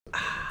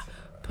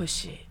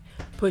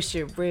Push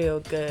it real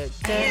good.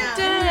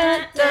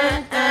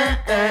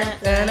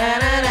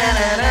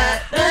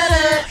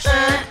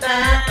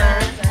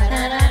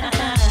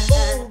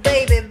 Ooh,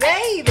 baby,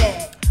 baby.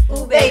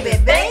 Ooh, baby,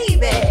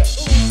 baby.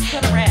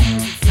 Cut a rap.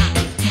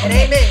 It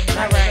ain't me.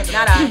 All right,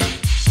 not I.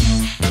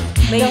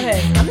 Go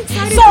ahead. I'm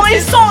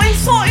excited.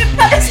 Salt and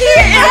peppers here.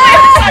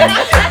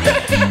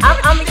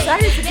 I'm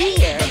excited to be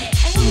here.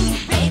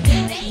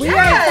 We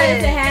are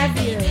excited to have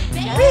you.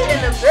 We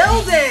in the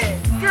building.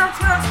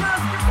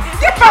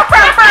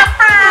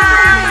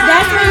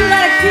 That's when you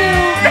gotta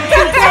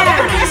cue down.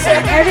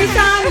 Every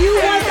time you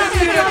want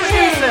something to come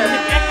in.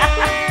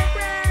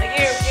 Like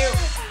you.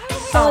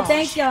 So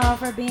thank y'all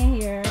for being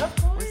here.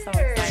 We're so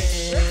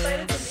excited. We're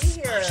excited to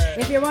be here.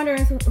 If you're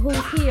wondering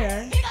who's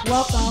here,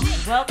 welcome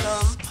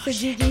Welcome. to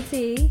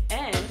GGT.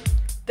 And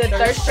The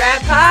Thirst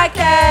Trap Podcast.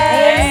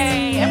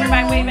 hey,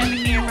 everybody wave at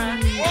the camera.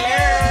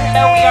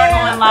 No, we are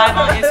going live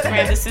on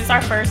Instagram. This is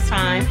our first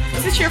time.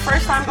 Is this your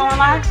first time going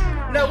live?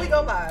 No, we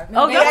go live.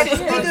 Oh, we y'all actually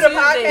do. do the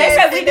podcast. They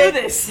said we and do then-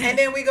 this. and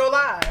then we go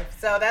live.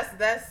 So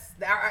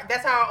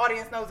that's how our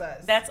audience knows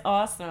us. That's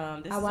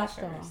awesome. This I is watched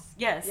our y'all. first.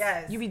 Yes.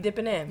 Yes. You be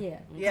dipping in. Yeah.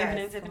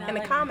 Yes. Dipping In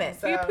the out.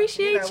 comments. So, we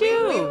appreciate we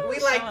you.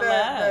 like Showing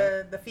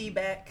love. the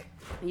feedback.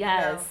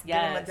 Yes. Give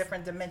them a Yes.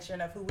 different dimension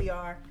of who we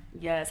are.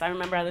 Yes, I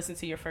remember I listened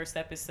to your first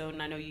episode,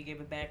 and I know you gave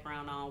a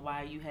background on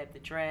why you had the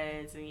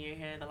dreads in your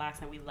hair the last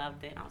time. We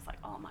loved it, and I was like,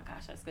 oh my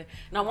gosh, that's good.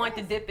 And I wanted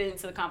to dip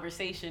into the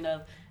conversation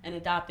of an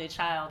adopted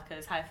child,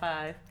 because high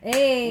five,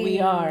 Hey. we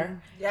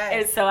are. Yes.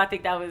 And so I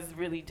think that was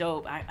really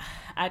dope.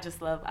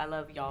 I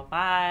love y'all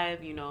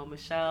vibe. You know,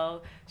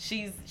 Michelle,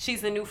 she's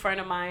a new friend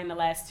of mine the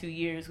last 2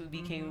 years who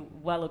became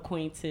well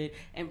acquainted.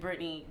 And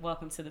Brittany,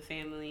 welcome to the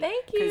family.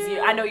 Thank you. Because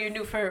I know you're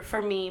new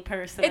for me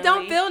personally. It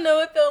don't feel new.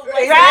 It feels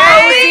like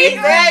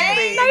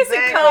Exactly. nice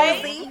and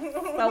cozy.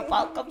 So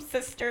welcome,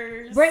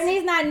 sisters.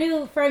 Brittany's not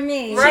new for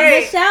me.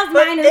 Right. Michelle's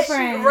But my new it's-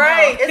 friend.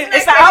 Right. Isn't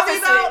It's that the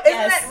crazy opposite, though? Isn't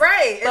yes. that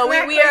right? But Isn't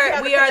that we crazy are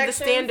how we are the connections-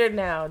 standard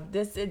now.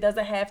 It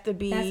doesn't have to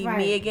be That's right.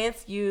 me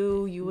against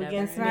you, you Never.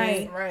 against That's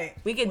me. right. Right.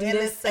 We can do We're in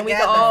this and we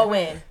together. can all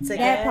win.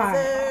 That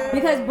part.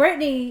 Because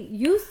Brittany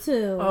used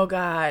to. Oh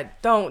God,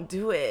 don't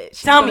do it.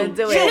 She's Tell gonna me.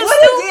 do She it. just-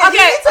 What is it? Okay,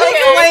 You need to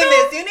explain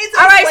this. You need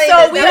to All right, explain so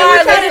this. we Let me are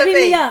Brittany tried face to the beat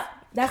me face. up.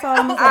 That's all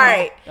I'm gonna say. All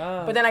right,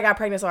 Oh. but then I got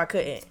pregnant, so I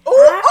couldn't.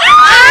 Ooh.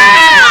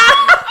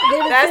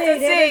 That's the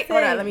tick.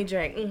 Hold on, let me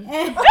drink.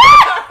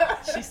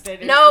 She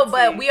said No,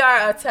 but we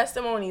are a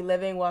testimony,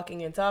 living,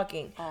 walking, and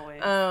talking.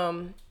 always.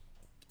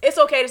 It's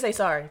okay to say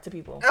sorry to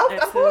people. Oh, of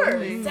course.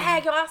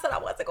 Dang, yo, I said I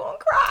wasn't gonna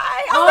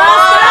cry.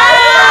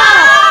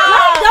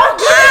 Don't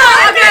do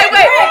that. Okay,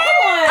 wait.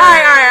 Come on.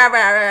 All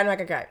right. I'm not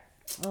gonna cry.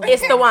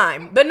 It's the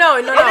wine, but no.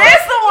 It's the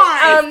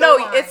one. No,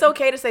 the wine. it's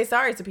okay to say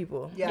sorry to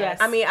people. Yes.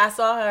 I mean, I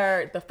saw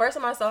her. The first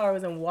time I saw her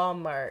was in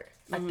Walmart.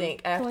 I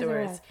think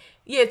afterwards. Us.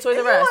 Yeah, Toys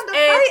R You Us. wanted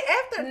to fight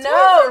after Toys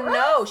R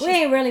No, We she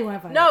ain't really want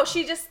to fight. no,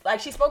 she just like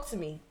she spoke to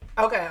me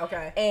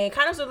Okay. and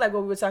kind of sort of like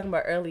what we were talking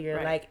about earlier.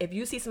 Right. Like if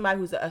you see somebody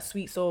who's a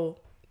sweet soul,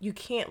 you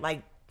can't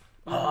like,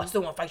 oh, I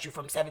still want to fight you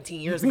from 17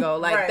 years ago.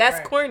 Like Right, that's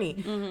right.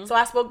 corny. So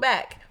I spoke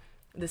back.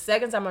 The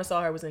second time I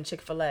saw her was in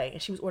Chick-fil-A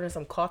and she was ordering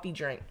some coffee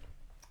drink.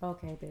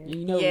 Okay, babe.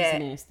 You know Yeah. it's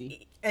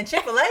nasty. And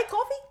Chick-fil-A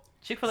coffee?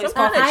 Chick-fil-A Some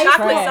kind of Ice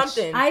chocolate trash.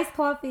 something. Iced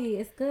coffee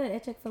is good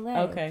at Chick-fil-A.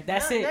 Okay,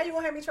 that's Now it. you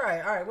won't have me try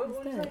it. All right.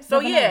 What good. you say? So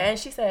yeah, and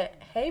she said,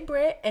 "Hey,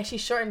 Britt," and she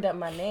shortened up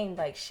my name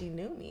like she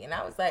knew me, and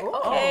I was like,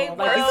 "Okay, Oh,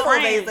 like well,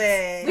 friends.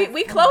 amazing.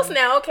 we close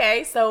now,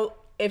 okay." So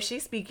if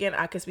she's speaking,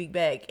 I could speak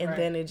back, and Right.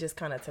 then it just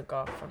kind of took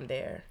off from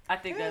there. I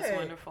think that's Good.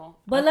 wonderful.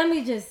 But let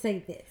me just say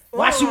this.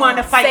 Why she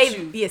wanted to fight Say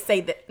you? yeah,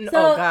 say that. No,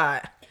 So- oh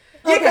God,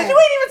 Yeah, because you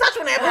ain't even touch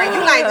on that part.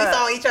 You like, we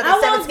saw each other I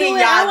won't 17 do it.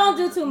 y'all. I won't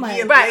do too much.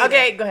 Yeah, right? dating.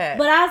 Okay, go ahead.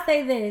 But I'll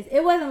say this.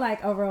 It wasn't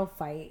like a real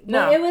fight. But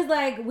No. it was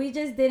like we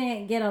just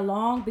didn't get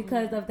along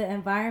because of the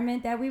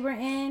environment that we were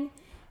in.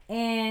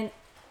 And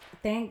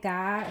thank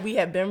God. We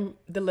have been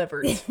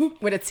delivered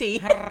with a T.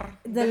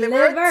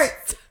 Delivered.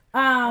 We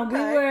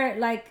Okay. were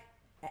like,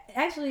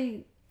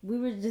 actually, we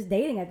were just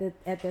dating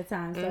at the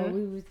time. So Mm-hmm.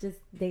 we was just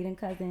dating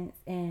cousins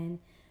and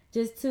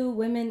just two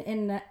women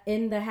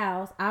in the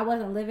house. I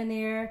wasn't living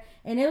there.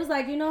 And it was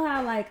like, you know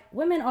how like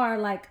women are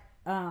like,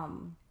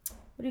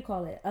 what do you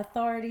call it?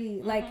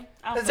 Authority, like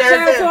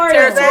Territorial.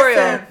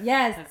 Territorial.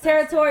 yes,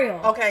 territorial.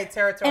 Okay,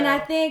 territorial. And I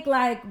think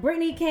like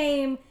Brittany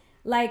came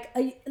like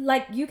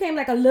you came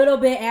like a little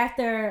bit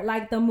after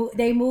like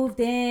they moved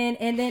in,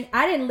 and then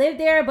I didn't live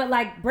there, but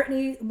like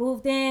Brittany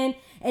moved in,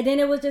 and then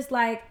it was just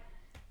like,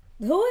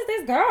 who is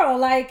this girl?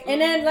 Like, and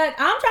then like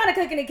I'm trying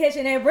to cook in the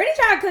kitchen, and Brittany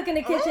trying to cook in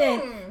the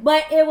kitchen,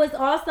 but it was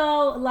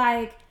also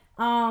like.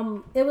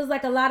 It was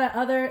like a lot of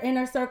other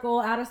inner circle,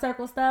 outer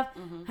circle stuff.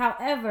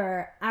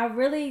 However, I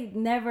really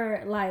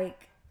never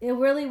like, it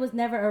really was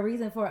never a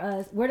reason for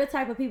us. We're the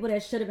type of people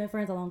that should have been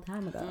friends a long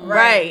time ago.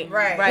 Right. It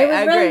was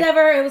I really agree.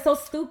 never, it was so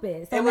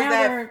stupid. So it was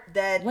now we're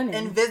that women.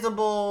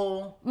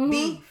 invisible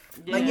beef.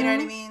 Like, you know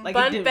what I mean? Like,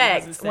 Fun it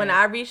fact: wasn't when sad.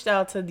 I reached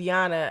out to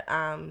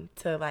Deanna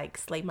to like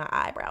slay my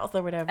eyebrows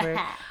or whatever,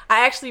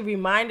 I actually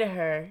reminded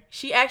her.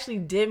 She actually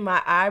did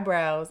my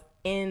eyebrows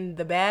in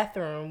the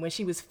bathroom when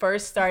she was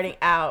first starting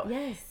out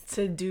Yes.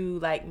 to do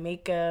like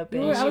makeup,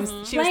 and You were- I she was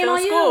was playing still on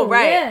in school, you,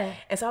 right? yeah.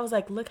 And so I was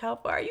like, look how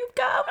far you've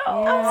come. Yeah.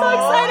 I'm so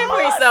excited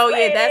for you. So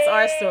yeah, that's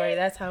our sweetie. story.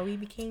 That's how we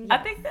became. I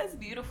think that's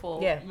beautiful.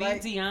 Yeah. Me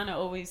and Deanna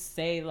always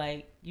say,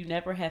 like, you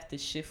never have to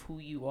shift who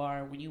you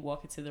are. When you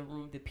walk into the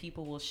room, the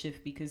people will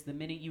shift, because the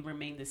minute you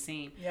remain the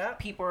same, Yep.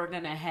 people are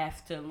going to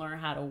have to learn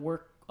how to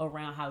work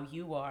around how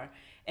you are.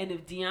 And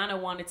if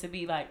Deanna wanted to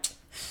be like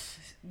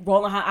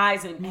rolling her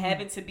eyes and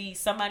having to be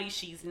somebody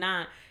she's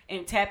not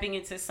and tapping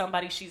into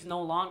somebody she's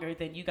no longer,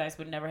 then you guys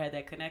would never have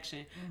that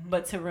connection.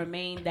 But to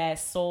remain that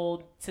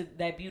soul, to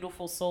that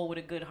beautiful soul with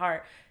a good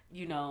heart,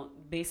 you know,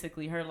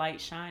 basically her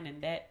light shine,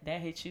 and that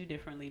hit you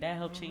differently. That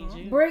helped change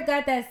you. Britt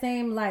got that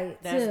same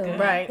light That's too. good.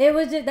 Right. It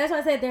was just, that's why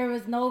I said there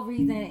was no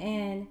reason,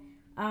 and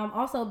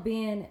also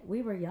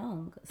we were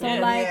young, so Yeah.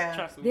 like Yeah.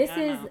 Trust me, this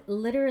I is know.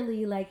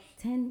 literally like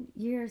 10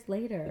 years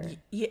later.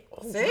 Yeah.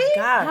 Oh See? my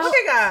gosh. Look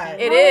at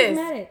God. It How is.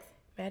 Maddox?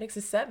 Maddox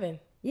is 7.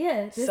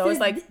 Yeah, this So is it's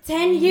like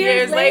 10 years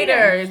years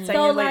later. It's 10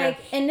 so years like, later.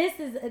 and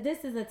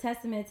this is a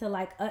testament to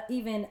like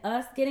even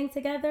us getting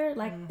together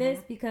like this,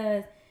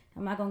 because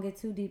I'm not gonna get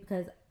too deep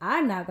because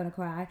I'm not gonna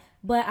cry,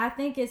 but I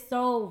think it's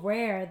so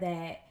rare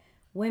that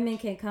women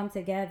can come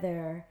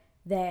together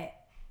that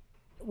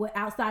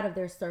outside of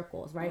their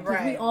circles, right? Because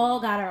we Right. all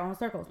got our own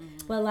circles,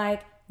 but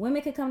like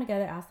women can come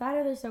together outside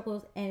of their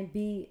circles and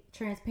be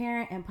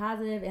transparent and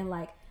positive and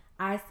like,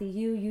 I see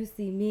you, you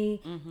see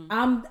me.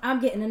 I'm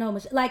getting to know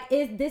Michelle. Like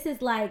this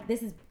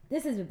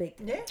is a big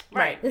deal. Yeah.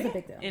 Right. This is a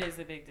big deal. It is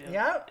a big deal.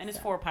 Yep. And it's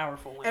for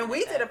powerful women. And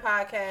we did a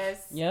podcast.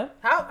 Yep.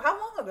 How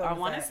long ago? I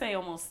was want to that? say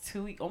almost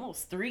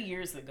 3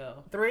 years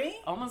ago. 3.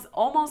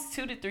 Almost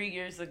 2 to 3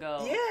 years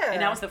ago. Yeah.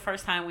 And that was the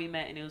first time we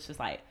met, and it was just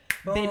like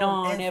Boom, been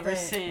on ever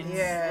instant. since.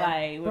 Yeah.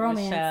 Like with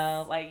Bromance.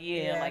 Michelle. Like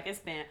Yeah. like it's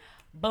been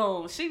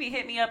boom. She be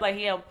hit me up like,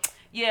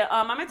 yeah,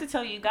 I meant to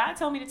tell you. God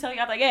told me to tell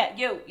you. I'm like, yeah,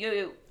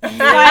 you. Like,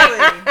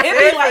 it be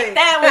Seriously. like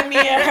that with me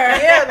and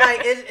her. Yeah,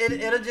 like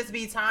it'll just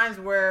be times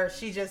where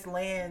she just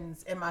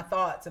lands in my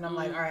thoughts, and I'm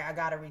like, all right, I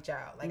gotta reach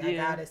out. Like I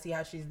Yeah. gotta see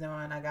how she's doing.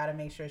 I gotta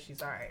make sure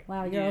she's all right.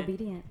 Wow, you're Yeah.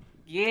 obedient.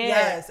 Yeah.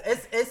 Yes,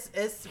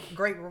 it's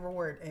great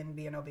reward in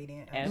being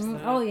obedient.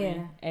 Absolutely. Oh,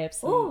 yeah.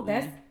 Absolutely.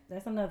 Ooh,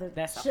 that's another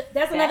That's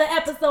that's another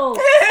episode.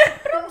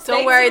 Don't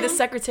Thank worry, you. the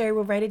secretary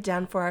will write it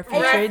down for our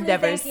future Ashley,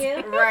 endeavors.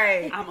 thank you.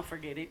 Right. I'm gonna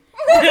forget it.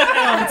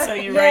 I'm gonna tell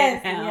you right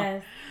Yes, now.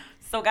 yes.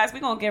 So, guys, we're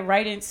going to get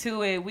right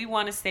into it. We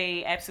want to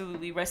say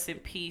absolutely rest in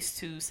peace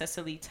to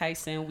Cecily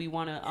Tyson. We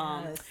want to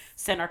Yes.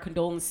 send our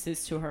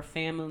condolences to her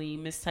family.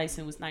 Miss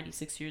Tyson was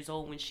 96 years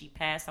old when she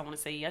passed, I want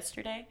to say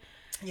yesterday.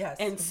 Yes.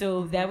 And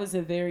so that was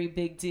a very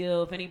big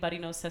deal. If anybody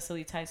knows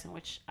Cecily Tyson,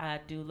 which I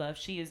do love,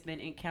 she has been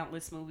in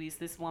countless movies.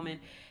 This woman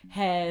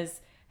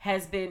has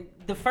been,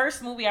 the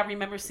first movie I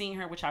remember seeing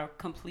her, which I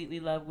completely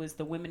love, was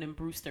The Women in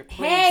Brewster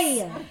Place.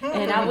 Hey,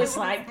 And I was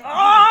like,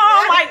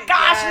 oh my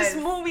gosh, Yes.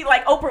 this movie,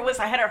 like Oprah was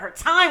ahead of her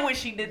time when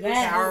she did this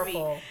Yes. movie.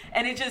 Powerful.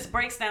 And it just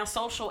breaks down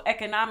social,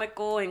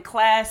 economical, and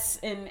class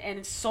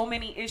and so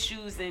many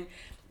issues, and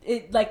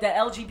it like the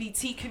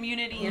LGBT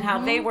community and how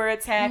they were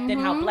attacked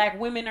and how black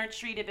women are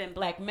treated and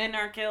black men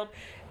are killed.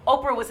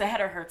 Oprah was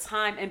ahead of her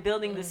time in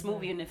building this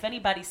movie, and if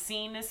anybody's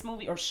seen this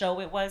movie or show,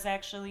 it was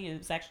actually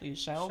a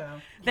show.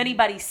 If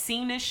anybody's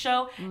seen this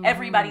show,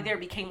 everybody there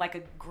became like a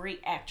great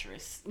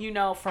actress. You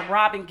know, from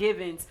Robin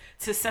Givens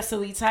to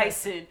Cecily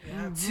Tyson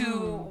to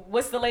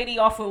what's the lady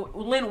off of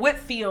Lynn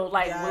Whitfield?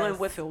 Like Yes. Lynn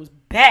Whitfield was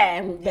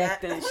bad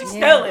back then. She Yeah.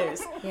 still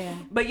is. yeah.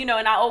 But you know,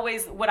 and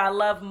what I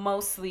love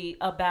mostly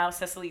about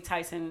Cecily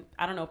Tyson,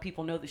 I don't know if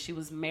people know that she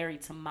was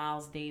married to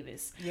Miles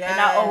Davis. And I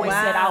Yes. always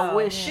said I Wow.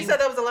 wish She said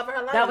that was the love of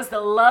her life. that was the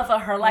love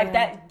of her life. Yeah.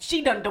 That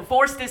she done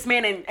divorced this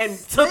man and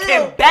took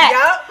Still, him back.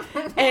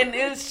 Yup.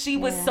 And she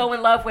was Yeah. so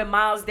in love with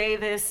Miles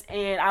Davis,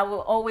 and I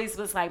will always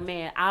was like,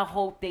 man, I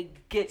hope they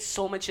get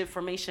so much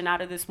information out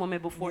of this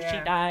woman before she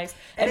Yeah. dies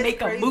And and it's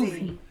make a crazy.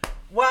 movie.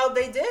 Well,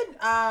 they did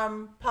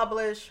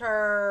publish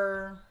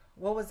her.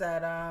 What was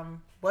that?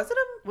 Was it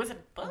a Was it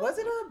a book? was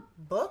it a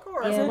book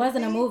or Yeah, it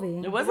wasn't a movie? movie.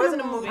 It It wasn't,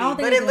 wasn't a movie, I don't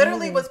think but it it was a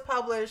literally movie. was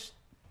published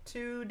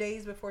 2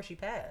 days before she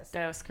passed.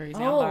 That was crazy.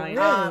 Oh, I'm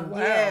buying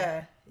really?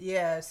 it.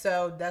 Yeah.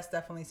 So that's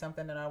definitely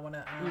something that I want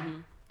to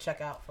check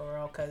out for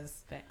real,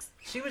 because Facts.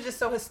 she was just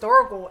so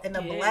historical in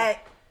the Yeah.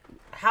 black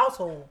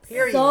household.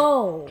 Period.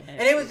 So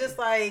And it was just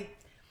like,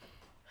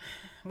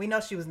 we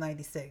know she was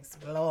 96,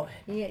 but Lord.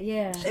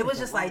 yeah. It was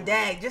just like,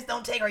 dang, just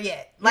don't take her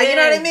yet. Like, you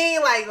know what I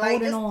mean? Like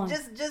Holding on.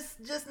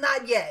 just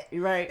not yet.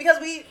 You're right. Because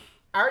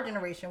our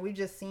generation, we've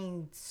just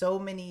seen so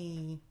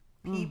many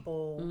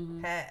people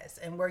pass,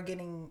 and we're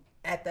getting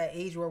at that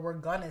age where we're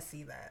gonna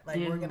see that. Like,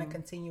 we're gonna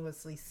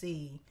continuously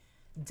see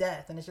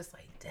death, and it's just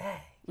like,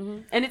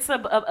 dang. And it's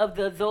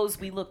of those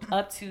we looked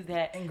up to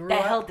that And grew that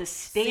up held the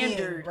seeing,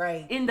 standard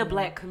right. in the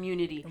black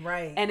community.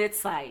 Right. And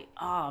it's like,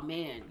 oh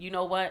man, you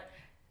know what?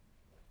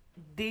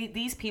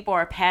 these people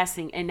are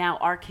passing, and now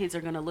our kids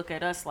are gonna look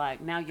at us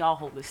like, now y'all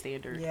hold the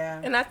standard. Yeah.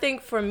 And I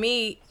think for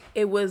me,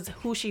 it was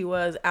who she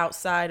was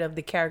outside of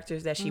the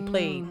characters that she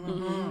played.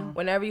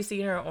 Whenever you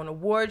see her on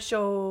award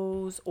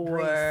shows or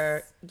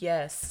Grace.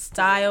 yes,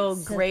 style,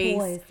 The grace,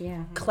 voice,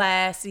 yeah.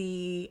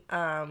 classy,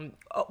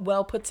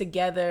 well put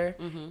together.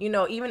 You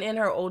know, even in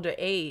her older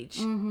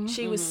age,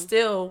 she was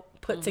still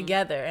put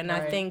together. And I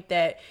Right. think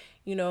that,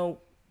 you know,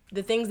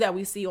 the things that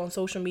we see on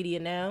social media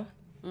now,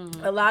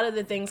 a lot of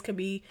the things could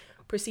be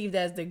perceived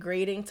as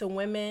degrading to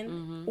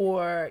women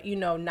or, you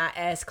know, not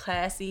as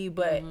classy.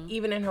 But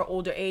even in her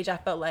older age, I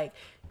felt like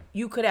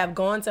you could have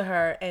gone to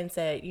her and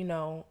said, you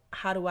know,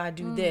 how do I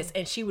do this?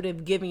 And she would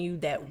have given you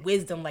that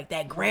wisdom, like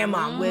that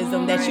grandma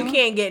wisdom that you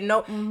can't get.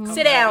 No,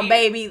 sit down,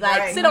 baby. Like,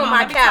 Right. sit on my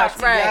Let me couch, talk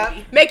to you, right?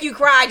 baby. Make you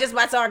cry just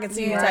by talking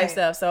to you, Yeah. type Right.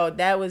 stuff. So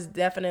that was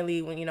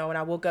definitely when, you know, when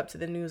I woke up to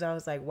the news, I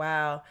was like,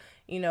 wow,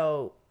 you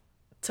know,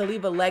 to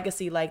leave a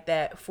legacy like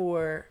that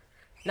for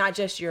not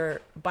just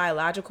your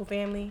biological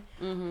family,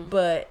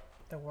 but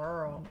The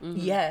world.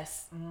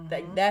 yes,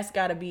 that's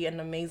got to be an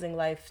amazing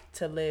life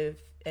to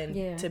live and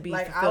Yeah. to be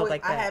Like fulfilled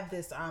like I that. have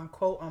this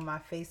quote on my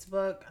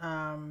Facebook,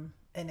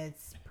 and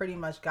it's pretty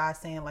much God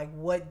saying like,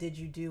 "What did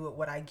you do with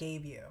what I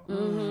gave you?"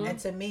 And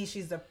to me,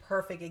 she's the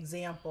perfect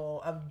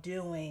example of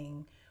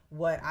doing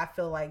what I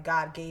feel like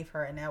God gave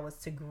her, and that was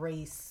to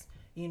grace,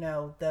 you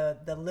know, the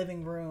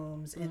living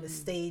rooms and the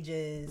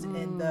stages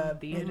and the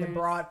Theaters.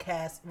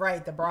 broadcast,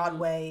 right? The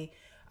Broadway.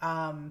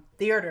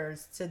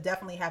 Theaters to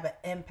definitely have an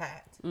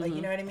impact, like,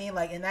 you know what I mean,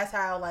 like, and that's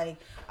how, like,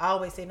 I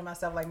always say to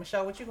myself, like,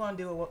 Michelle, what you gonna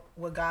do with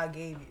what God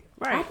gave you?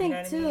 Right. I think know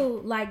what I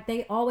too, like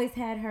they always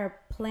had her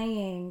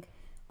playing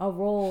a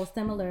role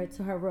similar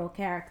to her real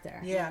character.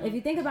 Yeah. If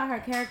you think about her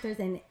characters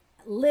in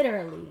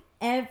literally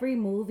every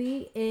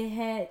movie,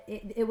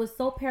 it was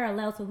so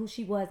parallel to who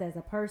she was as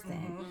a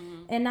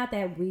person. And not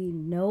that we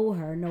know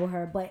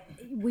her, but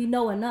we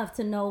know enough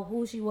to know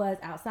who she was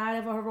outside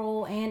of her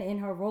role and in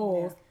her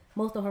roles.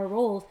 Most of her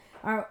roles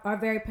are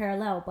very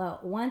parallel.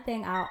 But one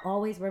thing I'll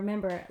always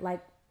remember,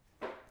 like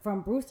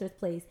from Brewster's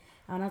Place,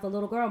 when I was a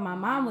little girl, my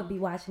mom would be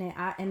watching it,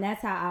 and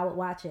that's how I would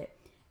watch it.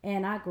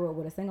 And I grew up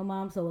with a single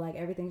mom, so like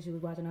everything she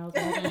was watching, I was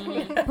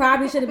watching.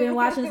 Probably should have been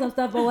watching some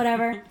stuff or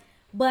whatever.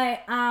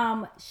 But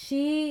I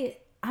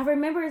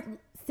remember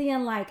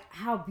seeing like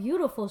how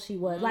beautiful she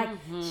was. Like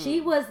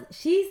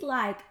she's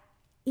like,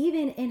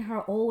 even in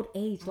her old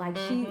age, like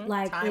she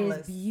like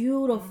Timeless. is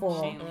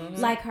beautiful.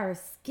 Like her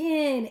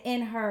skin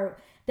and her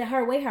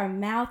way her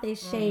mouth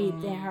is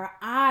shaped and her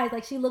eyes,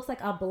 like she looks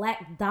like a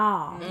black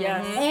doll.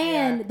 Yes.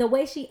 And the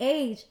way she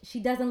aged, she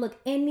doesn't look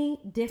any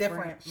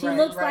different. She Right,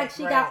 looks right, like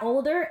she right. got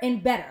older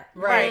and better.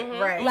 Right,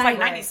 right. It's like Like,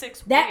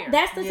 96.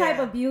 That's the type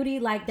Yeah. of beauty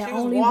like that She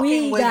was only walking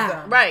we wisdom.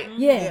 got. Right.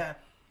 Yeah. Yeah.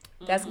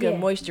 That's good Yeah.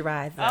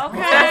 moisturizer. Okay.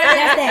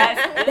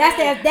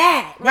 That's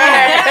that.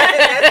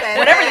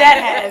 Whatever that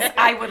has,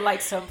 I would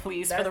like some,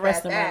 please, for That's the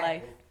rest that. of my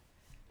life.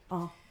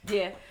 Oh.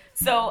 Yeah.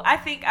 So I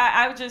think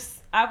I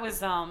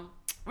was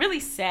really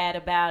sad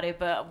about it,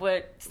 but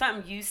what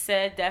something you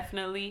said,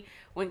 definitely,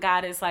 when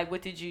God is like,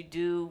 what did you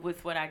do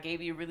with what I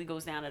gave you, really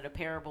goes down to the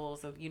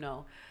parables of, you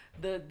know,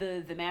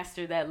 the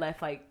master that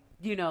left, like,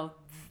 you know,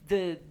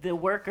 the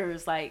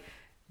workers, like,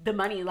 the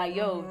money, like,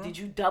 yo, did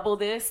you double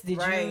this? Did you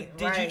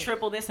Right.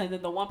 triple this? And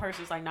then the one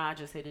person's like, nah, I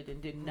just hit it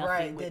and did nothing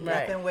Right, with did it.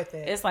 nothing with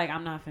it. It's like,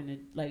 I'm not finna,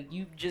 like,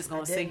 you just I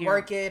gonna sit didn't here.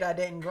 work it. I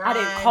didn't grind.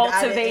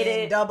 cultivate I didn't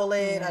it. double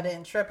it. I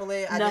didn't triple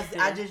it.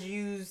 Nothing. I just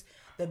used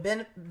the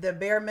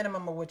bare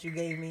minimum of what you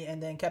gave me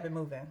and then kept it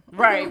moving.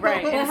 Right.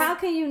 But how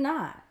can you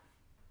not?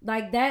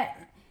 Like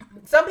that.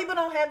 Some people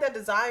don't have that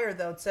desire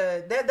though.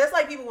 That's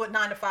like people with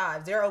 9 to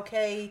 5s. They're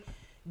okay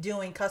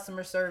doing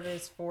customer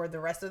service for the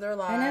rest of their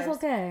lives, And that's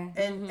okay.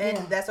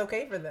 and that's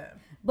okay for them.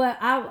 But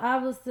I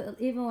was,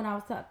 even when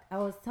I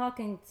was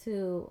talking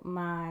to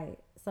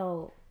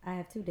so I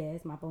have two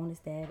dads, my bonus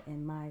dad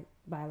and my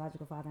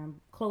biological father. I'm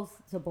close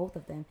to both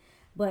of them.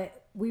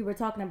 But we were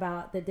talking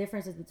about the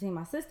differences between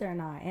my sister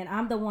and I. And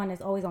I'm the one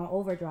that's always on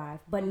overdrive.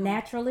 But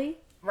naturally,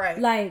 Right.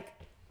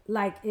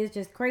 like it's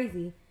just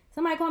crazy.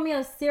 Somebody called me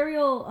a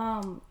serial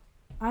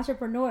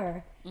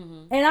entrepreneur.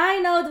 And I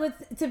know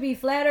to be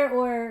flattered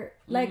or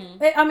like,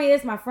 I mean,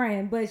 it's my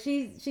friend, but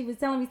she was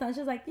telling me something. She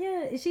was like,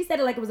 yeah, she said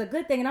it like it was a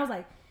good thing. And I was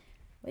like,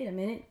 wait a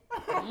minute.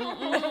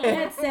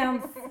 That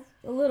sounds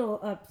a little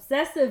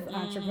obsessive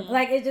entrepreneur.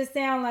 Like, it just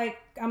sounds like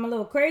I'm a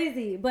little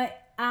crazy, but,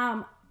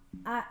 I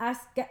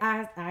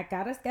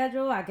got a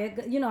schedule. I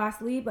get, you know, I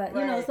sleep, but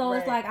you know, Right, so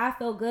it's right. like I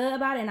feel good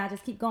about it and I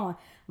just keep going.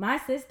 My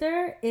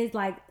sister is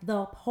like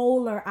the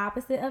polar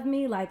opposite of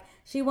me. Like,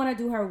 she want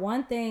to do her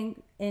one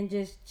thing and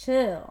just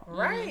chill.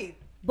 Right.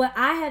 But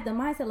I had the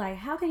mindset, like,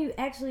 how can you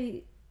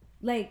actually,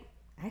 like,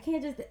 I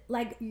can't just,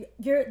 like,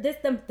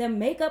 the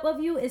makeup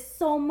of you is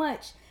so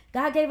much.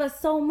 God gave us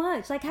so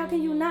much. Like, how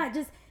can you not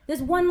just, this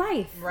one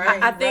life?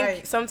 Right. I think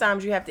right.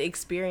 sometimes you have to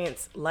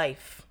experience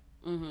life.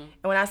 And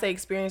when I say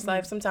experience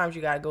life, sometimes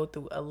you got to go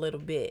through a little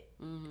bit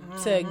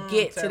to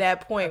get to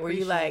that point where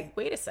you're like,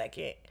 wait a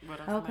second.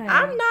 Okay.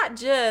 I'm not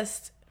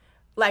just,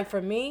 like,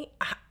 for me,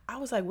 I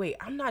was like, wait,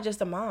 I'm not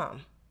just a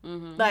mom.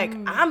 Like,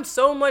 I'm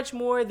so much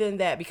more than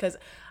that because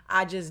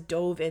I just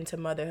dove into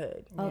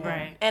motherhood. Okay.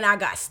 Right. And I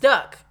got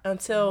stuck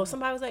until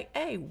somebody was like,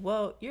 hey,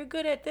 well, you're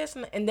good at this.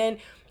 And then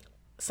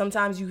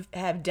sometimes you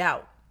have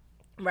doubt,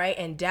 right?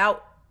 And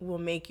doubt will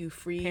make you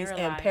freeze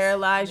and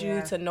paralyze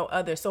you to no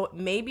other. So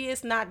maybe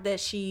it's not that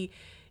she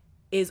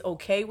is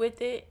okay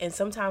with it, and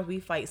sometimes we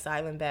fight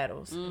silent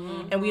battles,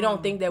 and we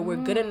don't think that we're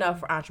good enough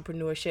for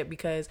entrepreneurship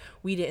because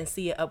we didn't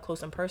see it up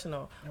close and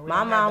personal.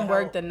 My mom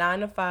worked a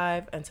 9 to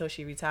 5 until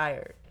she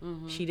retired.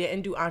 She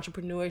didn't do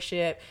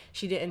entrepreneurship,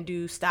 she didn't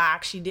do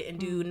stocks, she didn't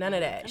do none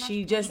of that.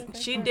 She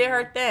did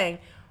her thing.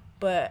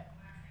 But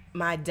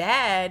my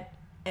dad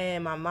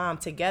and my mom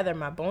together,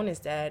 my bonus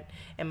dad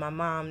and my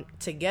mom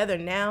together,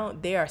 now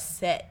they are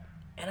set,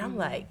 and I'm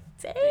like,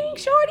 dang,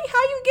 shorty, how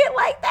you get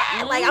like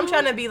that? Like, I'm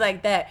trying to be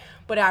like that.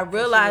 But I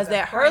realized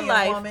that her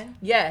life,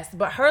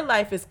 but her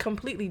life is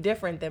completely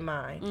different than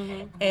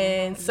mine.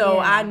 And so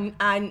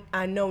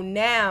I know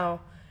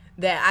now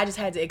that I just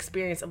had to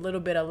experience a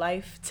little bit of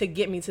life to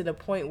get me to the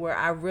point where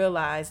I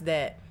realized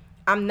that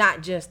I'm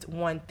not just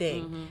one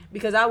thing.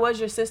 Because I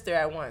was your sister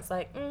at once.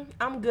 Like,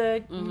 I'm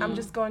good. I'm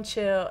just going to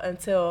chill,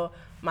 until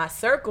my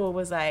circle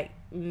was like,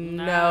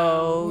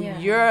 no,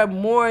 you're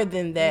more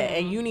than that,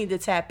 and you need to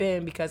tap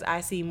in because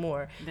I see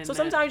more. So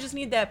sometimes you just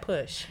need that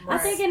push. I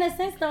think in a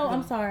sense, though,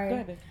 I'm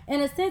sorry. In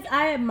a sense,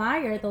 I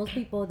admire those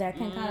people that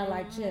can kind of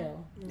like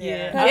chill.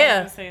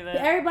 Yeah. Say that.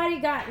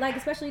 Everybody got, like,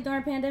 especially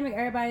during pandemic,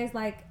 everybody's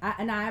like,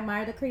 and I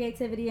admire the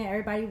creativity, and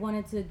everybody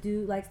wanted to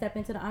do, like, step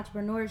into the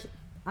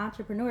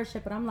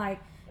entrepreneurship. But I'm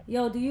like,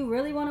 yo, do you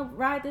really want to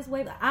ride this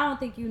wave? I don't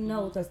think you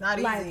know. It's not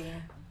easy.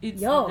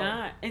 It's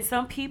not. And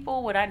some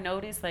people, what I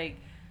noticed, like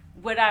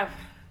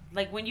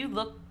when you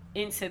look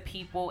into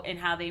people and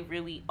how they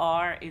really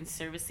are in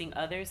servicing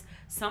others,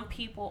 some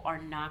people are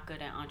not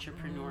good at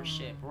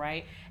entrepreneurship,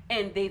 right?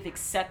 And they've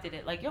accepted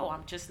it. Like, yo,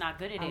 I'm just not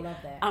good at it. I love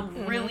that.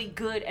 I'm really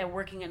good at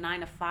working a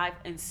 9 to 5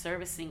 and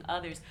servicing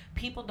others.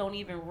 People don't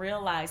even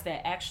realize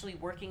that actually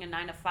working a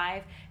 9 to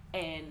 5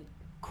 and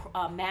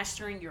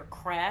mastering your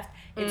craft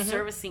and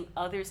servicing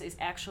others is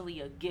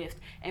actually a gift,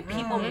 and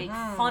people make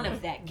fun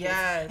of that gift.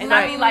 And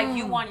I mean, like,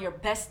 you on your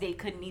best day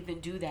couldn't even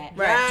do that.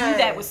 Do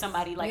that with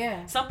somebody.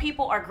 Like, some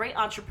people are great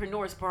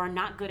entrepreneurs but are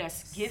not good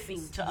at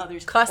giving to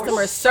others.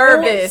 Customer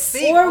service.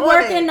 Or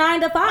working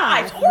 9 to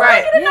 5.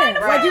 Like,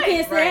 you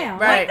can't stay down.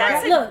 Like,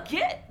 that's a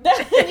gift.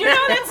 You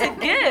know, that's a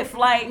gift.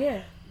 Like,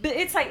 but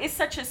it's like, it's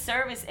such a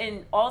service,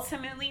 and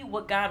ultimately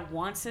what God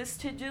wants us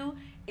to do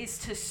is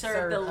to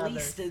serve the others.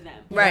 Least of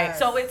them. Right.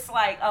 So it's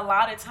like, a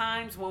lot of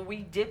times when we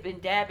dip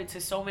and dab into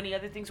so many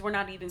other things, we're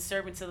not even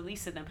serving to the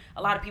least of them.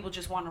 A lot of people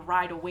just want to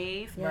ride a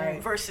wave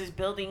versus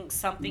building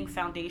something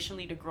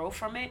foundationally to grow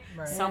from it.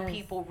 Some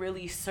people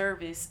really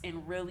service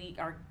and really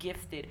are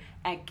gifted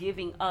at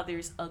giving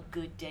others a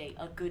good day,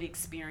 a good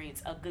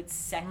experience, a good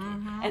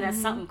second. And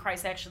that's something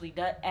Christ actually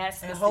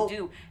asks us to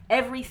do.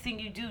 Everything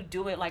you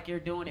do it like you're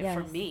doing it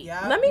for me.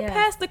 Let me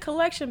pass the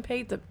collection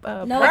page to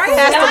pass the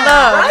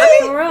love.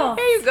 For real.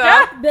 You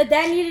go. But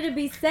that needed to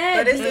be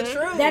said. But it's the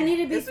truth. That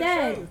needed to be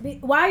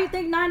said. Why do you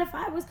think 9 to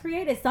 5 was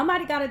created?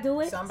 Somebody got to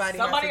do it. Somebody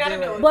got to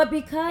do it. But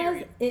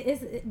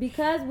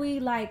because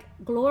we like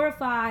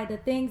glorify the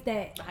things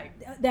that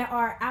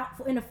are out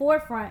in the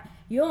forefront,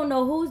 you don't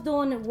know who's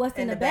doing what's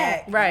in the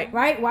back. Right.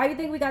 Why do you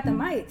think we got the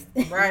mics?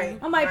 Right.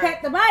 I might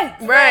pack the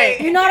mics.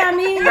 Right. You know what I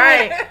mean?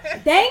 Right.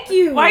 Thank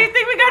you. Why do you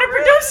think we got a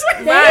producer?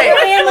 Thank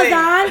you,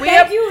 Amazon.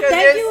 Thank you.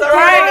 There's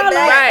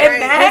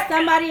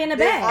somebody in the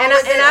back. And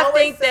I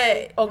think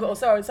that. Oh,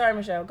 sorry,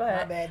 Michelle. Go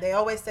ahead. My bad. They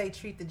always say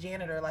treat the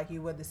janitor like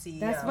you would the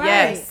CEO. That's right.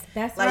 Yes.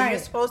 That's like, right. you're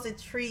supposed to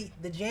treat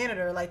the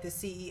janitor like the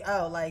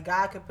CEO. Like,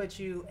 God could put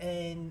you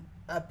in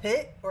a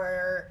pit,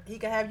 or he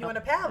could have you in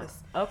a palace.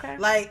 Okay.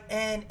 Like,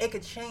 and it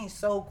could change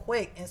so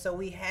quick, and so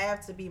we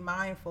have to be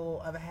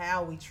mindful of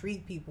how we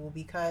treat people,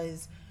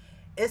 because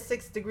it's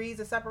 6 degrees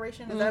of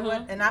separation. Is that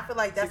what? And I feel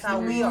like that's how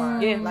we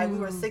are. Yeah. Like, we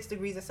were 6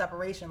 degrees of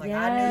separation. Like,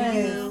 I knew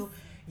you,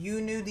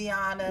 you knew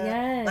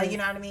Deanna. Like, you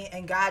know what I mean?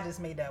 And God just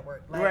made that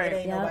work. Like, it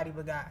ain't nobody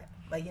but God.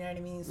 Like, you know what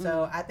I mean?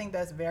 So I think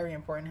that's very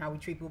important, how we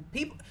treat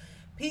people.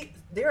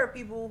 There are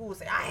people who will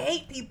say, I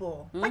hate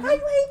people. Like, how you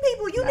hate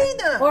people? You need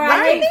them. Or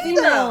I hate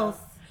females.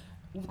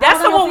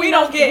 That's the one we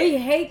don't get. We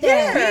hate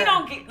that. We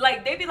don't get,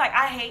 like, they be like,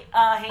 I hate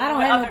hanging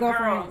with other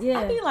girls.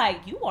 Yeah. I be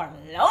like, you are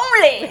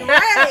lonely.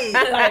 Right.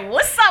 Like,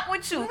 what's up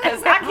with you?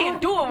 Because I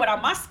can't do it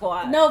without my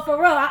squad. No, for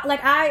real.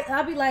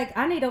 I'll be like,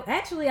 I need a wife.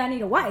 I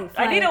need a wife.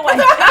 Yo,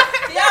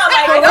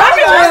 like,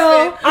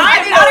 I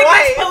need a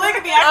wife.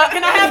 Polygamy.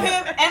 Can I have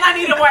him? And I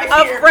need a wife.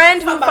 A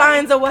friend who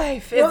finds a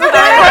wife.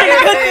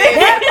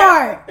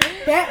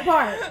 That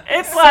part.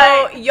 It's So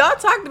like, y'all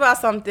talked about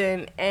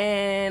something,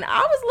 and I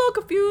was a little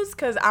confused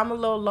because I'm a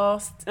little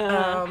lost.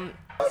 Alright,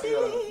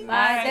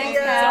 Thanks,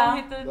 don't Kyle.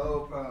 hit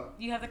No problem.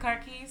 You have the car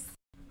keys?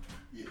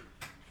 Yeah.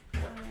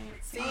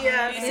 See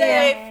ya. Be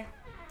safe.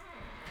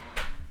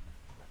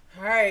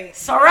 All right.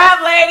 It's a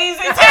wrap, ladies.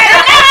 It's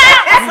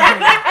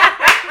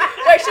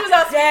Wait, she was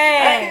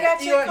outside. You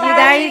got your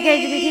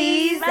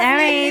keys. All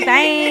right,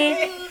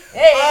 bye.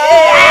 Hey.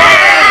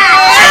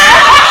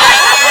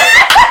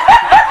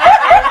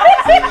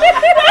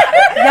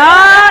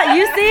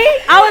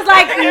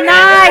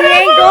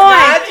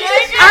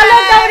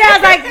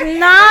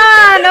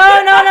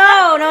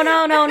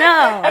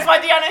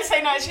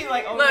 And she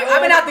like, oh, Look, no.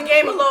 I've been out the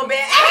game a little bit.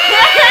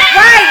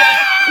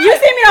 Right. You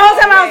see me the whole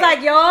time. I was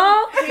like,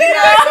 yo. He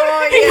not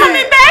going He yet.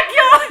 coming back,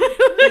 y'all.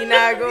 He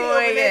not Over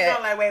going there, yet.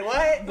 I'm like, wait,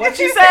 what? What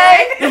you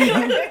say?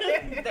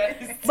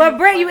 But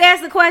Britt, you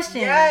asked the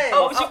question. Yes.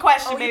 What was your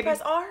question, You baby?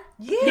 press R?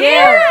 Yeah.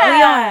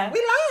 Yeah, we on. We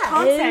live.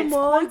 Context,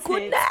 Oh my context.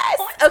 goodness.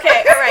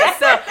 Okay, all right.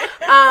 So,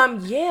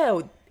 yeah,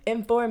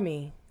 inform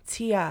me.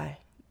 T.I.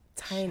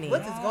 Tiny.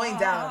 What is going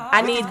down?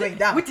 I What need is going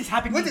down? What is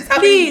happening? What is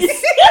happening?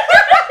 Please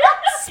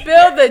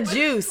spill the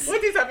juice.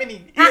 What is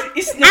happening? I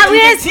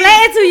will explain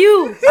it to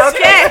you.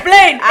 Okay.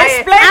 Explain.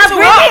 Explain I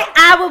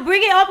will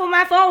bring it up on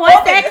my phone.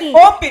 One second.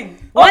 Open.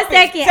 One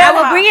second. I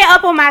will bring it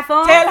up on my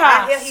phone. Tell her.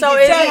 I hear So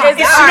he is did it- that. is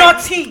it It's all not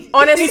right. tea.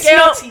 On a It's scale,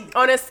 not tea.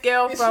 on a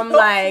scale from not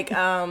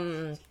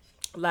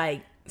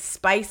like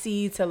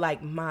spicy to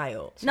like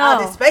mild. Oh, No.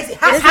 this spicy. This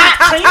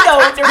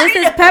This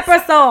is pepper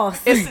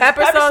sauce. It's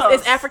pepper Pepper sauce. sauce.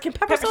 It's African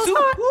pepper sauce. soup.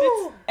 hot?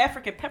 It's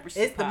African pepper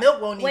soup. It's the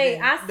milk won't Wait,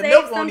 even. I the saved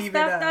milk some won't even,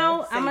 stuff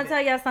though. I'm gonna save tell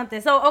it. y'all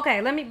something. So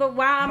okay, but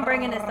while I'm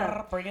bringing this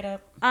up, Bring it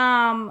up.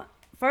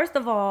 first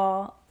of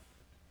all,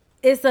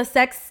 it's a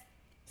sex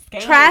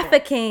Scandal.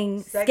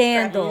 trafficking Sex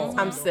scandal. trafficking.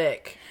 I'm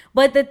sick.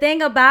 But the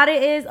thing about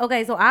it is,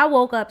 okay, so I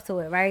woke up to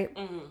it, right?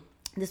 Mm-hmm.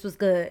 This was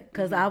good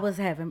because I was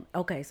having,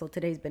 okay, so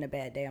today's been a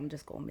bad day. I'm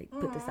just going to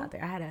put this out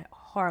there. I had a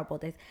horrible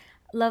day.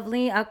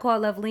 Loveline, I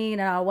called Loveline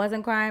and I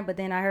wasn't crying, but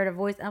then I heard her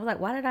voice. I was like,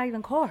 why did I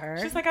even call her?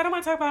 She's like, I don't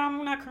want to talk about it.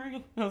 I'm not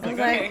crying. I was like,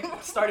 like, okay.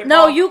 Started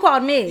No, ball. you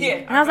called me. Yeah,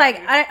 And I was I like,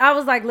 got I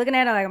was like looking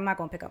at her like, I'm not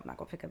going to pick up. I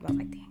was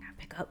like, dang, I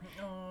pick up.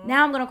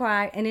 Now I'm going to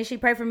cry. And then she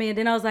prayed for me. And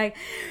then I was like,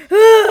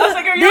 I was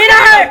like, are you then okay?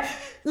 I heard,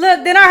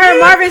 look, then I heard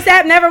Marvin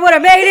Sapp never would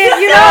have made it.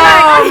 You know,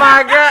 Oh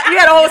my god! You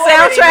had a whole You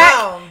already soundtrack.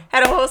 know.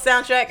 Had a whole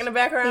soundtrack in the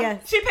background. yeah.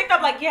 She picked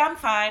up like, yeah, I'm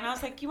fine. I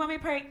was like, you want me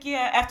to pray?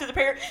 Yeah. After the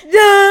prayer,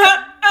 Duh.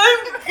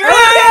 I'm good.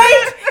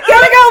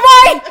 Gotta go,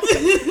 Mike.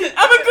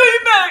 I'm a good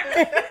back.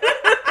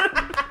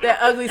 That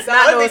ugly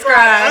snot Ugly nose cry.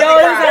 cry. Yo,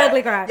 it was an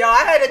ugly cry. Yo,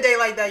 I had a day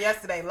like that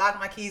yesterday. Locked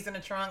my keys in the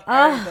trunk.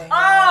 Oh. Everything.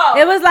 Oh.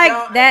 It was like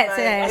No, that like,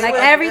 today. it Like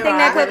was- everything I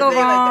that could had a go day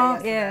like that wrong.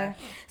 yesterday. Yeah.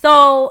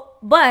 So,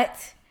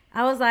 but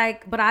I was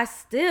like, but I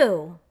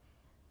still,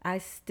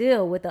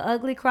 with the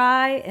ugly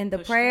cry and the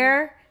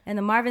prayer and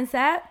the Marvin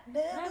Sapp,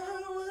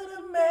 Never would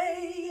have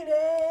made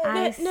it.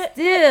 I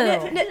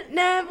still,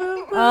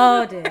 Never.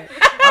 oh, dude.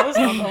 I was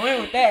gonna go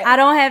in with that. I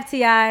don't have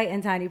T.I.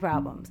 and Tiny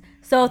problems.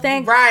 So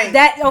thank Right.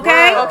 that.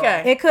 Okay. Girl.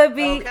 Okay. It could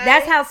be. Okay.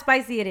 That's how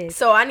spicy it is.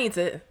 So I need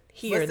to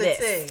hear What's the this.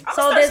 tea? I'm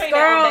So gonna start this saying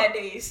that on girl- bad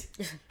days.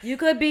 You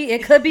could be.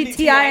 It could be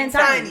T.I. and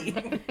Tiny.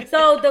 Tiny.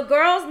 So the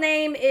girl's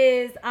name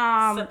is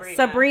Sabrina.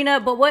 Sabrina.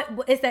 But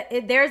what is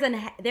that? There's a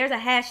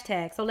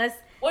hashtag. So let's.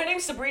 Well, her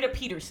name's Sabrina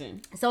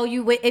Peterson. So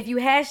if you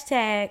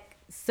hashtag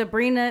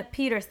Sabrina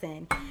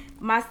Peterson,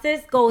 my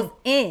sis goes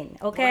in.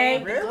 Okay,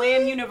 Glam,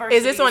 Glam University.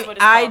 Is this on what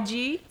it's called.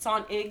 IG? It's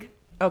on IG.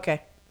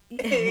 Okay.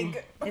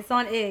 it's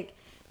on IG.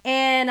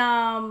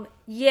 And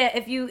yeah,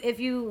 if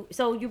you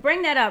so you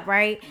bring that up,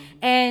 right?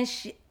 And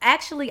she,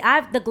 actually,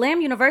 the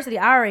Glam University,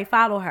 I already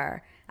follow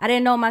her. I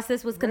didn't know my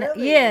sis was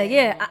connected. Really?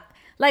 Yeah.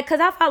 Like,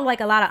 cause I follow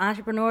like a lot of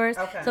entrepreneurs.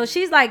 Okay. So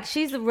she's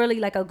really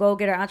like a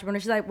go-getter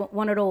entrepreneur. She's like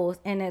one of those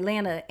in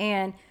Atlanta.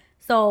 And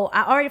so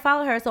I already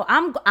follow her. So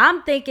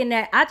I'm thinking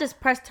that I just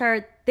pressed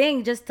her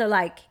thing just to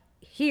like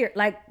hear,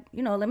 like,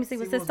 you know, let me see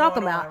what sis what's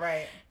talking going on, about.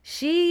 right.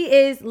 She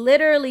is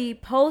literally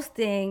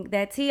posting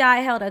that T.I.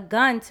 held a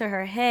gun to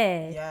her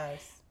head.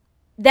 Yes.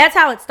 That's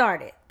how it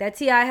started. That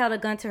T.I. held a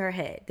gun to her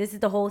head. This is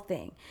the whole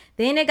thing.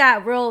 Then it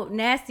got real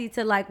nasty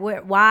to like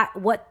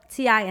what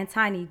T.I. and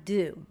Tiny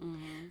do,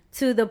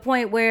 to the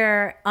point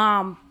where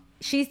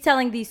she's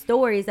telling these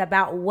stories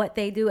about what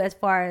they do as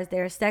far as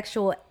their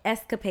sexual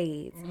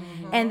escapades,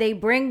 and they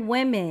bring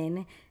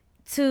women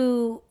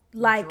to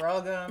like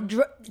Drug 'em,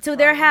 to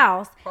their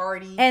house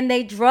party. and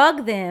they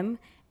drug them.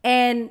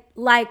 And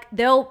like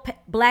they'll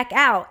black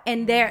out,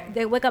 and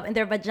they wake up and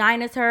their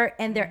vaginas hurt,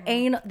 and their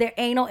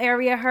anal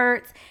area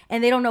hurts,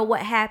 and they don't know what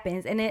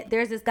happens. And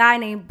there's this guy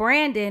named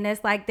Brandon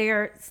that's like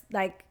their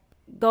like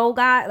go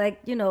guy,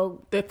 like, you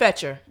know, The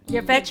fetcher.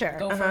 your fetcher,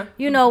 Gopher.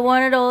 you know,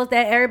 one of those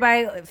that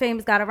everybody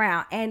famous got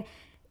around. And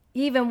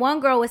even one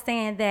girl was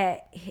saying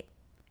that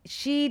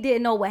she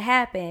didn't know what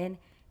happened,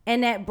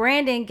 and that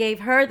Brandon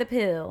gave her the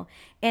pill,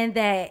 and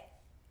that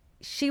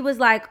she was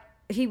like,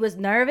 he was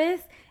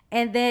nervous.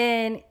 And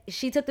then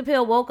she took the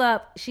pill, woke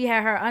up. She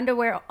had her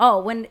underwear.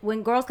 Oh,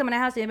 when girls come in the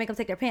house, they make them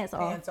take their pants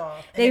off. Pants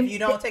off. And They- if you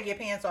don't take your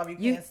pants off, you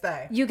can't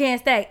stay. You can't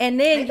stay. And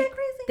then Ain't that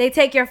crazy? they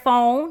take your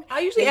phone.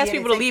 I usually Yeah, ask they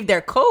people to take- leave their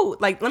coat.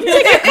 Like, let me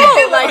take your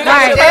coat. Like,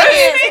 Right.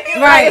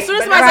 Right. As soon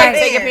as But somebody not says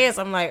their take your pants. pants,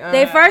 I'm like,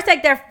 They first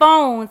take their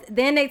phones,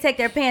 then they take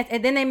their pants,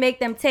 and then they make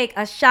them take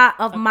a shot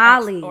of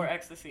Molly. Or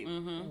ecstasy.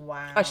 Mm-hmm.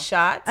 Wow. a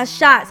shot. A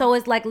shot, so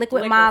it's like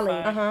liquid Molly.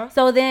 Liquefied.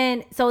 So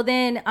then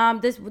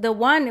the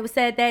one it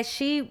said that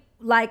she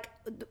like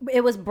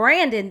it was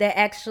Brandon that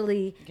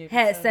actually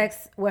had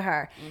sex with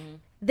her.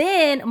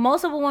 Then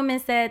multiple women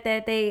said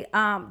that they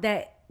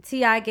that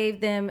T.I. gave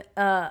them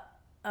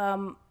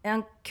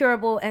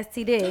incurable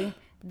STD.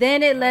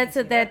 Then it led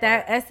to that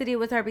STD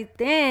was herpes.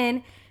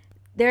 Then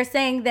they're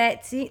saying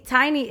that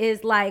Tiny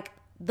is like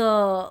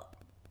the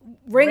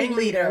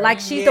ringleader. Like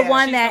she's the Yeah.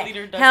 one She's the that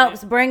leader, doesn't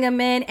helps it? bring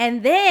them in.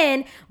 And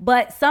then,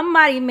 but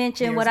somebody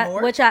mentioned There's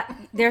more?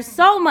 there's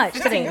so much to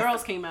 15 this.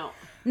 girls came out.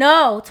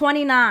 No,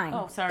 29.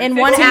 Oh, sorry. In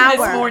 1 15 this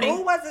hour. morning.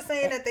 Who was it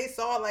saying that they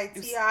saw like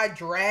T.I.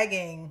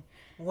 dragging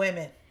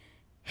women?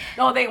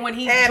 Oh, when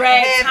he Hand-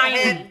 dragged hand- Tiny.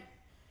 hand-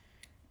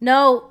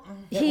 No,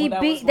 Yeah, he well,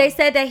 that beat. was They one.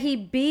 said that he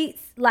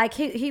beats, like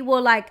he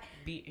will like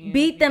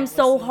beat them yeah,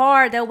 so listen.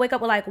 hard they'll wake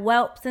up with like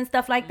whelps and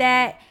stuff like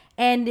that,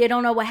 and they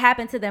don't know what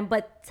happened to them.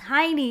 But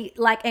Tiny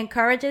like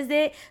encourages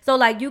it, so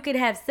like you could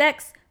have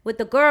sex with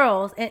the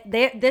girls, and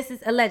this is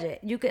alleged.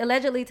 You could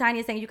allegedly Tiny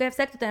is saying you could have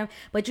sex with them,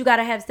 but you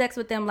gotta have sex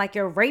with them like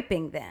you're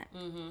raping them,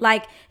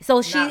 like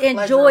so she Not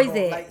enjoys pleasurable,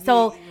 it. like,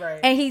 So yeah, right.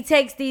 and he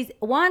takes these.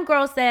 One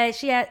girl said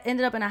she had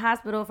ended up in a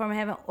hospital from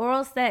having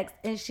oral sex,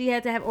 and she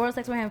had to have oral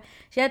sex with him.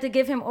 She had to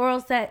give him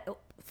oral sex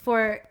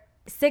for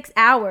 6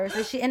 hours,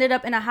 and she ended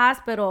up in a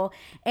hospital.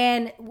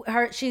 And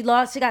she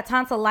got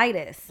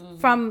tonsillitis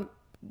from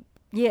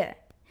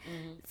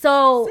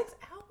So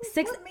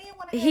 6 hours? What man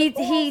wanna have he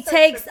oral sex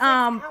takes for 6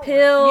 hours?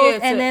 pills, Yeah,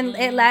 and so- then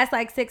it lasts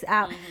like 6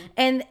 hours.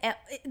 And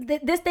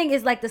this thing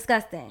is like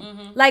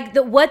disgusting. Like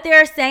what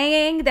they're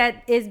saying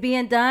that is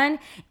being done,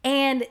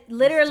 and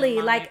literally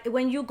demonic. like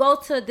when you go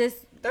to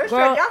this Thirst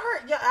girl. trap,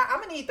 y'all heard? I'm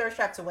gonna need Thirst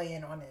Trap to weigh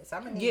in on this.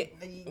 I'm gonna need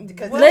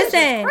because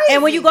Listen,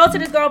 and when you go to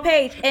this girl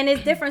page, and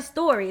it's different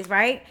stories,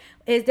 right?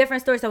 It's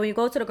different stories. So when you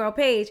go to the girl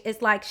page,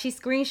 it's like she's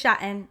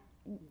screenshotting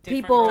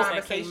people girls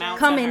that came out to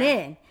coming her.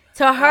 in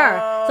to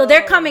her. So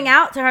they're coming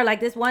out to her like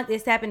this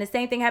happened. The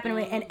same thing happened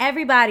to me, and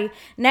everybody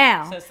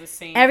now, So it's the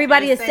same-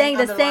 everybody The is same saying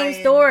the underlying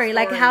same story,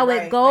 like story, how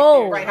right, it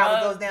goes. right, how it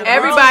goes down.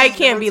 Everybody The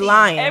can't be routine.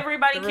 lying.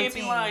 Everybody The can't be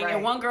routine, lying. right.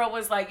 And one girl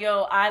was like,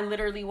 yo, I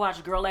literally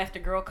watched girl after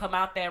girl come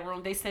out that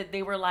room. They said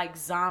they were like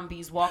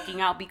zombies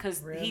walking out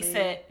because Really? he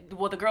said,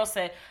 well, the girl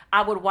said,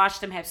 I would watch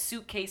them have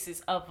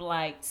suitcases of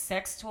like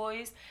sex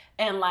toys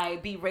and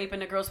like be raping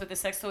the girls with the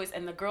sex toys.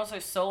 And the girls are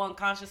so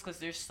unconscious because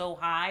they're so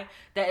high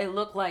that it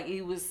looked like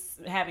he was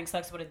having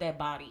sex with a dead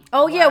body.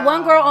 Oh yeah,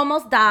 one Wow. girl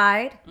almost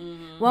died.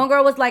 One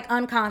girl was like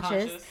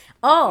unconscious. Conscious,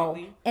 Oh,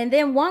 completely. and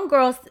then one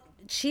girl,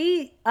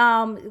 she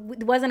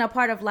wasn't a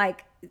part of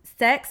like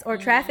sex or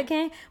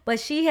trafficking, but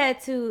she had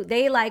to.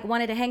 They like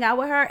wanted to hang out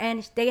with her,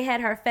 and they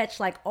had her fetch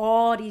like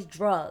all these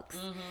drugs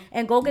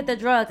and go get the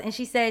drugs. And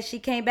she said she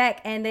came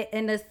back, and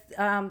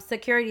the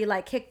security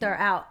like kicked her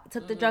out,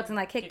 took the drugs and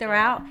like kicked her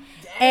out,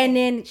 and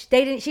then she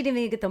didn't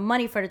even get the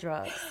money for the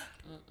drugs.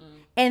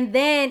 And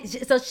then,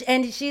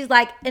 she's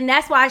like, and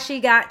that's why she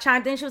got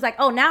chimed in. She was like,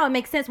 "Oh, now it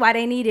makes sense why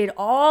they needed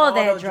all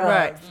that those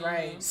drugs."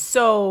 right?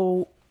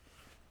 So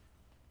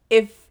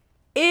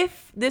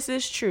if this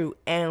is true,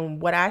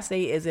 and what I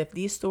say is if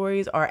these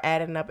stories are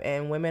adding up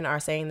and women are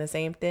saying the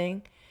same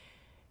thing,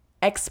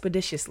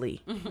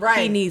 expeditiously, Right.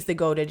 he needs to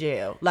go to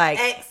jail. Like,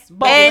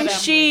 Both and of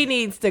them she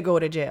needs to go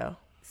to jail.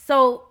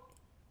 So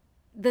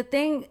the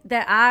thing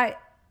that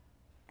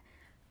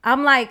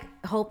I'm like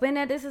hoping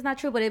that this is not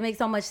true, but it makes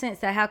so much sense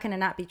that how can it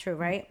not be true,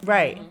 right?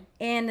 Right.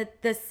 And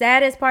the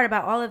saddest part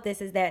about all of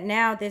this is that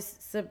now this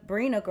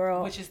Sabrina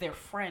girl, Which is their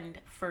friend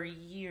for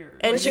years.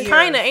 And Years.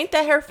 Shekinah, ain't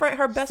that her friend,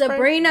 her best friend?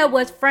 Sabrina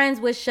was friends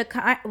with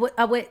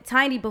with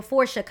Tiny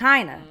before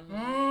Shekinah.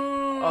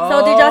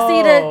 So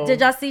did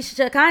y'all see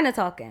Shekinah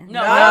talking?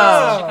 No. No.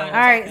 All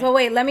right, so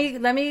wait, let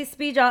me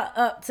speed y'all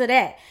up to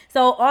that.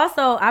 So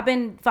also, I've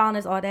been following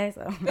this all day.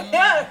 So,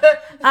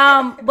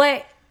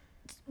 but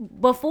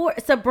before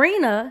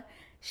Sabrina,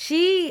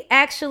 she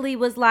actually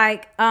was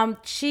like,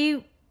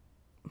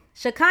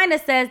 Shekinah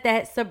says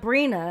that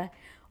Sabrina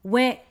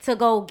went to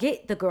go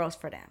get the girls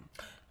for them.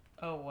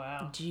 Oh,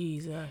 wow.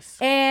 Jesus.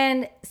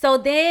 And so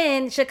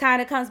then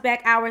Shekinah comes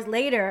back hours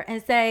later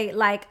and say,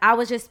 like, I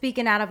was just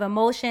speaking out of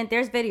emotion.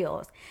 There's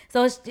videos.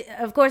 So,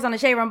 of course, on the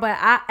Shade Room. But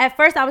at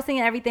first I was seeing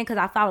everything because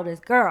I follow this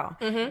girl.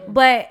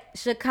 But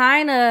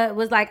Shekinah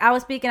was like, I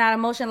was speaking out of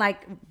emotion,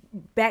 like,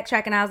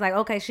 backtracking. I was like,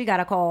 okay, she got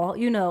a call,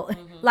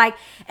 like,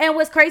 and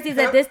what's crazy is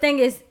that this thing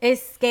is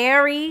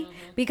scary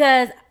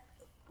because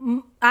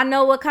I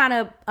know what kind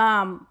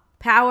of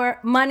power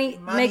money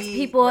makes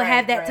people right,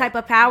 have that right. type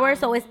of power.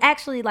 So it's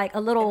actually like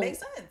a little makes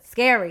sense.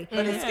 scary.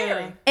 But it's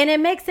scary. And it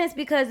makes sense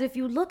because if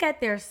you look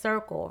at their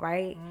circle,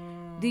 right?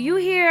 Do you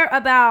hear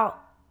about,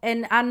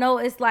 and I know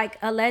it's like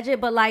alleged,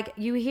 but like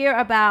you hear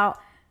about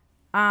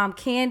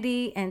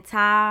Candy and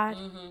Todd.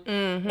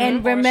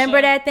 And remember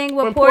Portia. that thing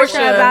with When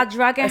Portia about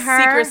drugging a her?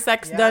 secret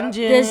sex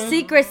dungeon. The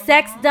secret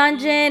sex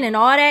dungeon and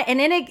all that. And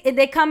then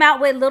they come out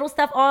with little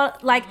stuff all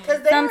like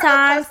Because they're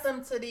sometimes.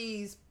 accustomed to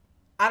these,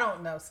 I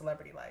don't know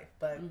celebrity life,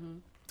 but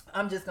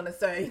I'm just going to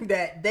say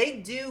that they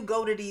do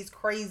go to these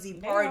crazy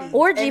parties.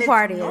 Orgy and it's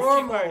parties.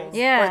 normal Orgy parties.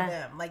 Yeah. for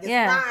them. Like,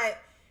 Yeah.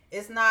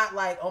 it's not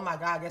like, oh my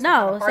God, guess No,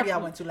 what kind of party so- I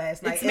went to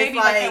last night. It's maybe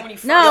like that when you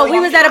No, first we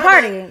walk was at a in.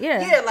 party.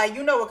 Yeah. Yeah, like,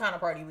 you know what kind of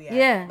party we at.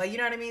 Yeah. Like, you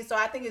know what I mean? So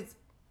I think it's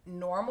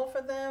normal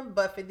for them,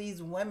 but for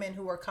these women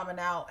who are coming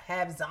out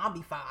half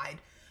zombified,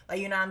 like,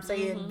 you know what I'm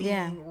saying,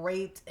 being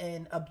raped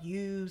and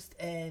abused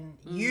and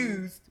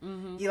used.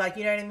 You like,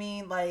 you know what I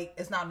mean? Like,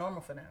 it's not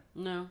normal for them.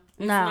 No,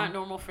 it's not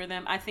normal for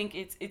them. I think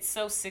it's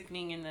so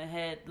sickening in the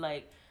head,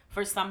 like,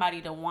 for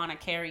somebody to want to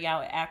carry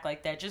out and act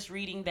like that. Just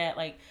reading that,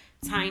 like,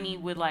 Tiny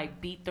would, like,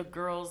 beat the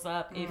girls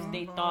up if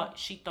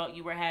she thought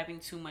you were having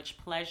too much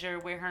pleasure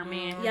with her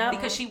man.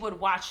 Because she would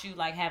watch you,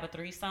 like, have a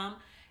threesome.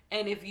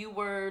 And if you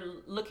were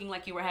looking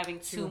like you were having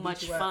too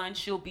much fun,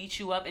 she'll beat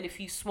you up. And if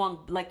you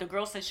swung, like the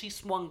girl said, she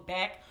swung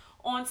back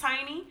on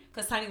Tiny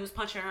because Tiny was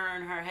punching her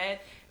in her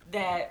head,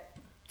 that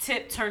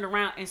Tip turned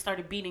around and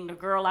started beating the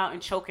girl out and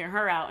choking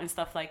her out and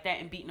stuff like that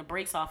and beating the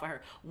brakes off of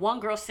her. One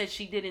girl said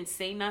she didn't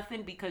say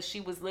nothing because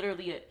she was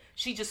literally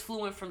she just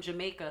flew in from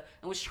Jamaica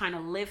and was trying to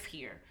live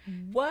here.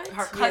 What?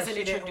 Her cousin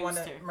introduced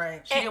her.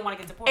 Right. She didn't want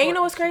to get deported. And you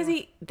know what's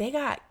crazy? They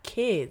got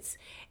kids.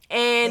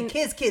 And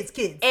kids.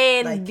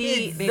 And like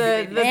the thing,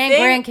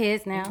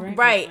 grandkids now.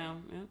 Right.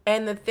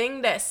 And the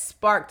thing that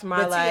sparked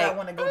my I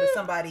want to go to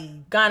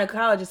somebody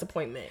gynecologist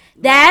appointment.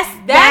 That's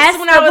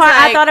when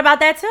I thought about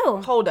that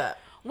too. Hold up.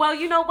 Well,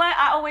 you know what?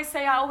 I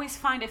always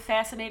find it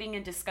fascinating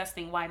and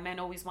disgusting why men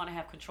always want to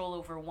have control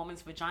over a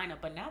woman's vagina,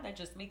 but now that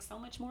just makes so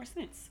much more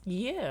sense.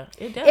 Yeah,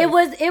 it does.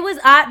 It was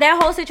odd. That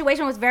whole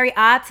situation was very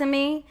odd to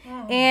me,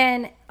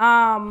 and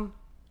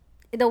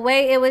the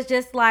way it was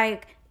just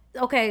like,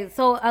 okay,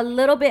 so a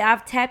little bit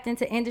I've tapped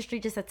into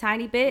industry just a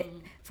tiny bit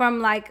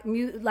from like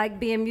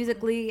being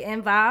musically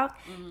involved,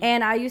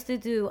 and I used to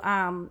do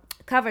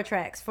cover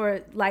tracks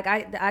for like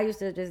I used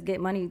to just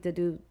get money to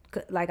do.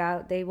 Like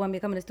they want me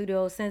to come in the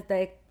studio since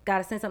they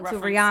gotta send something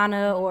to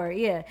Rihanna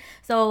or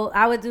so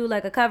I would do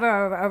like a cover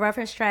or a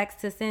reference tracks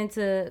to send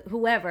to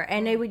whoever,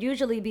 and they would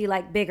usually be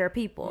like bigger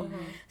people.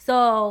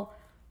 So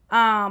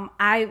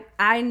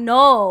I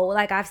know,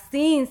 like, I've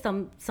seen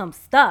some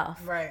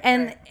stuff,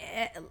 and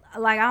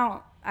like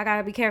I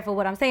gotta be careful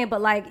what I'm saying,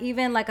 but like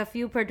even like a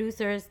few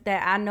producers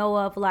that I know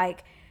of,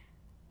 like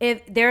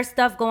if there's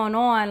stuff going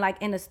on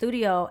like in the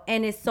studio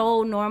and it's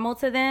so normal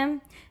to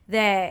them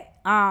that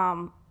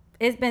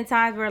it's been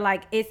times where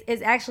like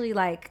it's actually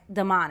like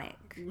demonic.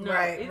 No,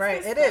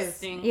 right. It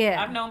is. Yeah.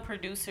 I've known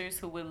producers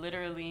who would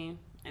literally,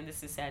 and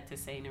this is sad to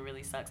say and it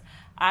really sucks,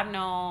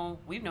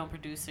 we've known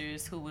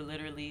producers who would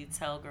literally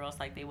tell girls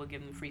like they would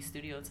give them free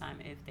studio time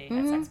if they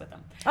had sex with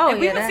them. Oh,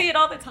 and we would see it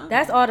all the time.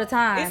 That's all the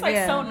time. It's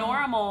like so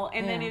normal,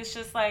 and then it's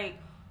just like,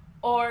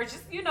 or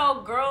just, you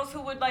know, girls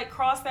who would like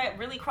cross that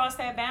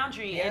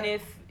boundary, and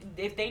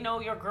if they know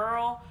your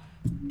girl,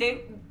 if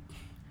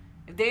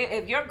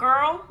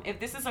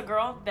this is a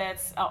girl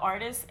that's an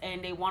artist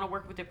and they want to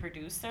work with a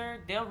producer,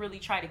 they'll really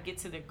try to get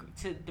to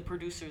the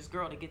producer's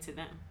girl to get to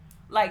them.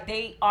 Like,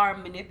 they are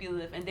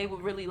manipulative, and they will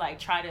really like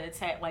try to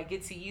attack, like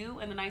get to you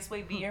in a nice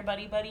way, be your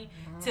buddy,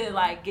 to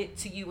like get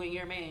to you and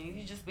your man.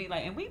 You just be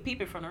like, and we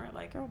peep it from her,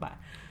 like, girl, bye.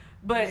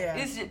 But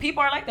it's just,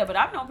 people are like that. But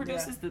I've known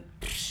producers that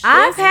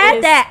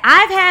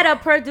I've had a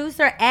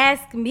producer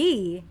ask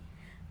me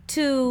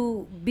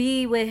to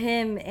be with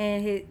him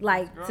and his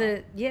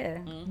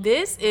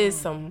This is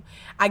some,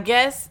 I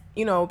guess,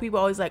 you know, people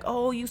always like,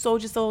 oh, you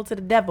sold your soul to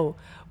the devil,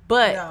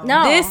 but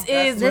this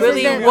is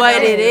really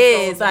what it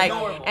is. Like,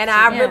 and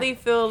I really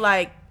feel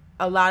like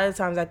a lot of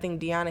times I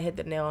think Deanna hit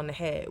the nail on the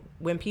head.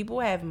 When people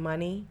have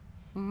money,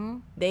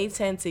 they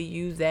tend to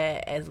use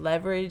that as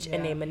leverage,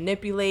 and they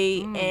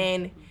manipulate.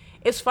 And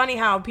it's funny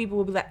how people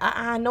will be like,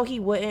 I know he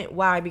wouldn't.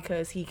 Why?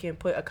 Because he can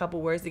put a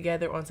couple words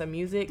together on some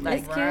music. Like,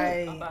 it's cute.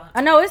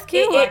 I know it's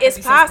cute. It's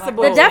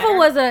possible. The devil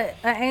was an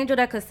angel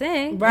that could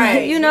sing.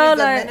 Right. You know,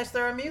 like a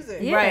minister of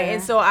music. Yeah. Right.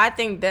 And so I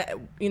think that,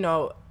 you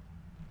know,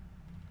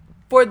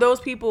 for those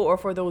people or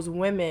for those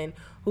women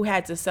who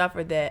had to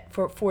suffer that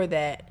for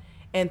that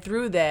and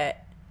through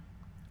that,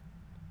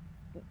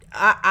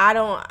 I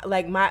don't,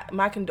 like,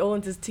 my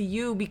condolences to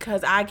you,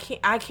 because I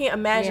can't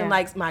imagine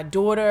like my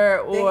daughter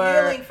or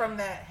the healing from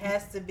that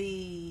has to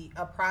be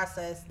a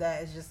process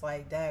that is just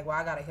like, dag, well,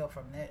 I gotta heal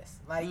from this.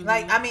 Like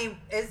I mean,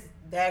 it's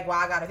dag, well,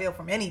 I gotta heal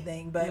from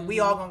anything, but we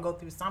all gonna go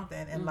through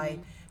something, and like,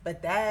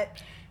 but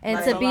that. And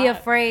like, to be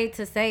afraid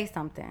to say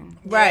something.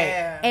 Right.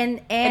 Yeah.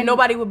 And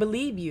nobody would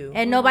believe you.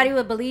 And nobody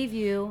would believe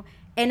you.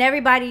 And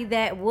everybody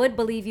that would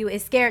believe you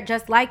is scared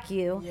just like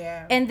you.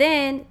 Yeah. And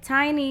then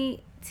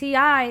Tiny,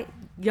 T.I.,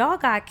 y'all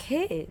got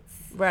kids.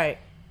 Right.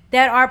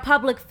 That are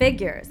public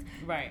figures.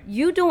 Right.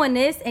 You doing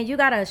this and you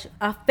got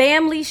a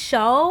family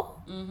show?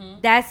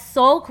 That's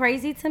so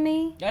crazy to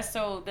me. That's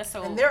so.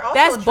 And they're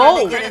also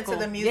trying to get into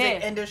the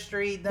music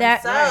industry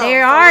themselves.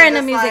 They are in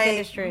the music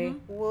industry.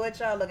 What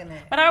y'all looking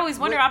at? But I always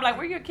wonder, I'm like,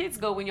 where your kids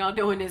go when y'all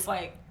doing this?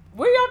 Like,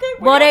 where y'all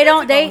kids? Well, they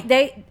don't.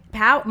 They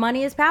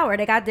money is power.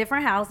 They got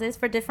different houses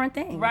for different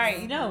things.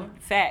 Right. You know,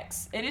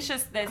 facts. And it's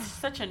just, that's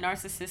such a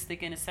narcissistic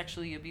and a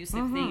sexually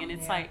abusive thing. And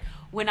it's like,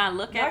 when I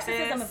look at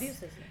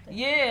this,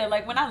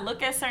 like when I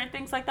look at certain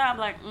things like that, I'm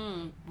like,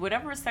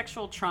 whatever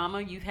sexual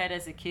trauma you've had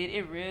as a kid,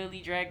 it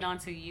really dragged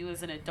onto you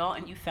as an adult,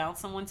 and you found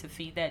someone to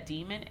feed that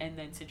demon and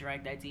then to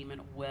drag that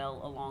demon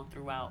well along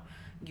throughout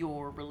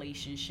your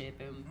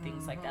relationship and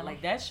things like that.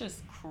 Like, that's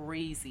just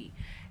crazy.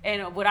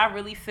 And what I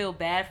really feel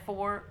bad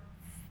for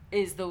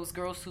is those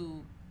girls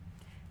who,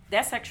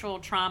 that sexual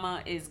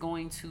trauma is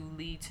going to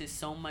lead to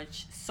so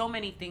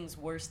many things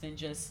worse than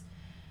just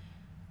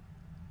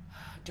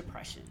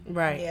depression.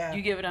 Right. Yeah.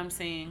 You get what I'm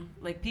saying?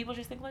 Like, people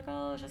just think like,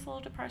 oh, it's just a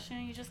little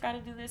depression. You just got to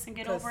do this and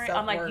get 'Cause over it.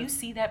 I'm like, self-worth. you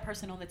see that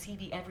person on the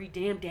TV every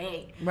damn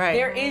day. Right.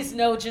 There is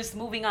no just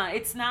moving on.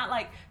 It's not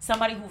like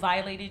somebody who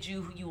violated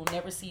you, who you will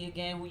never see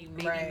again, who you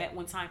maybe Right. met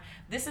one time.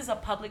 This is a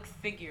public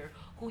figure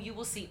who you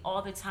will see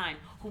all the time,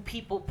 who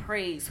people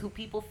praise, who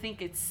people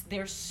think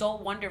they're so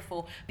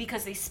wonderful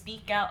because they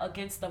speak out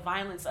against the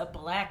violence of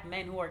black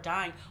men who are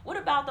dying. What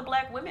about the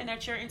black women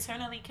that you're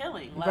internally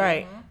killing? Like,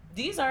 Right.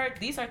 These are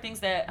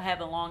things that have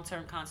a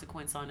long-term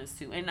consequence on us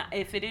too. And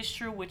if it is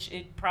true, which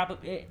it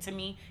probably to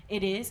me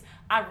it is,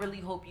 I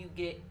really hope you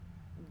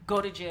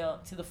go to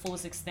jail to the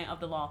fullest extent of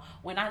the law.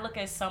 When I look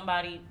at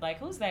somebody like,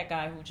 who's that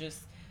guy who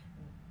just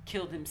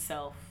killed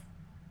himself?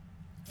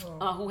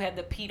 Who had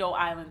the pedophile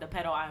island, the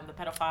island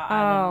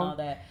and all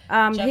that.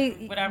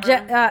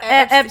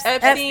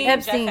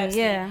 Epstein.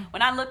 Yeah.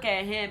 When I look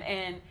at him,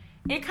 and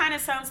it kind of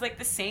sounds like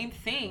the same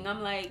thing.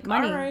 I'm like,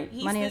 Money. all right,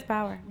 Money is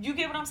power. You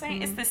get what I'm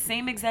saying? It's the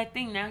same exact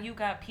thing. Now you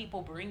got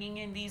people bringing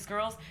in these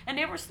girls, and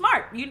they were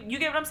smart. You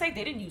get what I'm saying?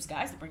 They didn't use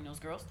guys to bring those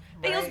girls.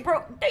 They Right.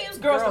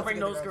 used girls to bring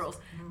to get those the girls. girls.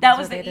 That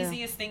was That's the what they do.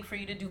 easiest thing for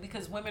you to do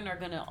because women are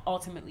gonna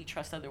ultimately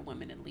trust other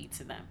women and lead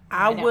to them.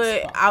 I And that's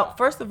would. fucked up.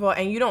 First of all,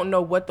 and you don't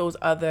know what those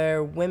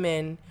other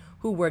women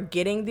who were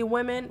getting the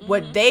women,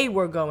 what they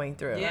were going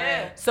through.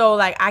 Yeah. So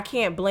like, I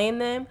can't blame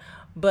them,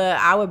 but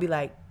I would be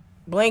like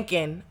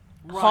blinking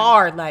Right.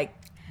 hard, like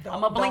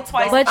I'm gonna blink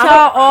twice. But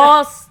y'all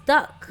all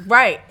stuck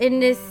right. in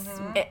this.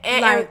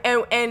 And,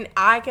 Like- and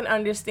I can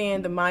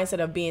understand the mindset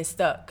of being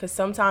stuck because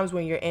sometimes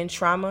when you're in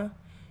trauma,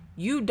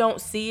 you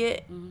don't see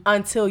it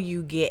until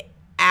you get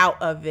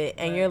out of it,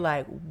 and you're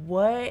like,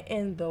 "What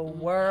in the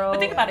world?" But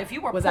think about it. If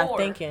you were was poor, I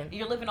thinking?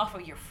 you're living off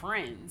of your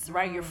friends,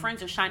 right? Your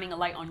friends are shining a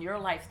light on your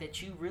life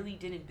that you really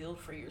didn't build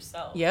for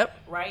yourself. Yep.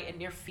 Right?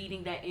 And they're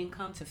feeding that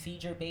income to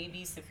feed your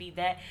babies, to feed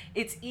that.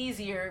 It's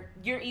easier.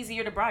 You're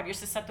easier to bribe. You're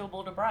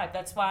susceptible to bribe.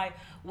 That's why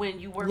when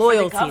you work for the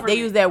Loyalty. government, They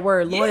use that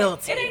word, Yeah,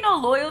 loyalty. it ain't no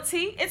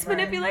loyalty. It's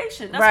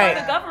manipulation. That's Right.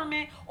 why the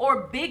government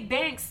or big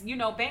banks,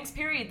 banks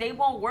period, they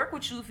won't work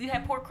with you if you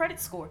have poor credit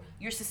score.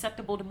 You're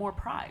susceptible to more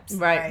bribes.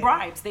 Right.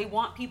 Bribes. They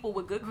want people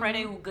with good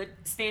credit, with good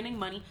standing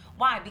money.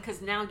 Why?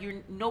 Because now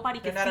nobody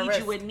can They're not at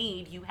feed you a risk.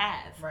 need you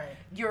have. Right.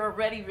 You're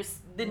already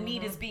the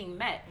need is being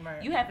met.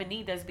 Right. You have a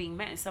need that's being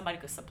met, and somebody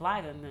could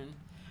supply them. Then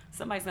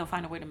somebody's gonna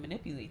find a way to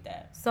manipulate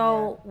that.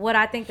 So what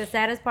I think the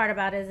saddest part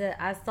about it is that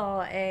I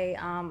saw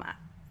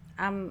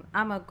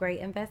I'm a great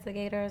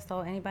investigator, so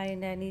anybody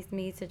that needs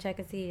me to check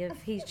and see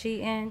if he's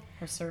cheating,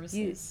 For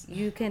services.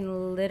 you can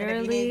And if you need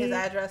literally his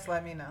address,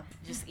 let me know.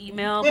 Just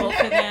email both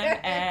of them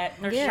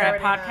at Nurse Yeah.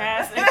 Trap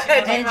Podcast.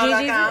 and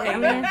Gigi's. I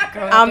mean,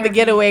 I'm the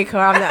getaway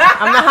car. I'm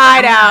the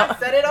hideout.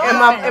 Set it in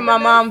off. my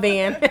mom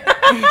van.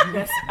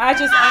 I'm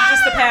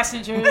just the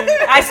passenger.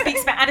 I speak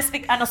Spanish.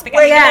 I don't speak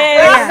Wait,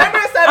 English. remember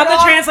it set I'm it the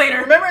off?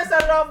 translator. Remember it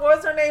set it off? What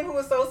was her name? Who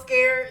was so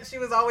scared? She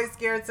was always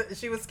scared.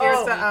 She was scared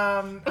Oh.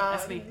 to.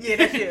 That's me. Yeah,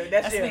 that's you.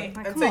 That's That's you. me.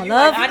 Come Until on, you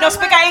love. I don't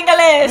speak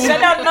English.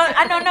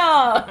 I don't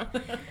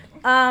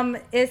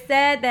know. It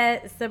said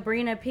that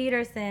Sabrina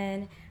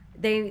Peterson,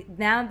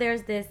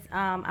 there's this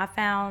I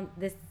found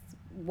this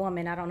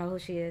woman, I don't know who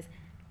she is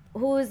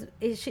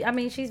she, I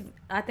mean, she's,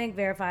 I think,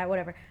 verified,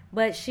 whatever,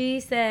 but she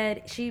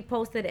said she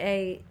posted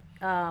a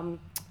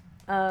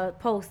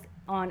post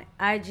on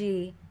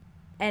IG,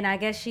 and I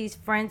guess she's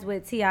friends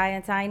with T.I.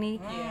 and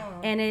Tiny,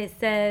 and it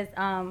says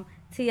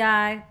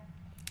T.I.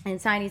 and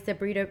Tiny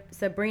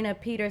Sabrina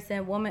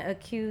Peterson, woman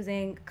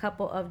accusing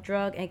couple of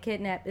drug and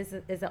kidnap. This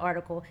is an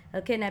article.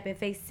 A kidnapping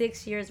faced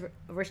 6 years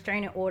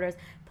restraining orders.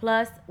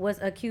 Plus, was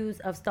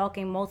accused of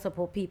stalking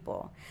multiple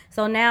people.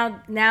 So now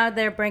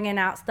they're bringing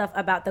out stuff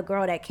about the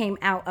girl that came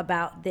out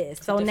about this.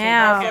 So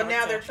now, So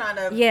now they're trying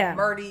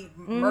to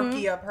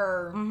murky up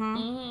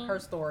her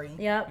story.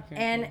 yep.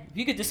 And If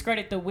you could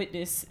discredit the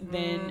witness,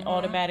 then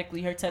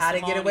automatically her testimony.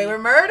 How to get away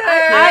with murder?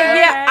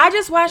 I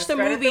just watched a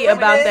Discredit the movie witness.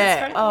 about that.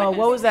 Discredit the Oh, witness.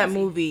 what was that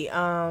movie?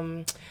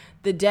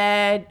 The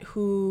dad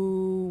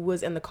who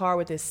was in the car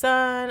with his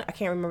son. I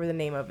can't remember the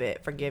name of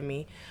it. Forgive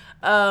me.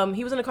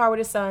 He was in the car with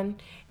his son,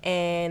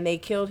 and they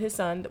killed his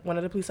son. One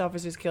of the police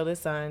officers killed his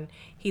son.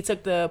 He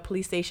took the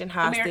police station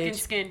hostage. American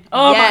Skin.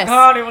 Oh Yes. my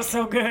God, it was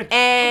so good.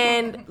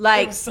 And It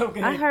like, was so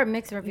good. I heard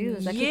mixed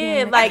reviews. I keep Yeah,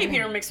 hearing I like- keep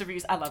hearing mixed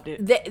reviews. I loved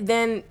it.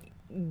 then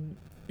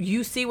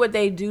you see what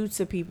they do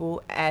to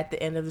people at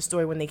the end of the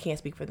story when they can't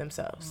speak for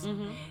themselves.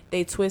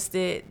 They twist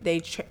it. They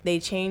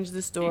change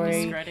the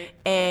story, discredit.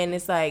 and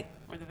it's like,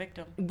 Or the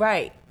victim.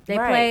 right. They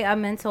right. play a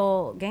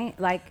mental game.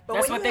 Like, But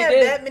That's when what you they have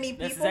did. that many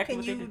That's people, exactly can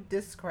what they you did.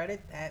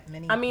 discredit that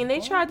many? I mean, they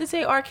people? tried to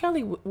say R.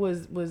 Kelly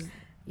was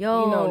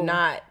yo,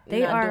 not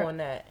they are doing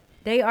that.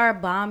 They are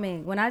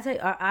bombing. When I tell you,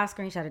 I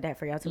screenshotted that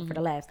for y'all too for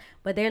the laughs.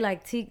 But they're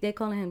like they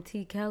calling him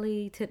T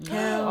Kelly, Tip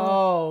Kel.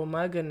 Oh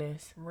my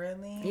goodness!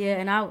 Really? Yeah,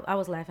 and I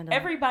was laughing. Though.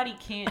 Everybody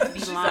can't be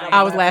lying.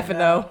 I was laughing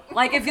though.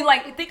 Like, if you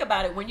think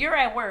about it, when you're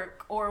at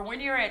work or when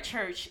you're at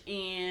church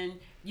and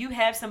you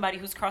have somebody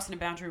who's crossing the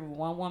boundary with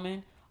one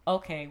woman,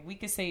 okay, we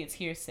could say it's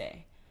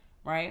hearsay,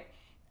 right?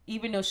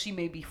 Even though she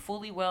may be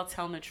fully well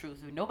telling the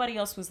truth. If nobody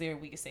else was there,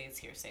 we could say it's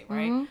hearsay,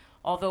 right? Mm-hmm.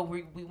 Although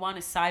we want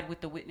to side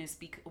with the witness,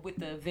 with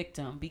the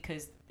victim,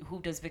 because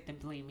who does victim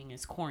blaming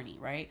is corny,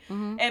 right?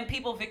 Mm-hmm. And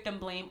people victim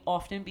blame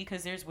often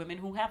because there's women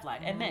who have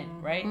lied, and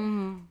men, right?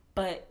 Mm-hmm.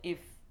 But if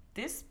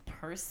this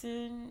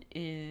person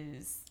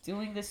is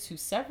doing this to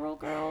several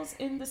girls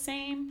in the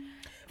same...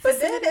 But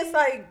then it's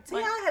like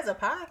T.I. has a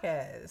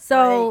podcast.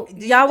 So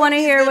like, y'all want to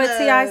hear what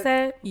T.I.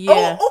 said?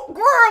 Yeah. Oh, girl,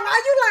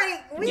 why you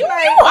like? We like.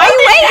 Why you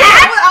waiting?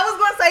 I was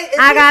gonna say. Is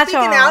I got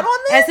speaking y'all. Out on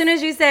this? As soon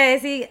as you say,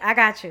 "See, I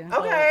got you."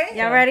 Okay.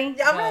 Y'all ready?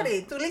 Yeah, I'm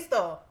ready. Tu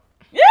listo?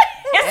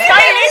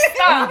 Estoy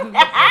listo.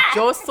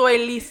 Yo soy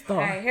listo. All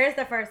right. Here's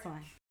the first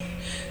one.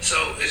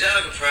 So, as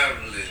y'all can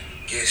probably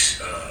guess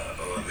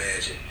or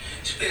imagine,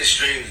 it's been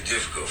extremely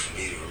difficult for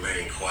me to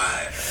remain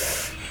quiet.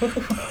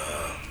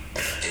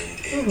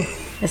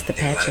 It's the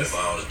patches.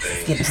 All the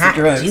things it's the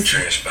drugs.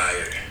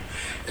 Transpired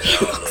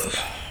and all of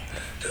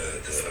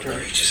the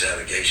egregious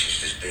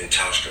allegations that's been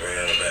tossed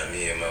around about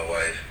me and my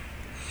wife.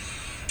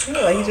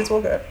 Like he just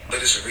woke up.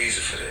 But it's a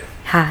reason for that.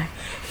 Hi.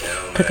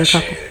 Took a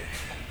couple. You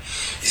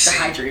see,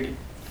 Dehydrated.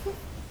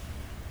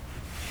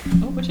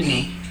 Oh, what you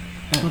mean?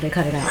 Oh, they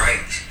cut it out.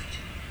 Right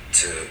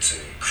to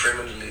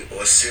criminally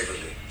or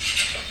civilly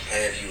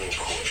have you in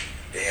court.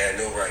 They had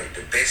no right.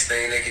 The best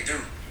thing they could do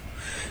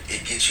is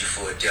get you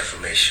for a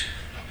defamation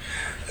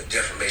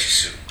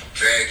suit,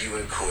 drag you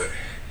in court,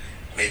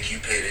 make you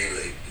pay their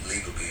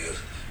legal bills,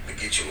 but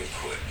get you in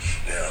court.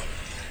 Now,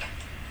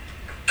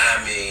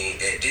 I mean,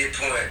 at this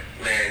point,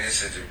 man,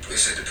 it's at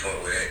the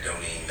point where that don't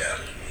even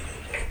matter to me no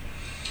more.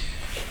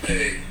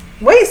 Hey,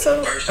 wait,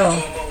 so first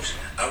and foremost,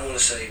 I want to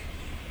say,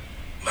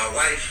 my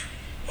wife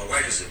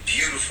is a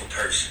beautiful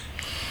person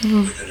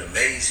with an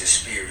amazing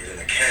spirit and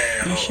a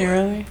kind heart. Is she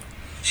really?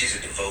 She's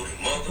a devoted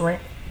mother.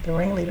 The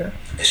ringleader.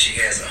 And she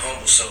has a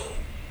humble soul.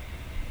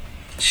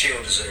 She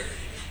don't deserve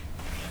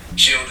it.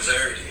 She don't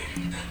deserve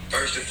it.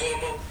 First and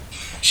foremost,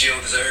 she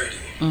don't deserve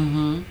it.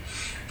 Mm-hmm.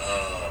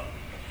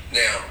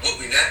 Now, what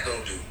we're not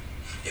going to do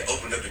is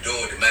open up the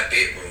door to my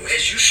bedroom,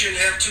 as you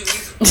shouldn't have to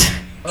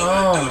either.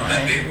 Oh,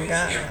 my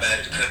God.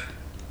 Everybody to come.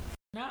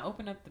 Not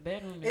open up the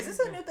bedroom. Is this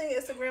a new thing?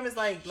 Instagram is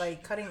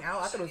like cutting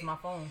out. I thought it was my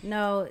phone.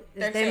 No,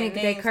 They're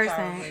they cursing.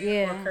 probably,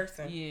 Yeah. or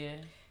cursing. Yeah.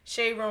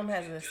 Shade Room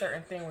has a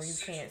certain thing where you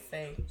can't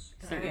say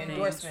certain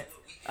endorsements.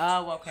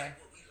 Oh, okay.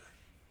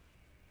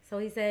 So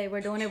he said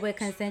we're doing it with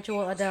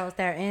consensual adults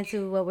that are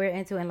into what we're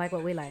into and like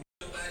what we like.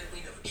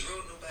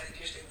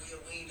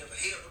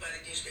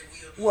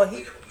 Well,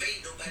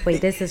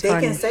 Wait, this is they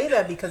funny. can say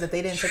that because if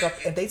they took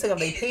off their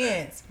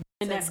pants,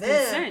 And to that's them,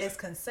 consent. it's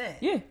consent.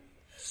 Yeah.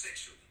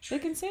 They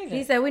can say that.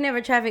 He said we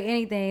never traffic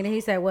anything, and he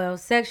said, well,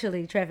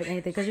 sexually traffic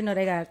anything because you know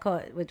they got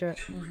caught with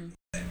drugs. Mm-hmm.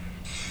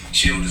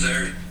 She don't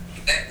deserve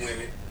it. Black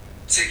women,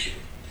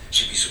 particularly,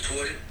 should be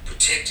supported,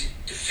 protected,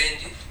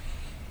 defended,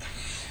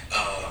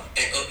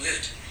 and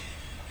uplifted.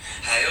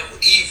 However,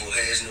 evil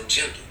has no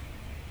gender.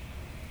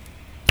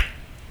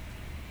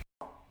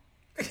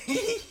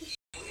 Evil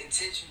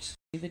intentions.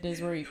 Neither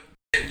does rape.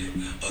 A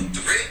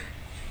threat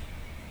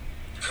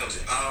comes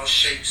in all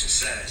shapes and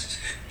sizes.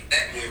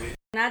 Black women.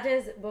 And I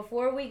just,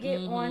 before we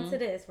get on to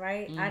this,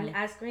 right,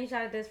 I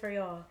screenshotted this for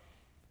y'all.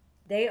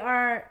 They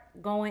are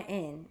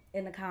going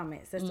in the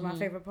comments. That's my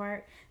favorite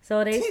part.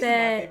 So they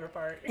said, my favorite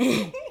part.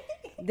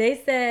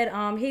 they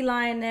said, he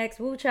lying next.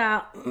 Woo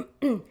child.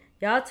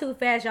 Y'all too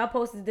fast. Y'all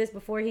posted this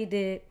before he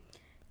did.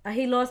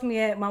 He lost me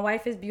at my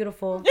wife is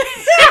beautiful.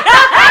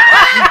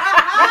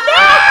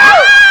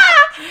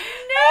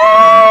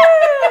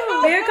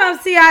 Here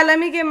comes T.I. Let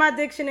me get my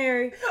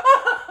dictionary.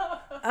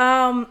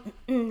 What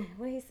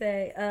he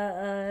say?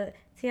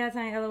 T.I.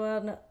 saying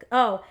LOL. No.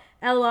 Oh,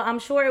 LOL. I'm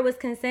sure it was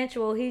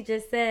consensual. He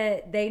just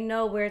said they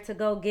know where to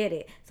go get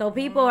it. So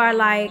people are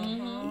like,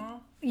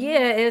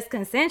 yeah, it's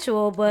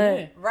consensual,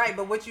 but right.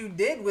 But what you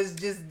did was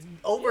just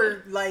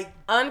over like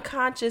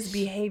unconscious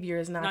behavior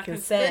is not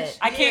consent.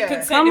 I can't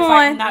consent Come if on.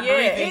 I'm not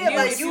Yeah. breathing. yeah,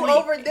 like you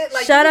overdid.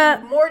 Like Shut this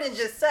up. is more than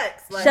just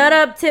sex. Like, shut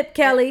up, Tip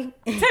Kelly.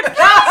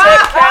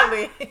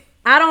 Kelly.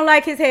 I don't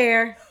like his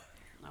hair.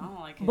 I don't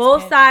like his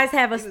Both head. sides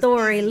have a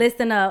story.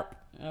 Listen up.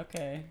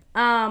 Okay.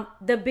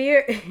 The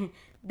beard,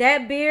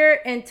 that beard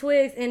and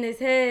twigs in his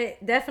head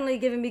definitely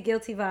giving me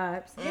guilty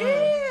vibes.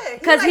 Yeah,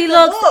 'Cause he the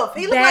looks wolf.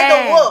 He looked like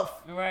bad. the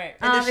wolf. Right.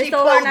 And the It's sheep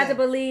so hard not to clothing.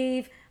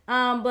 believe.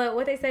 But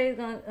what they say is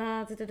gonna.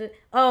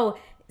 Oh,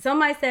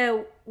 somebody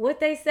said what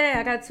they said.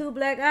 I got two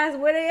black eyes.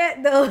 Where they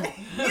at though?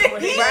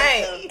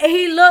 Right.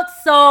 He looks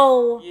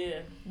so Yeah.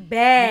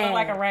 bad. He look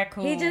like a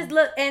raccoon. He just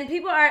look, and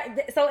people are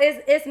so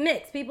it's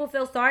mixed. People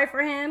feel sorry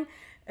for him.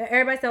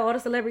 Everybody said all the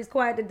celebrities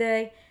quiet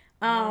today.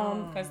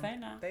 Because they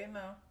know. They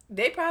know.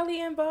 They probably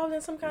involved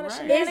in some kind of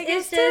Right. shenanigans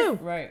It's just- too.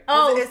 Right.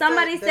 Oh, It's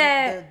somebody the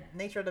said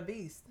nature of the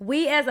beast.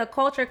 we as a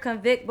culture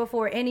convict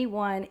before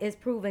anyone is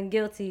proven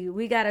guilty.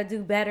 We got to do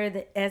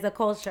better as a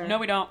culture. No,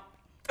 we don't.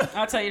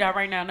 I'll tell you that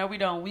right now. No, we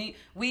don't.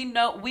 We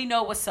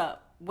know what's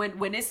up.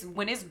 when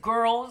it's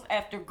girls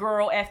after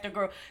girl after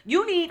girl,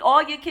 you need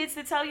all your kids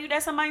to tell you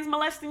that somebody's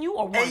molesting you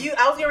or one. And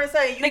I was gonna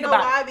say, Think know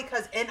about why? it.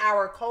 Because in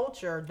our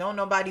culture, don't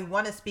nobody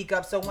want to speak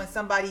up. So when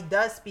somebody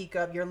does speak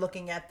up, you're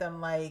looking at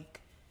them like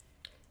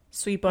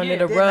sweep under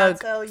the didn't I rug.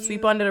 tell you?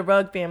 Sweep under the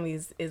rug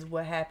families is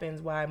what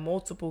happens. Why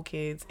multiple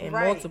kids in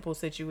Right. multiple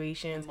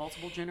situations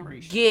multiple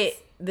generations get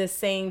the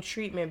same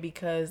treatment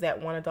because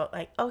that one adult,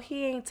 like, oh,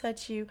 he ain't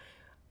touch you.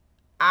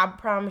 I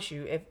promise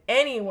you, if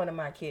any one of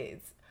my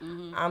kids,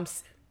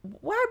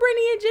 why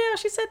Brittany in jail?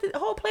 She set the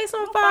whole place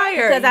on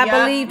fire. Because I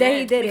believe that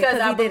he did it. Because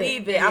I he did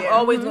believe it. Yeah. I'm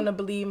always gonna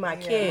believe my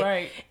kid.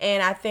 Right.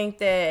 And I think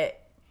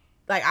that,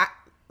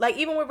 like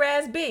even with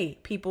Raz B,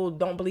 people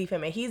don't believe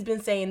him, and he's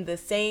been saying the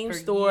same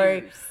story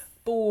years.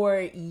 for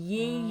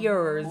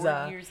years.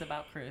 4 years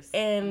about Chris.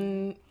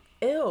 And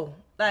ew,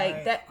 like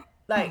Right. that,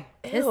 like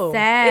It's ew.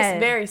 sad. It's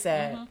very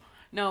sad.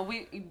 No,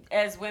 we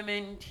as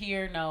women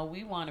here, no,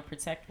 we want to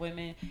protect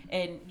women.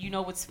 And you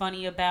know what's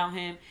funny about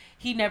him?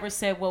 He never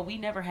said, well, we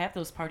never have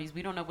those parties.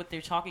 We don't know what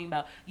they're talking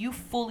about. You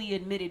fully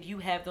admitted you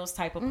have those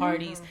type of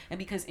parties. And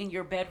because in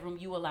your bedroom,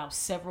 you allow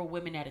several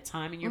women at a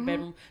time in your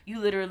bedroom, you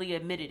literally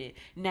admitted it.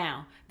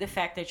 Now, the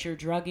fact that you're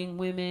drugging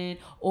women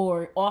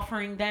or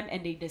offering them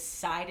and they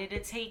decided to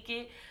take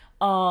it,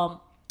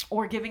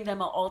 or giving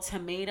them an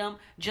ultimatum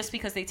just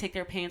because they take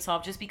their pants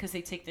off, just because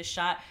they take the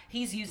shot,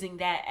 he's using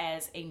that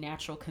as a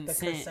natural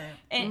consent. consent.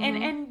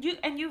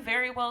 And you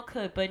very well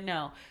could, but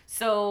no.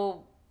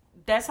 So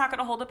that's not going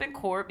to hold up in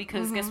court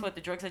because guess what?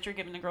 The drugs that you're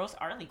giving the girls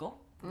are illegal.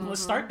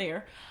 Let's start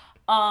there.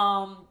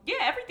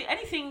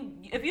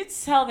 Anything. If you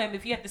tell them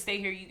if you have to stay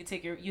here,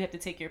 you have to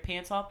take your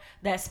pants off.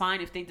 That's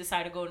fine. If they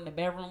decide to go in the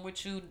bedroom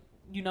with you,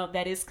 you know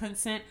that is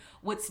consent.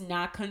 What's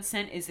not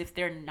consent is if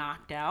they're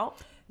knocked out.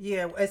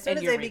 Yeah, as soon And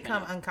as you're they raping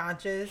become them.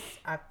 unconscious,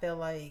 I feel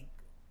like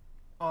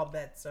all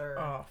bets are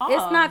off.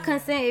 It's not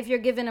consent if you're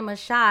giving them a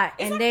shot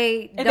and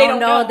they and don't, they don't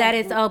know know. that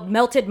it's a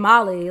melted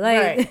Molly. Like,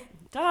 Right.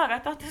 Dog, I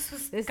thought this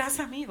was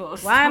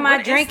Casamigos. why am I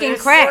What is drinking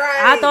this? crack?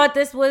 I Right. thought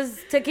this was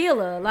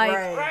tequila. Like,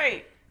 Right.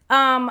 Right.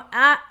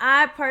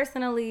 I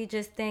personally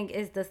just think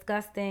it's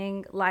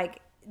disgusting, like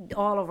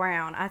all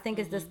around. I think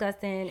it's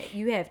disgusting.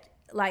 You have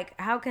like,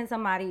 how can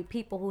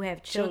people who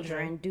have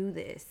children do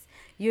this?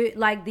 You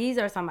like, these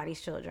are somebody's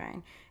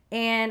children,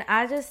 and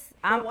I just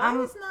But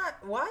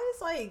why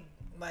is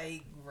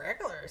like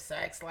regular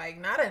sex like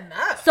not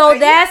enough? So Like, you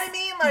know that's- what I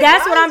mean? Like,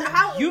 that's why what is- I'm-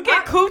 how- You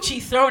get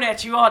coochie thrown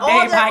at you all day, all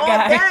my that,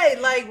 guy. all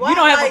day. Like, why, You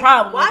don't have a like,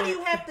 problem Why with do it.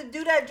 you have to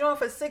do that joint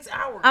for 6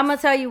 hours? I'm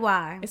gonna tell you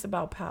why. It's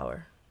about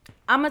power.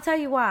 I'm gonna tell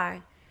you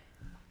why.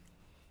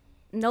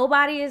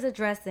 Nobody is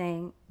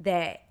addressing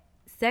that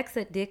sex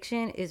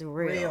addiction is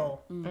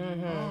real.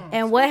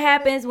 And what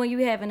happens when you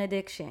have an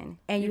addiction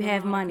and you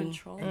have money?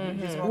 Just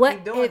gonna What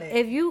keep doing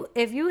it.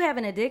 if you have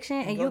an addiction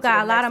and Go you to got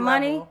the a lot next of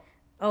money? level.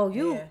 Oh,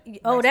 Yeah, that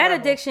next level.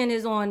 addiction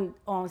is on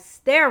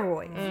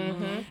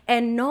steroids.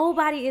 And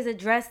nobody is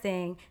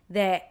addressing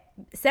that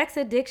sex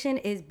addiction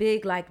is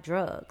big like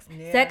drugs.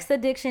 Yeah. Sex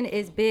addiction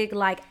is big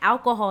like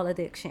alcohol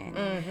addiction.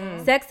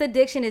 Sex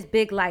addiction is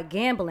big like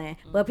gambling.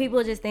 But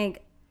people just think,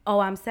 oh,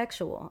 I'm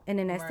sexual, and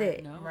then that's Right.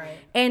 it. Right.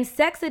 And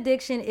sex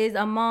addiction is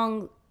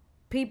among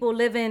people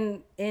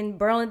living in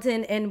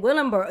Burlington and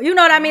Willenboro. You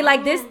know what I mean?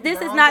 Like this is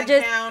Burlington not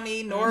just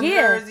County, North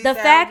Yeah, Jersey, the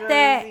South fact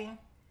that- Jersey.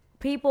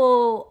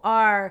 people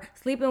are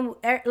sleeping,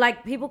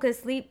 like people could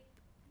sleep.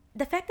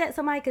 The fact that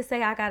somebody could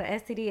say I got an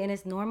STD and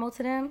it's normal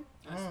to them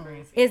That's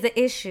crazy. is the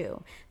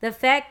issue. The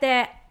fact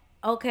that,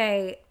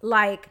 okay,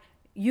 like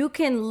you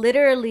can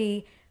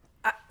literally,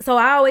 so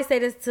I always say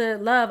this to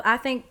Love, I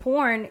think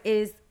porn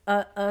is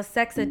a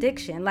sex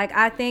addiction. Like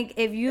I think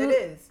if you, It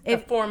is.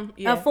 if, A form,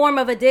 a form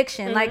of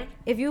addiction. Like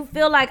if you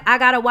feel like I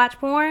gotta watch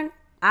porn,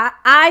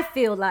 I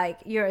feel like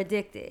you're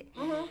addicted.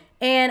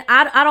 And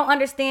I don't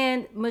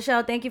understand,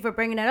 Michelle, thank you for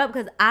bringing that up,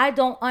 because I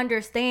don't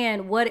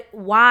understand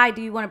why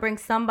do you want to bring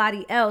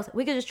somebody else?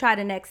 We could just try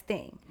the next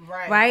thing.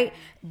 Right.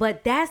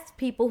 But that's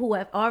people who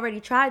have already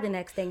tried the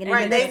next thing. And then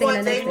Right, the next they thing, want,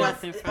 the they next want,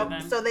 thing. Nothing for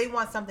them. so they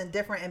want something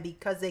different, and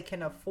because they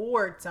can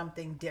afford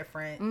something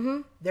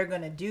different, they're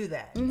gonna do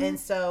that. And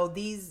so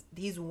these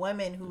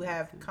women who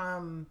have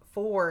come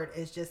forward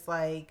is just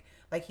like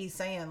he's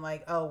saying,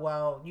 like, oh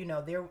well, you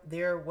know,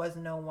 there was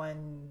no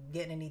one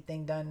getting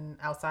anything done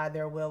outside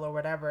their will or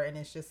whatever, and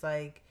it's just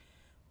like,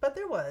 but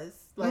there was,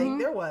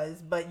 there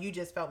was, but you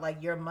just felt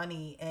like your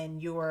money and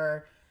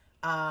your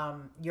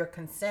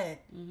consent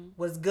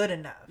was good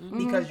enough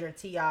because you're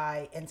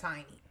T.I. and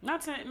Tiny.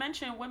 Not to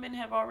mention, women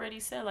have already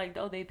said, like,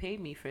 oh, they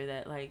paid me for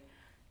that. Like,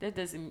 that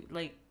doesn't,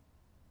 like,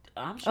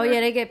 I'm sure. Oh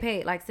yeah, they get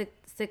paid like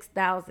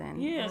 $6,000.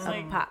 Yeah, it's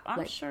like, pop. I'm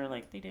Like, sure,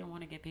 like, they didn't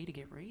want to get paid to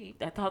get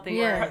raped. I thought they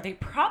Yeah. were, they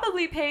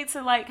probably paid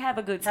to, like, have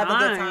a good time. Have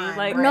a good time,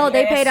 Like, right. no,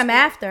 they paid him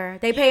ask- after.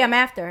 They pay him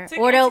after. To-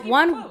 Or to the keep it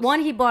one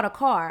close. he bought a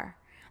car.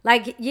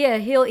 Like yeah,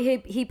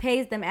 he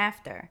pays them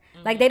after.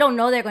 Like they don't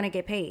know they're gonna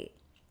get paid.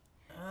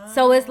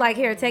 So it's like,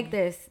 here, take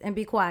this and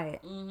be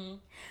quiet.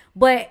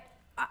 But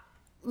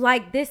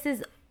like this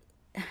is,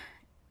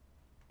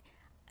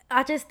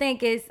 I just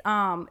think it's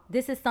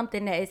this is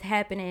something that is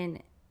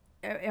happening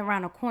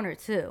around the corner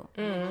too.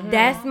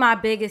 That's my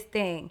biggest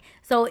thing.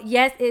 So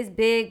yes, it's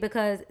big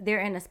because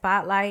they're in the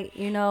spotlight,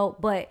 you know,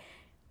 but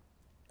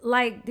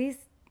like these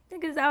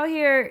niggas out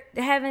here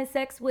having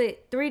sex with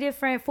 3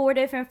 different, 4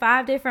 different,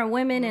 5 different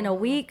women in a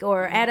week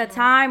or at a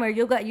time, or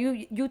you got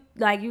you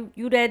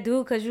that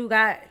dude because you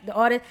got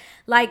all this,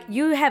 like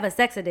you have a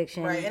sex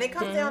addiction, right? And it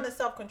comes down to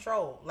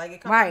self-control. Like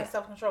it comes down to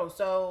self-control.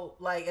 So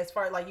like as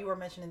far like you were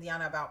mentioning,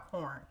 Deanna, about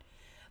porn,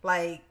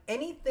 like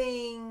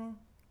anything,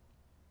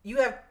 you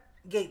have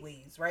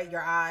gateways, right?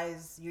 Your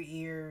eyes, your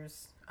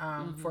ears,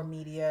 for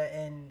media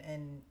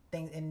and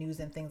things and news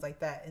and things like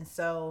that. And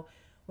so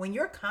when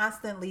you're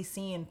constantly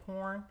seeing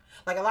porn,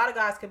 like a lot of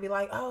guys could be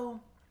like, oh,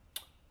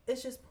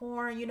 it's just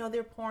porn, you know,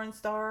 they're porn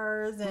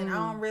stars and I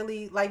don't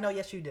really like, no,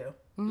 yes you do.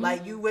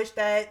 Like you wish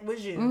that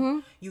was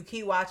you. You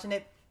keep watching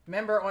it.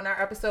 Remember on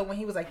our episode when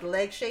he was like the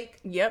leg shake?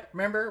 Yep.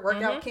 Remember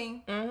Workout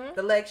King?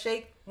 The leg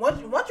shake. Once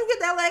you get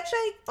that leg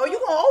shake, oh, you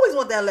gonna always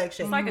want that leg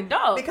shake. It's like a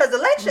dog. Because the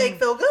leg shake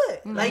feel good.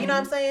 Like, you know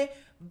what I'm saying?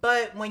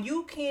 But when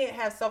you can't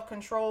have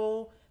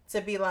self-control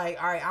to be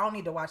like, all right, I don't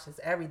need to watch this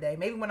every day.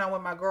 Maybe when I'm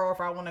with my girl,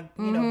 if I want to,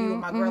 you know, be with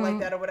my girl like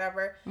that or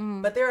whatever.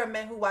 But there are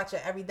men who watch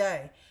it every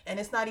day. And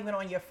it's not even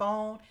on your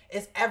phone.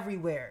 It's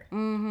everywhere.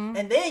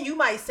 And then you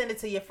might send it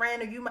to your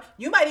friend, or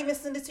you might even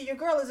send it to your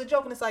girl as a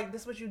joke. And it's like,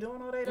 this what you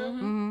doing all day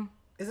though?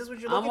 Is this what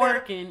you're looking at? I'm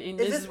working and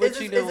this is what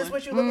you're doing. Is this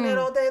what you're looking at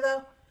all day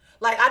though?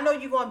 Like, I know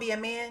you're going to be a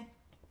man,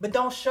 but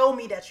don't show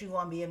me that you're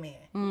going to be a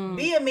man.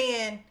 Be a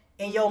man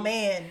in your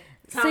man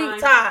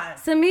time.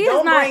 To me,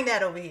 don't bring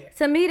that over here.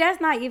 To me, that's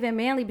not even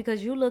manly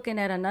because you looking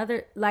at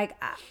another, like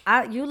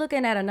you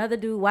looking at another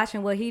dude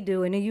watching what he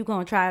do, and then you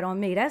gonna try it on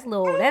me. That's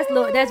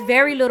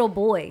very little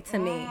boy to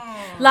me.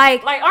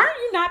 Like aren't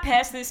you not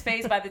past this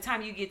phase by the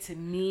time you get to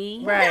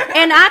me? Right.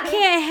 And I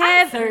can't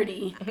have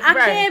 30. I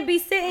can't be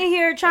sitting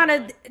here trying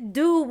to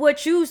do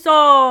what you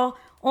saw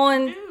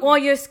on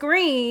your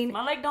screen.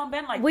 My leg don't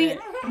bend like that.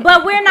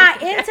 But we're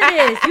not into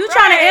this. You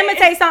trying to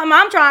imitate something?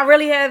 I'm trying to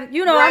really have,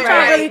 you know. I'm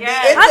trying to really,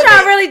 I'm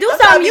trying to really do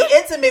something. You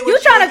intimate with you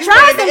trying to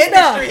try some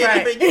stuff?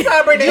 Right. You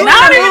trying to bring the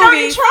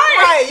industry.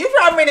 Right. You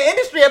trying to bring the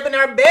industry up in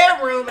our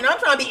bedroom, and I'm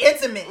trying to be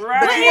intimate.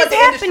 Right. But you want the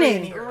industry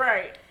in here.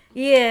 Right.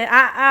 Yeah,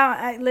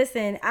 I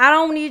listen. I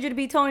don't need you to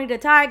be Tony the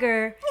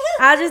Tiger.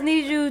 I just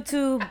need you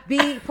to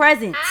be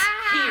present.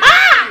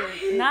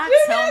 Not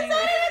Tony the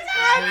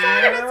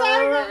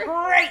Tiger.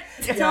 Great.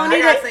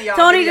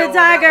 Tony the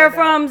Tiger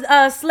from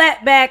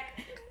Slapback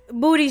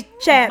Booty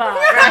Chap,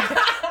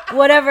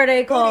 whatever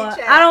they call it.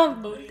 I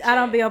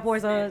don't be on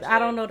porn, so I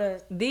don't know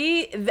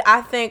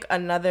I think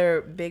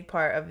another big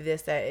part of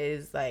this that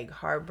is like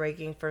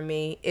heartbreaking for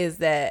me is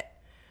that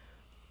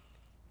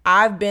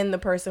I've been the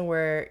person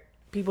where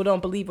people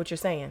don't believe what you're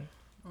saying.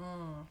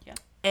 Yeah.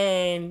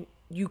 And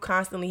you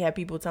constantly have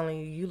people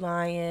telling you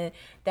lying,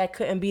 that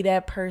couldn't be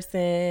that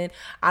person,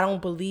 I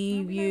don't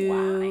believe you.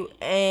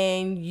 Why?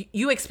 And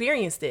you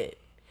experienced it.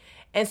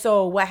 And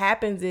so what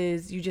happens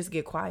is you just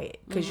get quiet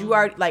because you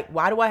are like,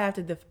 why do I have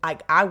to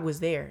like I was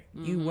there,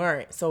 you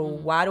weren't, so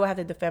why do I have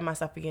to defend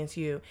myself against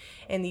you?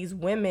 And these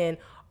women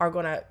are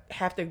gonna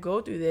have to go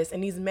through this,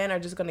 and these men are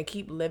just gonna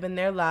keep living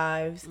their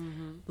lives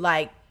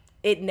like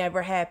it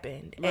never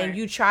happened. Right. And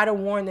you try to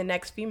warn the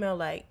next female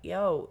like,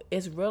 yo,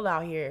 it's real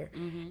out here.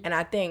 And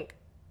I think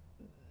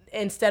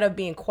instead of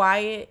being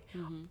quiet,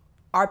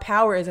 our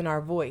power is in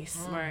our voice.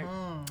 Right.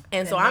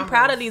 And so I'm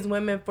proud of these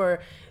women for,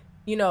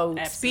 you know,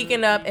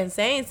 speaking up and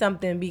saying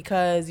something,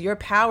 because your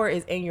power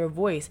is in your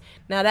voice.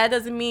 Now, that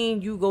doesn't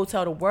mean you go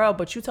tell the world,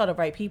 but you tell the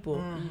right people.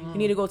 You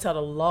need to go tell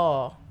the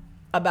law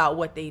about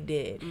what they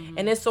did.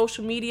 And this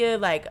social media,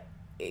 like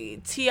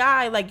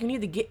T.I., like you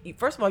need to get,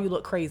 first of all, you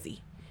look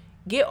crazy.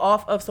 Get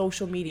off of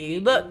social media.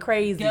 You look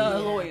crazy. Get a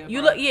lawyer.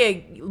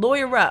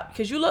 Lawyer up,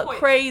 because you look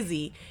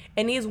crazy.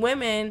 And these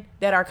women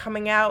that are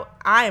coming out,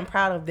 I am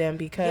proud of them,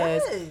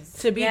 because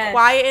to be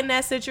quiet in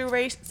that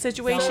situation.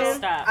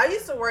 I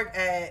used to work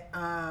at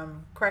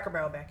Cracker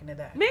Barrel back in the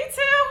day. Me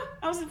too.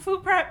 I was in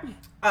food prep.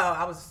 Oh,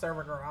 I was a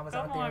server girl. I was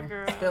out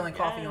there spilling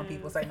coffee on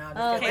people. It's like, nah,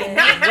 just kidding.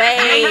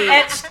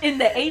 Etched in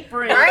the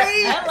apron.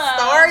 Right?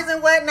 Stars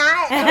and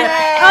whatnot.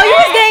 Oh, you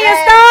was getting your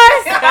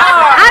stars?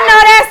 I know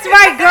that's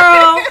right,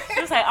 girl.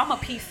 She was like, I'm a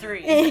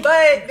P3.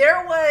 But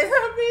there was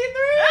a P3.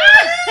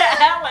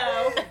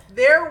 Hello.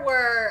 There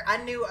were,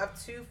 I knew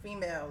of 2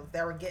 females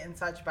that were getting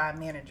touched by a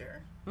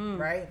manager,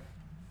 right?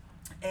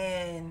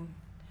 And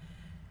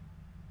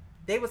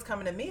they was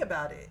coming to me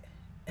about it.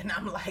 And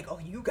I'm like, oh,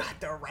 you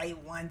got the right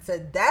one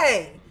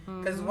today.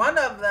 Because one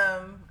of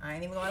them, I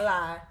ain't even gonna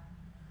lie,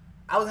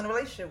 I was in a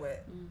relationship with.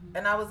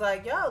 And I was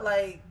like, yo,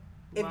 like,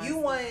 if you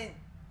want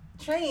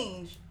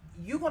change,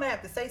 you gonna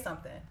have to say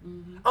something.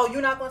 Oh,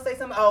 you're not gonna say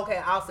something? Oh, okay,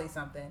 I'll say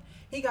something.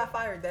 He got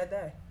fired that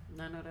day.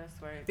 No,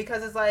 that's right.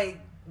 Because it's like,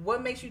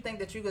 what makes you think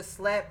that you could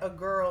slap a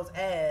girl's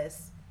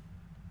ass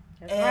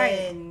that's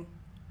and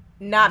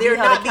there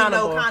not be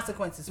no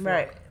consequences for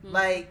it?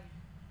 Like,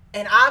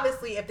 and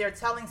obviously, if they're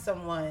telling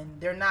someone,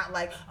 they're not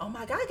like, oh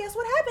my God, guess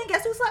what happened?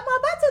 Guess who slapped my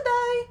butt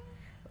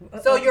today?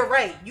 So you're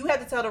right. You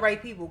have to tell the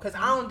right people because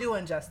I don't do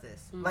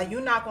injustice. Like,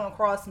 you're not going to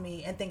cross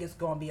me and think it's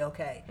going to be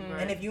okay.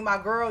 And if you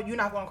my girl, you're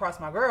not going to cross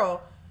my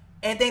girl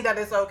and think that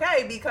it's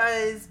okay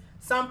because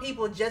some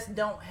people just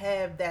don't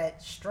have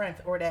that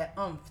strength or that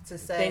oomph to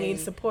say. They need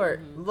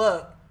support.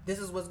 Look, this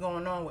is what's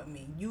going on with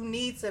me. You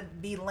need to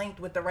be linked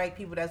with the right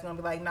people that's going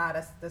to be like, nah,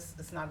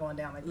 that's not going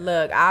down like that.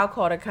 Look, I'll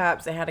call the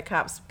cops and have the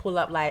cops pull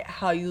up like,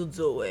 how you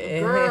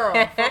doing? Girl,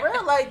 for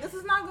real, like, this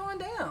is not going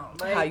down.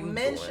 How Like, you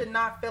men doing? should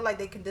not feel like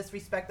they can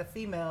disrespect a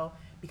female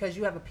because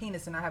you have a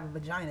penis and I have a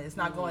vagina. It's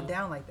not going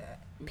down like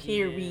that.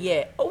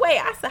 Period. Oh, wait,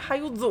 I said, how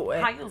you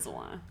doing? How you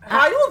doing?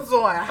 How you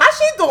doing? How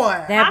she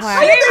doing? That part.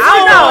 I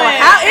don't know.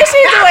 How is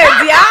she doing?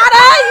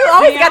 Diana? You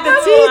always got the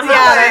T,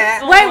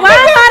 Diana. Wait, why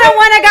am I the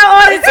one that got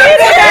all the tea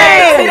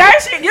today? See, that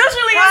shit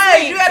usually Right,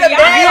 is me. you had a See,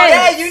 bad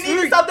I- day. You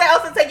needed something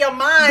else to take your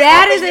mind.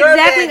 That off is of your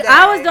exactly. bad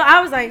day.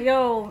 I was like,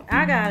 yo,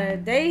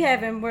 they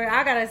having where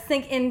I gotta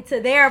sink into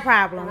their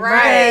problem.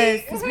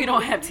 Right. Because we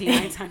don't have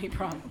teeny tiny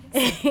problems.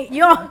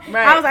 Yo, I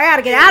was like, I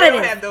gotta get out You of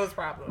don't this. have those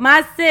problems.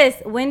 My sis,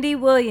 Wendy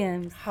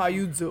Williams. How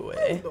you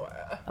doing?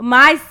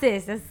 My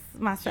sis. That's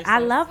my sis. I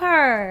love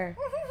her.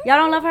 Y'all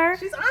don't love her?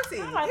 She's auntie.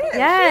 Yeah,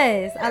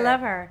 Yes, shit. I love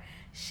her.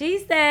 She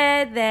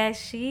said that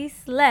she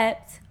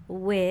slept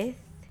with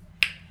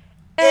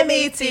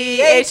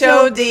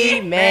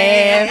METHOD,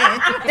 man.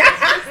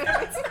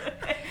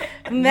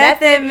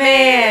 Method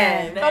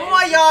Man. Come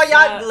on,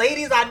 y'all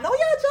ladies. I know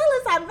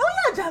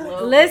y'all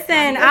jealous.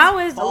 Listen, I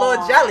was A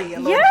little jelly.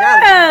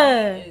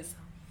 yeah. Is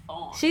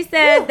on. She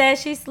said that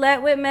she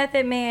slept with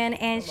Method Man,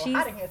 and she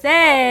hot in here.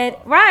 said,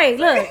 right,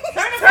 look, Turn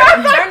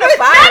the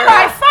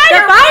fire.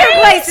 the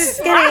fireplace is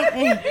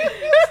getting.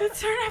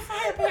 Turn that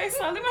fireplace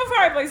on. Leave my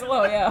fireplace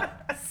alone, yeah.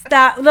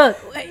 Stop. Look,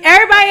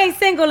 everybody ain't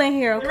single in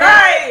here, okay?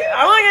 Right.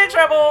 I want to get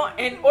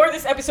in trouble or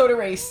this episode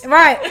erased.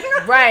 Right.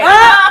 Right.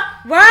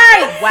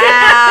 Right.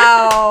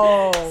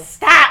 Wow.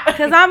 Stop.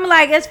 Because I'm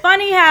like, it's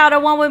funny how the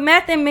one with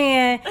Method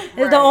Man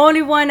is the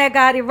only one that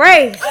got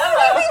erased.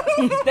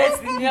 That's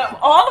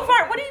all of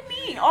our. What do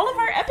you mean? All of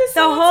our episodes.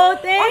 The whole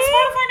thing? on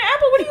Spotify and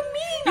Apple. What do you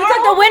mean? You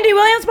took the Wendy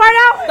Williams part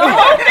out? The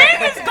whole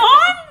thing is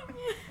gone.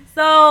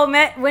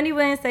 So Wendy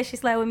Williams said she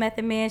slept with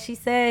Method Man. She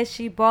said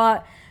she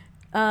bought,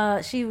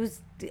 she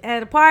was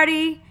at a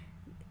party,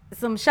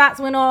 some shots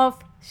went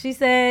off. She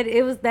said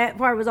that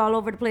part was all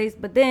over the place.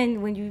 But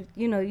then when you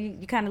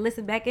kind of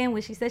listen back in,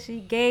 when she said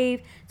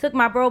she took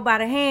my bro by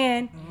the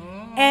hand,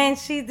 and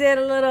she did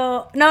a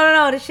little,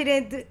 no, she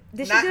didn't, did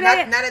she do that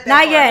yet? Not at that Not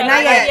part. yet,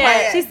 Not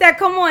yet. She said,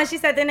 come on. She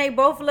said then they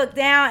both looked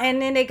down,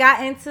 and then they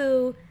got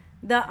into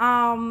the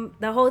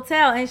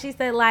hotel, and she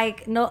said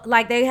like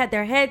they had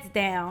their heads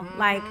down,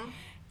 like.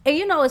 And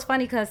it's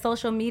funny because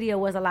social media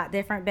was a lot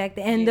different back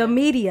then, and the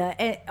media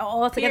and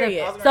all together.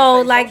 Period. I was gonna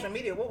So say, like, social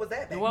media, what was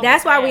that? Back What- then?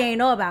 that's why we ain't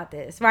know about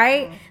this,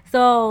 right?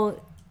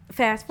 So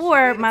fast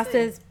forward, my tea.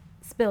 sis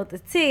spilled the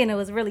tea, and it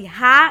was really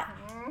hot,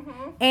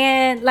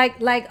 and like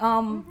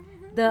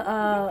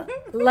the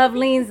Love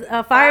Lean's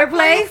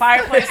fireplace.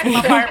 Fireplace. Leave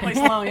my fireplace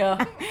alone,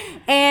 yeah.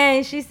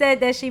 And she said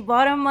that she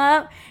bought him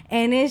up,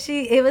 and then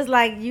it was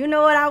like, you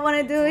know what I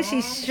want to do?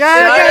 She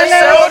shrugged her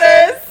little.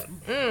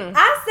 Shoulders.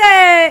 I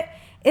said,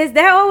 is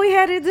that what we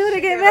had to do to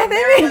get Method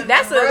Man?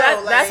 That's All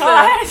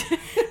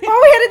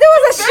All we had to do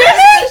was a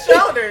shimmy.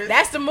 shoulders.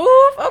 That's the move.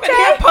 Okay.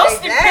 Okay.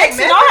 Posting Hey, pics,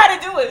 man. and all I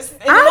had to do is.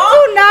 I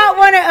do not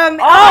want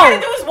to. All I had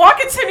to do was walk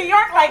into New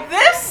York like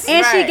this.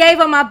 And she Right. gave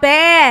him a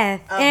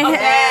bath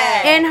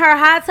bath. in her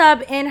hot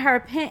tub in her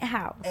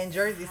penthouse. In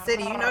Jersey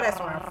City, you know that's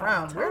where I'm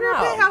from. Where Wow.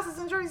 are penthouses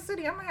in Jersey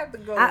City? I might have to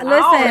go.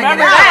 Listen,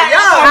 remember that.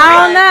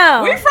 I don't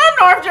know. We from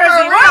North Jersey.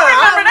 For We real, don't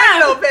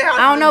remember that.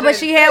 I don't know, but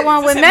she had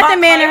one with it Method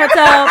Man in her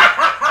tub.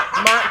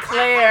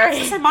 Montclair.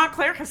 It's in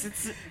Montclair because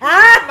it's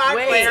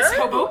Wait.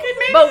 Hoboken,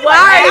 maybe? But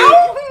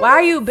why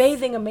are you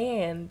bathing a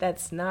man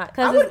that's not?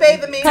 I would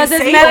bathe the man. Because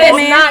it's But Method it's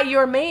Man. not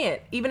your man,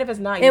 even if it's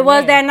not your It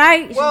was that man.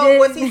 night. Well,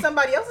 was he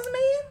somebody else's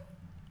man?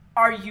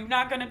 Are you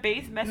not going to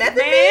bathe Method Method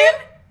Man? Man?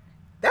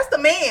 That's the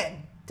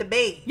man to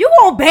bathe. You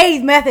won't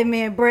bathe Method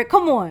Man, Britt.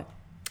 Come on.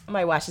 I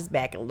might wash his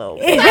back a little.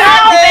 Oh, man.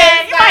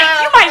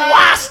 You might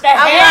wash the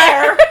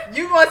hair.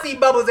 You gonna see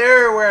bubbles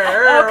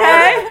everywhere.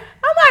 Okay.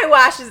 I might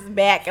wash his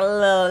back a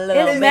little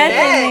It's bit. Method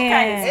And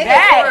Man. his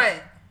Bad.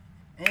 front.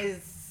 And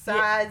his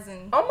sides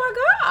and Oh my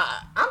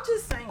god! I'm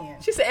just saying.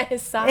 She said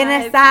his size. In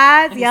his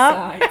sides,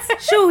 yup.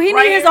 Besides. Shoot, he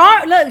Right need his here.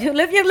 arm. Look,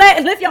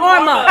 lift your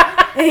arm up.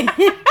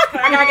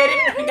 I gotta get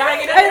it.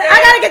 I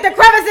gotta get the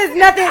crevices.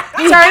 Nothing.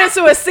 Turn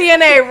into a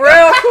CNA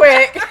real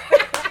quick.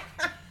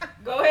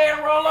 Go ahead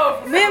and roll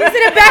over. Let me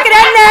see the back of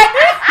that neck.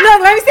 Look,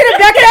 let me see the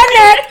back of that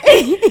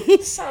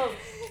neck. So,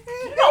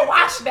 you know a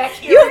watch back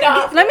here.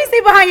 Let me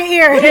see behind your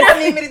ear. You don't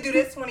need me to do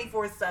this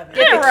 24/7.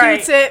 Yeah, right.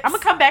 Q-tips. I'm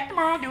gonna come back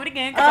tomorrow and do it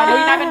again because I know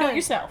you're not gonna do it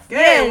yourself.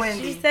 Yeah, Yeah,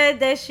 Wendy. she said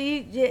that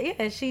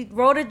she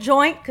wrote a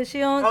joint because she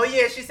don't. Oh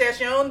yeah, she said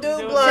she don't do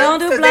She blunts. She don't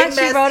do 'cause blunts.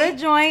 they She wrote a messy.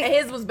 joint. And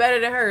his was better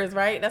than hers,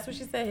 right? That's what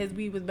she said. His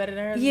weed was better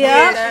than hers.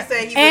 Yeah. Yeah, she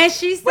said he And was,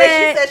 she wait,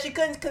 said- she said she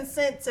couldn't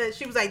consent to.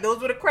 She was like, "Those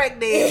were the crack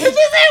days."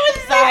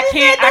 So I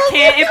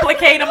can't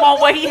implicate him on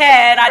what he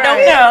had. I don't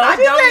Right. know.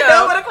 She said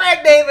those were the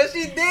crack days, but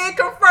she did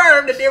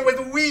confirm that there was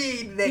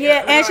weed there.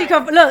 Yeah, and she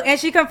Right.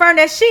 she confirmed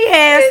that she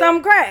had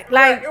some crack.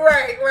 Like,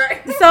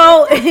 right.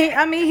 so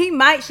I mean, he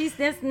might. She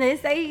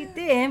didn't say he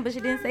did, but she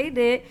didn't say he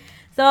did.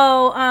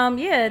 So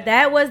yeah,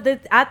 that was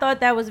I thought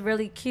that was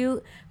really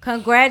cute.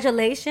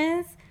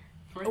 Congratulations.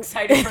 We're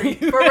excited for you.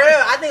 For real,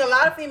 I think a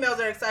lot of females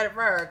are excited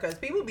for her because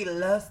people be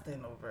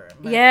lusting over it.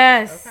 Like,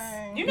 Yes.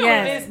 Okay. You know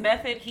Yes. what it is,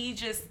 Method? He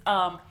just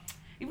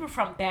even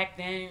from back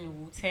then in the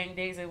Wu-Tang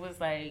days, it was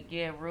like,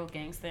 yeah, real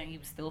gangster, and he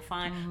was still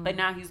fine. Mm-hmm. But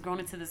now he's grown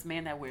into this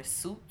man that wears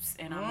suits,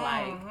 and I'm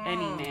like,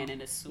 any man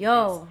in a suit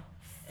Yo,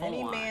 is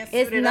Any fine. man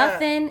it's suited up.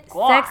 nothing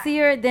God.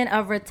 sexier than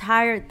a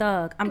retired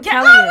thug. I'm Yeah,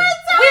 telling you.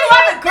 we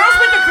love it. Girls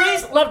with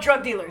degrees love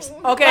drug dealers.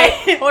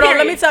 Okay, hold on. Let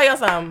me Period. tell y'all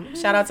something.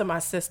 Shout out to my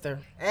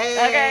sister. Hey.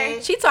 Okay.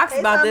 She talks Hey,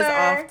 about this Summer.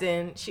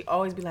 often. She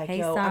always be like, Hey,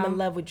 yo, I'm Sum. in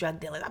love with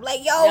drug dealers. I'm like,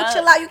 yo, Yeah.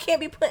 chill out. You can't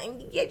be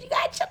putting, you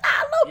gotta chill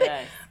out a little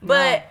Yes. bit.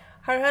 But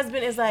her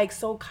husband is like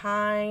so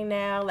kind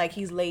now. Like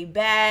he's laid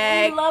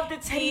back. We love the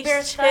teddy He's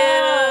bear chill.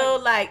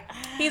 thug. Like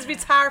he's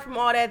retired from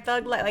all that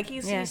thug life. Like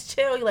he's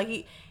chill.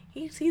 Like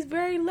he's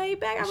very laid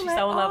back. I'm She's like,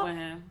 so in love oh, with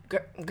him.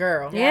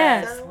 girl.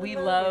 Yeah. Yes, we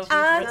love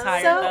I'm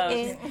retired so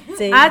thugs.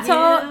 into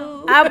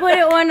I put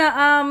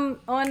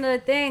it on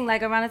the thing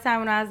like around the time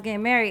when I was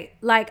getting married.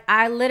 Like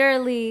I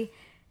literally,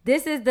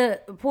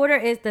 Porter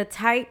is the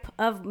type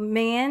of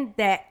man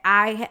that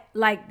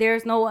like.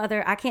 There's no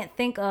other. I can't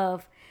think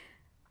of.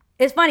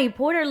 It's funny.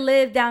 Porter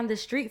lived down the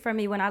street from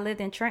me when I lived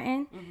in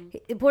Trenton.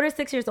 Porter's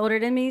 6 years older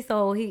than me,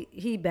 so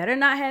he better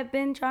not have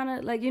been trying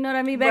to, like, you know what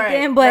I mean, back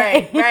then.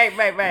 But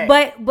right.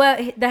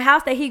 But the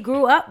house that he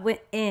grew up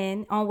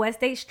in on West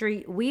State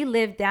Street, we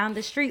lived down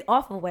the street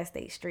off of West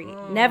State Street.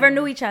 Never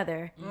knew each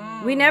other.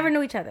 We never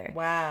knew each other.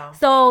 Wow.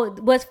 So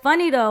what's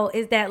funny though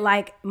is that,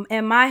 like,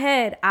 in my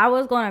head, I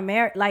was gonna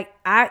marry. Like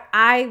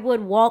I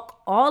would walk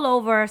all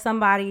over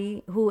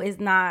somebody who is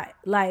not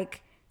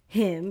like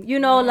him, you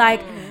know,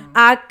 like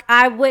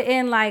I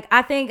wouldn't, like,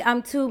 I think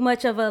I'm too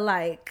much of a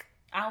like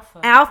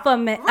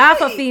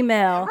alpha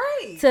female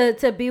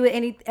to be with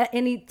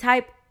any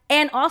type.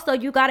 And also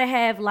you gotta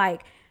have,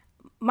 like,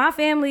 my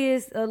family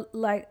is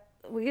like,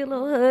 we a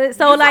little hood,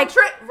 so like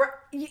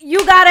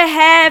you gotta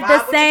have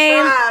the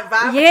same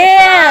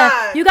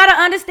you gotta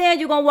understand.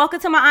 You're gonna walk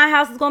into my aunt's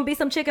house, there's gonna be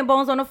some chicken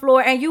bones on the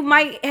floor, and you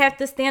might have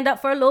to stand up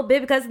for a little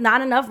bit because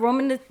not enough room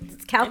and the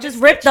couch is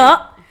ripped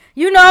up.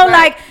 You know,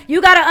 like,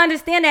 you gotta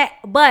understand that.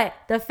 But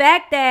the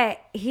fact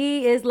that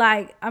he is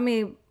like, I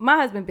mean, my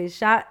husband been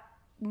shot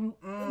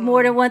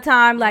more than one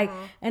time, like,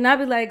 and I'd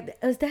be like,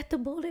 is that the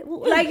bullet?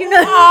 Like, you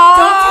know, Don't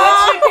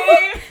touch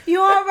it, babe.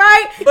 you all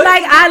right? But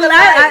Like,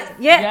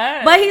 he's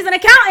Yes. but he's an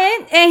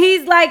accountant, and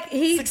he's like,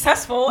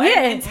 Successful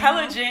Yeah. and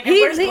intelligent and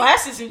He- wears he-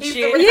 glasses and He's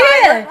shit. the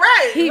retired,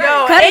 Yeah. He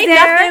No, cut his ain't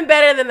hair. nothing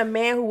better than a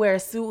man who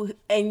wears a suit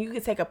and you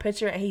can take a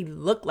picture and he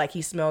look like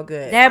he smell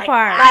good. that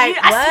part. Like,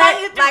 I smell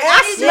what? you through Like, every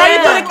I smell you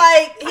smell through look the-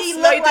 like I he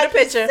smell look you through like the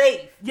he's picture.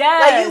 safe.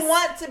 Yes. Like, you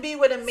want to be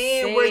with a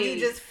man where you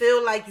Safe. just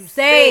feel like you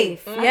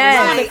Safe. safe.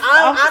 Yes. Like,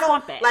 I I just don't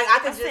want that. like, I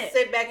could That's just it.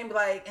 sit back and be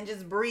like, and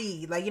just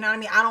breathe. Like, you know what I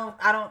mean? I don't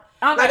don't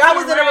like, gotta I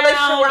was be in a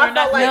relationship where I around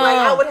felt or like, nothing.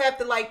 I would have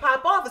to, like,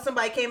 pop off if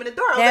somebody came in the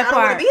door. I was That like, I don't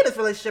want part. to be in this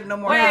relationship no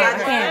more. Wait, 'cause I I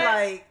just can't.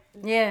 feel like,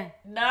 Yeah.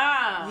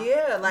 Nah.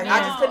 yeah, like, I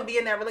just couldn't be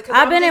in that relationship.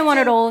 I've been in one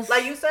of those.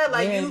 Like you said,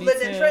 like, Yeah, you me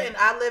lived in too. Trenton.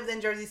 I lived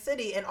in Jersey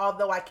City. And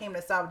although I came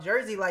to South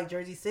Jersey, like,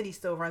 Jersey City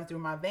still runs through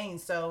my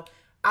veins. So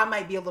I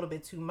might be a little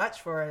bit too much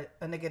for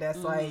a nigga that's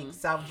like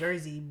South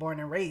Jersey born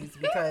and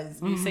raised,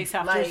 because When you say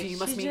South like, Jersey, you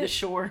must she mean the just-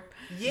 shore.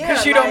 yeah,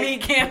 Because you like, don't mean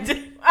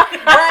Camden. right.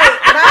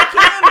 And I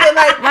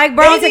came to Like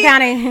Burlington maybe-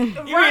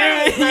 County.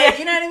 Right, Yeah. like,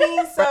 you know what I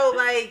mean? So,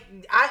 like,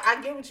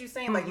 I get what you're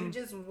saying. Like, you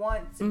just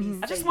want to be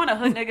I just safe. want a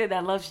hood nigga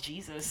that loves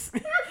Jesus.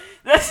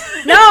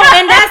 That's No,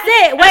 and that's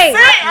it. Wait,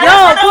 I yo,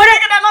 just want a Porter,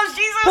 nigga that loves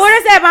Jesus.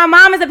 Porter said my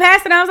mom is a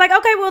pastor, and I was like,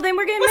 okay, well then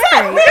we're getting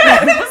married.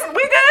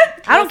 We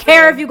good? I don't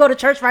care if you go to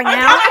church right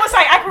now. I was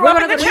like, I grew We're up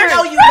gonna in the go You church.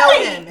 know you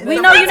know him. We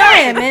know you know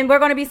him, and we're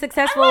going to be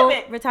successful love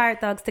it. retired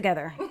thugs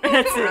together.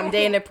 That's it. I'm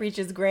dating a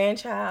preacher's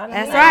grandchild.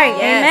 That's Like, right.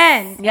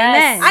 yes. Amen. Yes.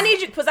 Amen. I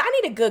need you because I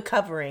need a good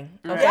covering.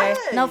 Okay.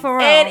 Yes. No, for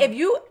real. And if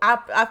you,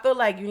 I feel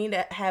like you need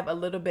to have a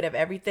little bit of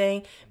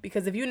everything,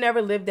 because if you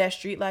never lived that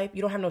street life,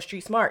 you don't have no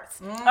street smarts.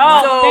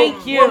 Oh, So,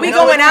 thank you. when we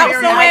No going out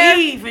experience. somewhere,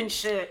 Naive and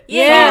shit.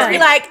 yeah, Yeah. you just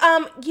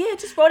be like,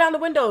 just roll down the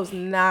windows.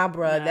 Nah,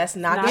 bruh, that's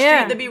not the street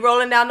Yeah. to be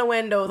rolling down the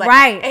windows. Like,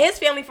 Right. And his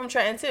family from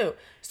Trenton too.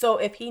 So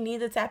if he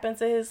needs to tap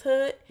into his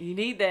hood, You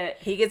need that.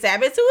 he can tap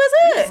into his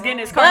hood. Just get in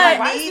his car. But- Like,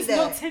 why need is this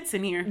no that. tents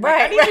in here? Like,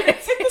 Right, I need you to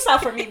right. take this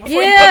out for me before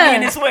you Yeah. put me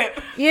in this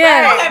whip.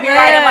 yeah. Don't have me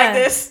riding like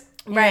this.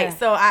 Right. Yeah.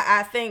 So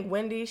I think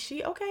Wendy,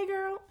 she okay,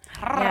 girl.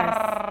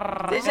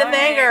 Yes. It's your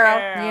thing, girl.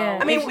 Yeah.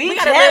 I mean, We we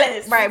gotta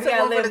jealous. live. Right, we Took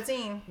gotta one for live. the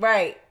team.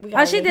 Right. We Oh,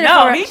 gotta she live. did it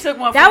No, for he took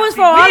one. That for was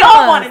the for team. all We of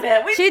all us. wanted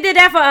that. She did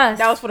that for us.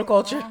 That was for the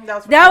culture.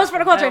 That was for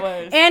the culture.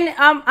 That was. And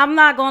I'm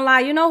not gonna lie.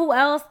 You know who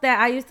else that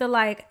I used to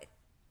like?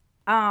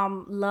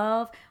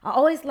 Love. I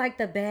always liked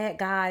the bad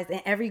guys in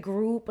every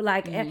group.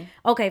 Like,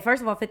 okay,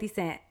 first of all, 50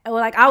 Cent.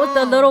 Like, I was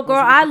the little girl.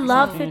 I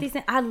loved 50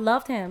 Cent. I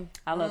loved him.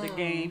 I love the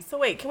game. So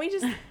wait, can we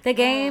just The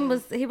game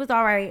he was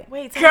all right.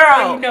 wait?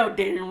 Girl, you know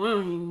damn well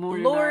you more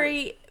than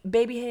Lori,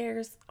 baby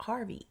hairs,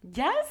 Harvey. I.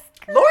 Yes.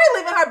 Lori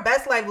living her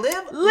best life. Leave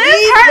Her Lori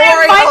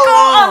and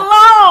Michael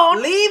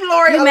alone. Leave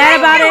Lori You alone. mad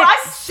about it? I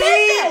She said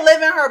that.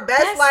 living her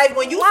best Best life.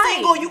 When you life.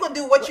 single, you can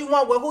do what you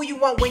want with who you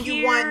want when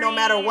you want, no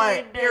matter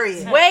what.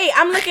 Period. Wait,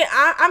 I'm looking.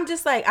 I'm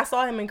just like I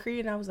saw him in Creed,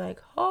 and I was like,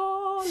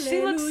 oh,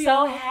 She looks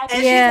so happy.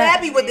 And Yeah. she's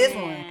happy with this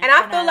one. And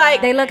I feel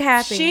like They look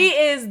happy. she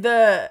is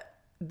the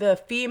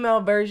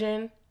female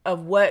version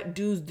of what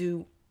dudes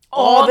do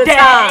all the day.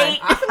 time.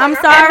 I'm And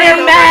sorry.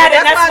 they're mad,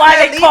 and That's that's why I why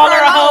said they leave call her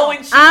her a hoe. alone.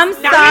 And she's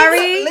I'm not.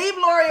 sorry. Leave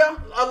Lori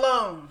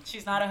alone.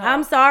 She's not a hoe.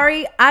 I'm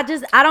sorry. I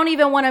don't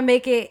even want to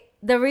make it.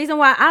 The reason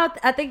why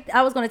I think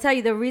I was going to tell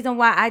you the reason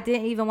why I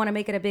didn't even want to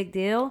make it a big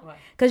deal,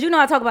 because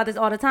I talk about this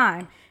all the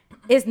time.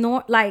 It's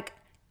like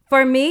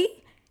for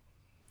me,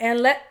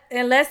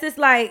 unless it's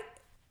like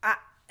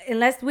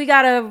unless we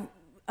got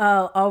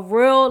a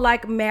real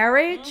like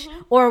marriage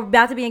or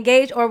about to be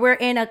engaged or we're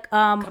in a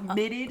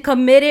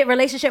committed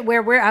relationship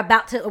where we're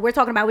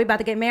talking about we're about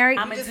to get married,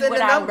 I'm gonna just do in what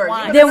the I number.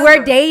 want. You then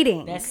we're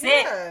dating. That's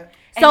Yeah. it.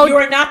 So And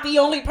you're not the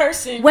only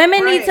person.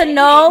 women need to Right.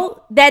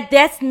 know that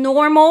that's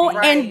normal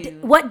Right.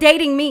 and what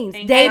dating means.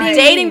 And Dating,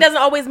 Dating doesn't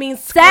always mean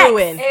Sex.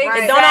 screwing.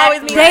 Exactly. It don't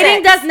always mean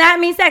Dating sex. does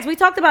not mean sex. We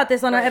talked about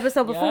this on an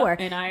episode Yep, before.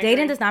 and I Dating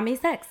agree. does not mean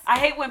sex. I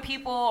hate when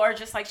people are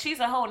just like, she's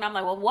a hoe. And I'm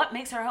like, well, what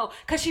makes her a hoe?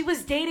 Because she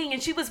was dating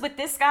and she was with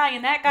this guy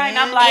and that guy. And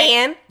I'm like,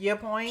 And Your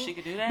point. she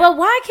could do that. But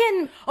why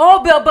can Oh,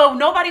 but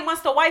nobody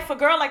wants to wife a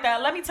girl like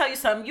that. Let me tell you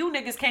something. You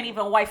niggas can't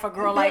even wife a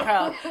girl like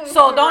her.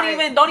 So don't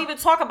even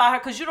talk about her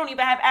because you don't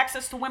even have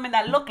access to women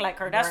that look like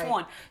her. That's Right.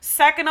 one.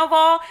 Second of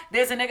all,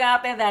 there's a nigga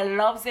out there that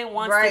loves it,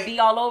 wants Right. to be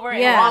all over, and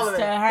Yeah. wants All of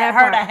to it. her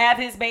part. to have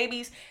his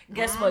babies.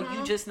 Guess what?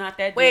 You just not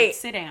that dude. Wait.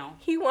 Sit down.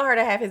 he want her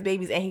to have his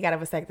babies, and he got a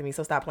vasectomy.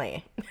 So stop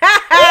playing.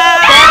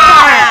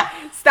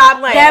 Stop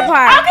playing. that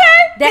part?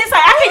 Okay. He's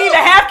like, I can't even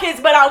have kids,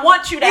 but I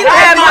want you to He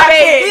have like, my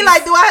baby. kids. he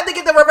like, do I have to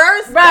get the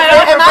reverse? Right, Am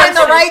I in reverse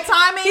the it. right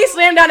timing? He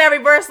slammed down that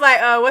reverse like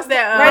what's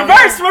that?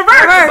 reverse.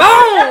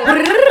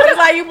 Boom. It's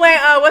like you playing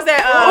what's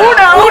that?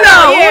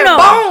 Uno. Yeah, Uno.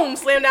 boom.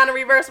 Slam down the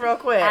reverse real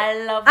quick.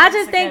 I love. I them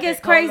just think together.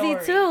 it's crazy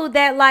Lori. too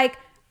that like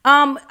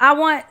I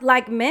want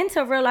like men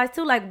to realize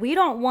too like we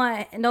don't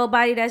want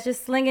nobody that's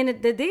just slinging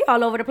the D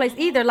all over the place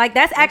either. Like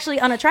that's actually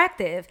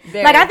unattractive.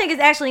 Very. Like I think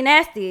it's actually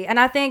nasty, and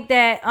I think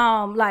that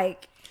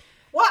like.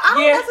 Well, I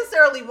don't Yeah.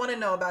 necessarily want to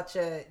know about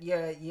your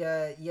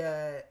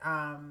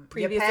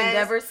Previous your past.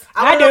 endeavors?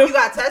 I want to I know do. if you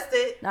got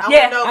tested. I want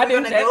Yeah, to know I if you're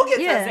do. gonna go get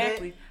Yeah. tested.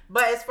 Exactly.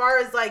 But as far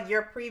as like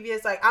your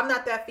previous, like I'm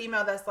not that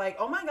female that's like,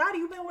 oh my god,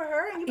 you've been with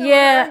her and you've been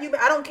Yeah. with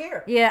her. I don't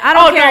care. Yeah, I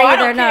don't care I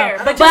either. don't care.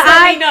 No, But just but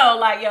let I me know,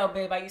 like, yo,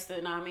 babe, I used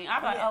to know what I mean.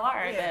 I'm like, oh, all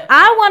right, Yeah. bet.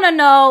 I want to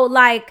know,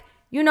 like,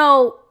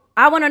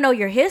 I want to know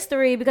your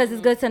history because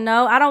it's good to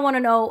know. I don't want to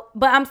know,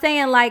 but I'm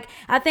saying, like,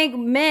 I think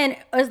men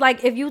is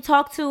like if you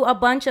talk to a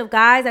bunch of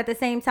guys at the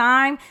same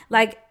time,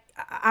 like,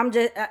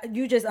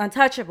 you just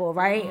untouchable,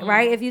 right?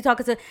 Right? If you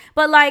talking to,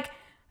 but like,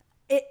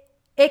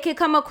 it can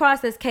come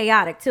across as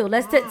chaotic too.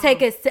 Let's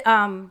take it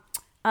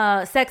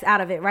sex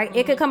out of it, right?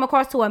 It could come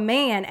across to a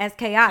man as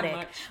chaotic.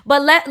 much.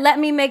 But let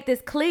me make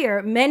this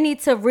clear. Men need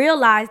to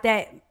realize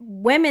that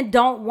women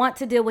don't want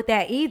to deal with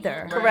that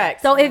either.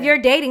 Correct. So if you're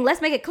dating, let's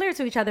make it clear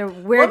to each other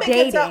we're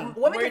dating. Women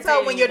We're can tell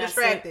when dating, you're that's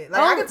distracted. it.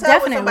 Like I Oh, can tell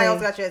when somebody definitely.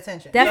 else got your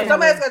attention. Definitely. If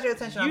somebody else got your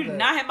attention, You I'm did good.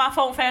 not hit my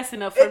phone fast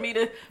enough for me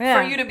to Yeah.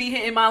 for you to be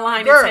hitting my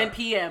line Girl, at 10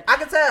 p.m. I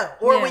can tell.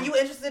 Or Yeah. when you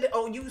interested,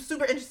 you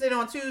super interested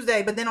on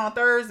Tuesday, but then on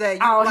Thursday, you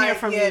I'll like, hear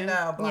from yeah, you.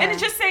 no, blah. And it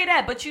just say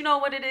that, but you know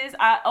what it is?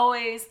 I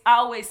always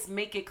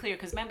make it clear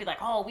because men be like,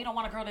 oh, we don't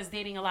want a girl that's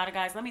dating a lot of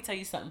guys. Let me tell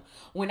you something.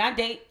 When I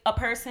date a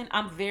person,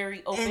 I'm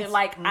very open.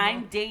 Like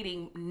I'm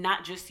dating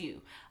not just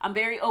you. I'm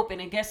very open,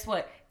 and guess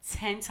what?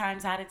 10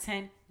 times out of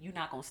 10, you're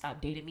not gonna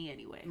stop dating me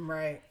anyway.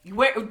 Right.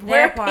 Where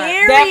That part.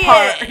 that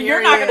part.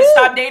 You're not Period. gonna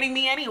stop dating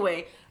me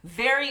anyway.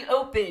 Very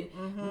open.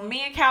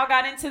 Me and Cal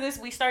got into this.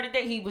 We started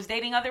dating. He was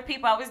dating other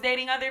people. I was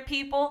dating other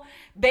people.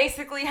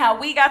 Basically, how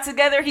we got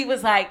together, he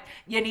was like,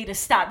 "You need to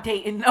stop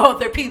dating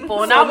other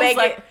people," and So I was make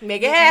like, it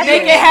make it happen.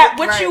 "Make it happen.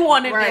 What Right, you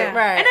want to right, do?"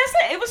 right. And that's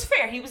it. It was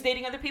fair. He was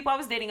dating other people. I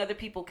was dating other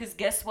people. Because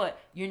guess what?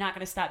 You're not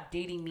gonna stop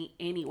dating me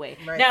anyway.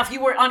 Right. Now, if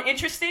you were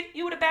uninterested,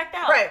 you would have backed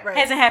out. Right.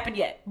 Hasn't happened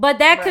yet. But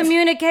that Right.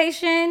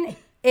 communication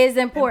is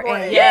important.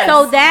 Important, yes.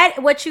 So that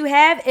what you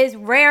have is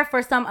rare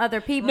for some other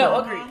people.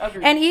 No,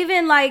 agreed. And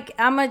even like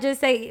I'm gonna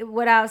just say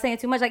without saying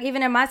too much, like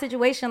even in my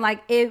situation,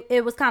 like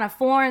it was kind of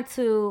foreign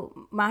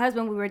to my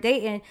husband. We were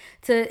dating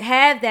to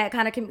have that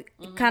kind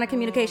of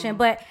communication,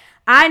 but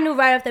I knew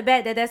right off the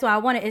bat that that's what I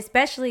wanted,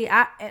 especially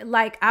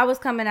I was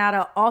coming out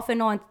of off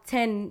and on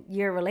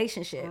 10-year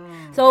relationship.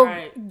 So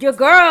your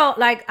girl,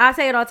 like I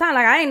say it all the time,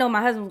 like I didn't know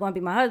my husband was going to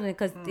be my husband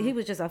because he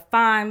was just a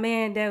fine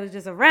man that was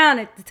just around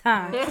at the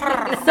time.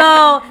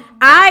 So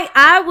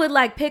I would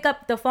like pick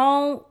up the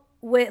phone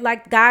with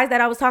like guys that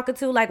I was talking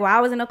to, like while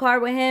I was in the car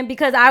with him,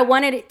 because I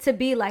wanted it to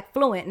be like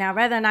fluent. Now,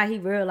 whether or not he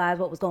realized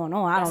what was going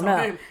on, I don't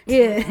know.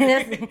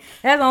 Yeah,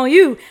 that's on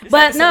you.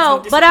 But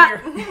no, but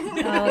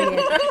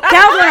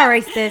Cal's gonna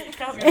erase this.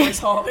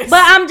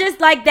 But I'm just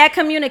like that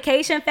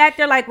communication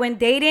factor. Like when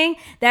dating,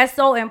 that's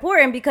so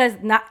important because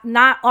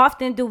not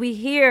often do we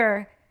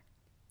hear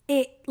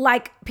it,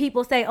 like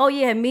people say, oh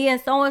yeah, me and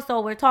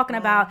so we're talking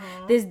about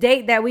this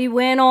date that we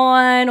went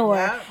on, or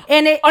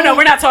and it. Oh no,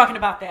 we're not talking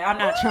about that. I'm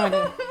not trying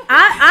to.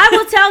 I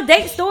will tell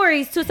date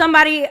stories to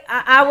somebody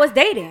I was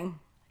dating.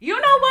 You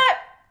know what?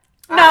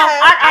 No,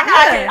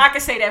 I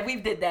can say that we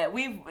did that.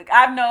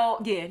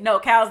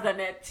 Cal's done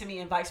that to me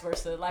and vice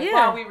versa. Like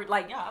while we were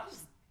like, I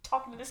was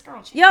talking to this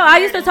girl. I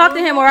used to talk to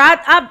him, or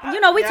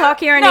we talk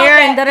here and there,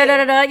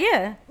 and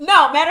yeah.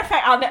 No, matter of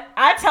fact,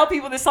 I tell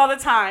people this all the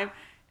time.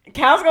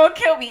 Cal's gonna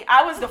kill me.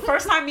 I was the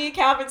first time me and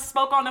Calvin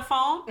spoke on the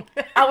phone.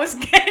 I was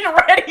getting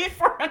ready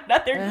for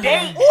another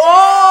date.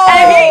 Whoa!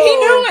 And he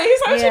knew it.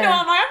 He's like, what you doing?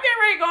 I'm like, I'm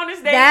getting ready to go on this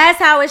date. That's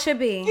how it should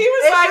be. He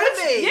was like,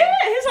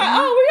 he's like,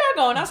 oh, where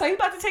y'all going? I was like, he's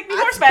about to take me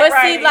horseback riding.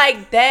 But see,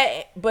 like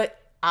that, but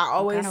I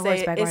always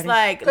say it's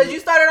like because you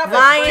started off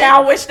lion. I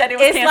wish that it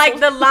was It's canceled.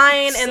 like the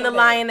lion and the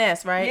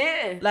lioness, right?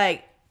 Yeah.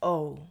 Like,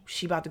 oh,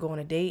 she about to go on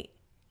a date.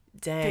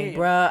 Dang,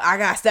 bruh, I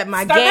gotta step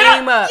my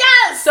game up.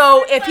 Yes.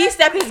 So if he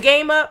step his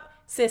game up,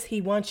 sis,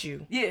 he wants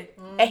you. Yeah.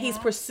 And he's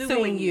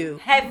pursuing you.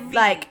 Heavy.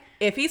 Like,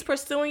 if he's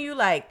pursuing you,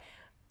 like,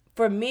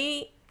 for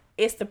me,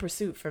 it's the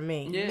pursuit for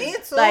me. Yeah. Me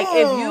too. Like,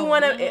 if you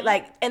want to,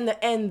 like,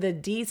 and the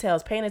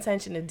details, paying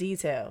attention to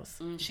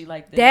details. She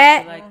like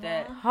that. She like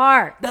that.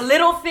 Hard. The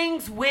little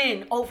things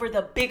win over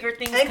the bigger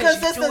things And because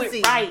you do consistency.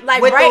 it right.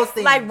 Like, With those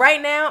things.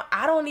 right now,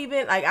 I don't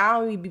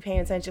even be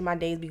paying attention. My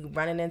days be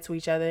running into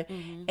each other.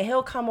 And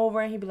he'll come over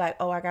and he'll be like,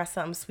 oh, I got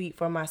something sweet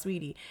for my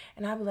sweetie.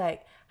 And I'll be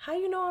like, how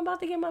you know I'm about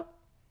to get my...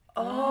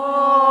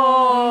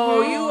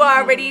 Oh, you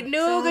already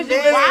knew because you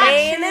was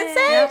paying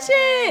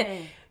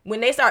attention. When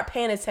they start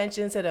paying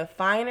attention to the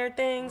finer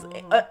things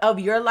of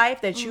your life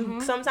that you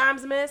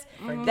sometimes miss,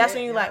 that's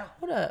when you're like,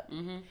 hold up.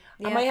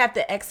 I might have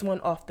to X one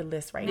off the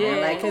list right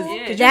now. Like, cause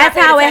that's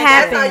how it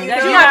happens. You're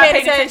not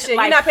paying attention.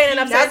 You're not paying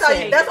enough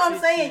attention. That's what I'm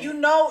saying. You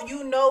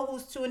know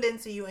who's tuned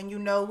into you, and you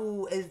know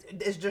who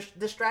is just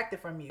distracted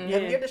from you.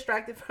 If you're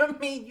distracted from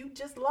me, you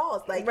just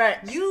lost. Like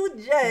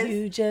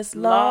you just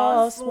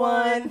lost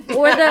one.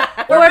 Or the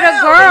You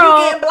girl.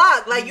 getting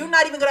blocked. Like you're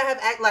not even gonna have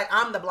to act like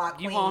I'm the block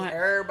queen.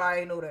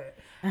 Everybody know that.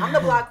 I'm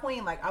the block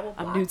queen. Like I will.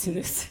 Block I'm new to you.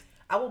 this.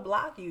 I will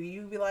block you.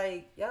 You be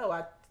like, yo,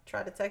 I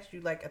tried to text you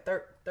like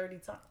 30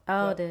 times.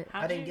 Oh,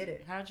 I didn't get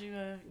it. How'd you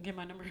get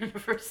my number in the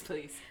first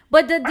place?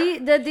 But the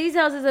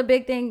details is a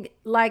big thing,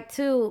 like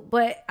too.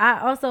 But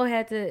I also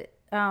had to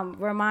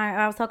remind.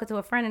 I was talking to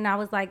a friend, and I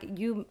was like,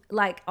 you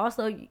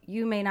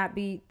may not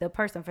be the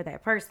person for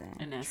that person.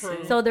 And that's True.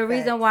 it. So the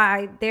reason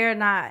why they're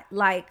not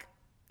like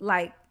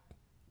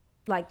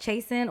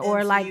chasing or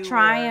Into like you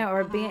trying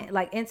or- or being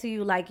like into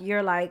you, like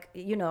you're like,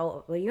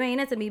 well, you ain't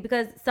into me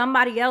because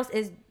somebody else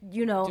is,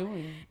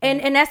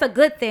 and that's a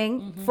good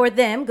thing for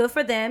them, good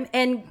for them,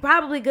 and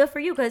probably good for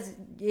you because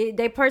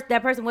that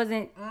person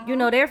wasn't,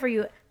 there for you.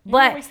 You're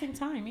But not wasting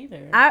time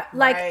either. I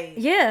like, Right.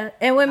 yeah.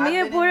 And when me I've and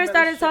been in Porter a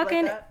started relationship like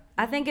talking, that.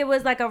 I think it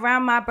was like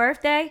around my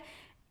birthday.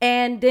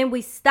 And then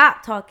we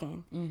stopped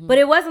talking, but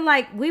it wasn't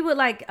like we would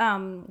like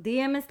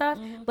DM and stuff.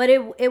 But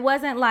it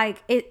wasn't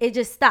like it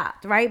just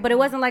stopped, right? But it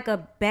wasn't like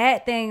a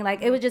bad thing.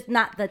 Like it was just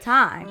not the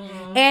time.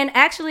 And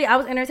actually, I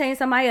was entertaining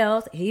somebody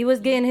else. He was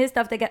getting his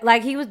stuff together,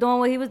 like he was doing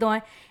what he was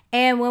doing.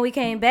 And when we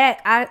came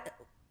back, I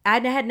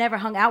had never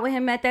hung out with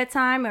him at that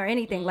time or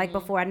anything like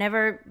before. I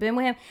never been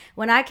with him.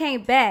 When I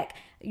came back,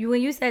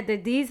 when you said the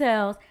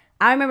details,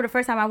 I remember the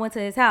first time I went to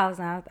his house.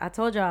 And I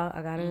told y'all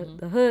I got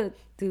the hood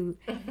dude,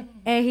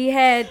 and he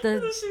had She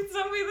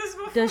told me this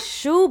before. the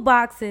shoe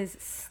boxes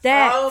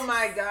stacked. Oh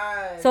my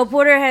god. So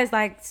Porter has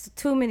like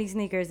too many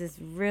sneakers. It's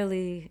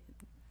really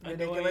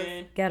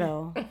ridiculous.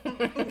 ghetto.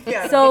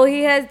 Yeah. So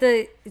he has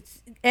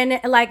and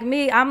like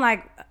me, I'm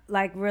like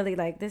really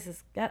like this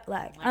is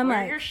like I'm Where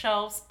are like your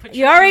shelves? Put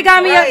you already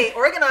got me Right,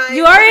 organized.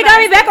 You already got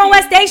me back on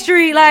West State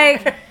Street,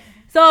 like.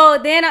 So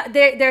then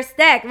they're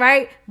stacked,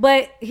 right?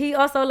 But he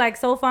also like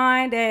so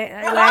fine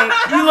that like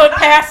You look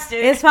past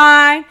it. it's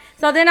fine.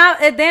 So then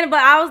but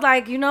I was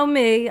like,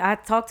 me, I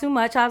talk too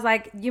much. I was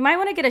like, you might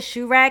want to get a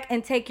shoe rack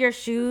and take your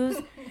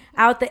shoes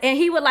out and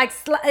he would like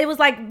it was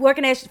like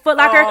working at Foot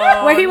Locker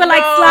where he would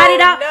like slide it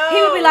out.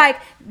 He would be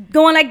like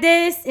going like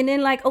this and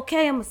then like,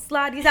 okay, I'm gonna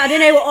slide these out.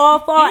 Then they would all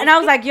fall. And I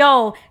was like,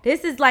 yo,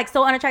 this is like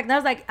so unattractive. And I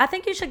was like, I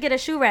think you should get a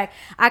shoe rack.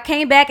 I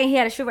came back and he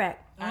had a shoe rack.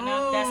 I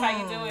know that's how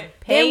you do it.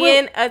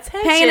 Paying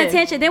attention. Paying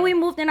attention. Then we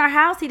moved in our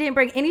house. He didn't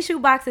bring any shoe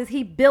boxes.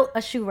 He built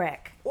a shoe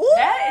rack. That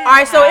is All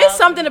right, so how it's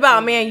something you about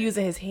a do man it.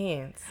 using his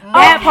hands.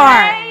 That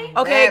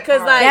part. Okay, That because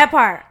part. like That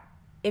part.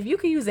 if you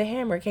can use a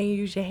hammer, can you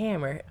use your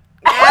hammer?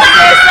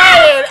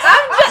 I'm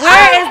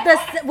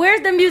just saying.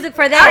 Where's the music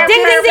for that? Ding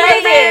ding ding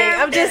ding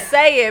ding. I'm just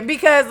saying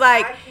because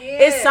like I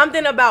can't. it's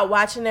something about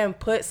watching them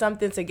put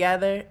something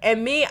together.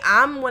 And me,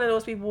 I'm one of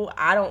those people.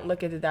 I don't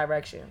look at the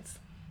directions.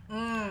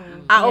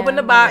 I open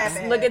the box,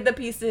 Yeah. look at the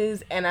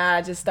pieces, and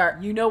I just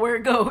start. You know where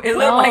it go. It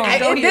look No. like it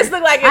go This here.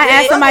 look like it I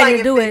asked fit. somebody to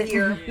Like do fit it.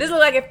 here. This look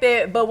like it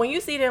fit, but when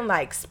you see them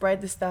like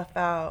spread the stuff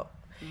out,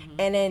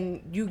 and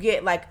then you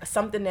get like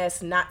something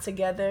that's not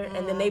together,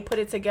 and then they put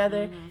it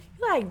together,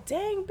 you're like,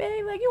 dang,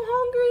 babe, like you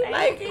hungry?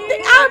 Thank Like you.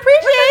 I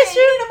appreciate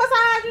you. need a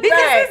massage.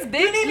 Because Right. it's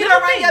big. You need me to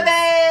little run your things.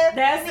 bed.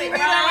 That's You need it, me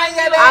to right? run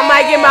your bed. I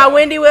might get my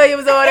Wendy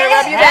Williams on and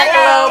rub you back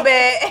a little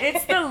bit.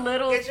 It's the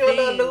little Get you a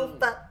little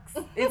things. loose fucks.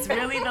 It's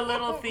really the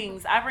little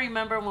things. I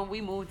remember when we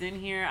moved in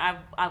here,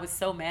 I was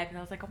so mad because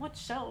I was like, I want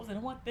shelves and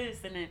I want this,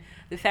 and then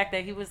the fact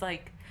that he was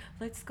like,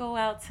 let's go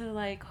out to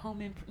like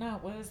Home and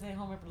what was it?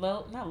 Home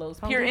and not Lowe's,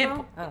 Home Pier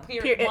Depot?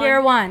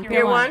 Pier One.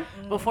 Pier One.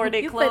 before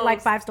they You closed. put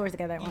like 5 stores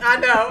together. I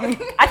know.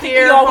 I think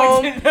Pier we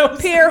all went Home, to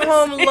those. Pier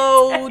Home,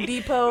 Low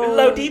Depot.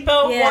 Low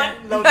Depot Yeah.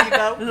 one. Low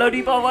Depot. Low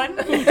Depot one.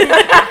 Low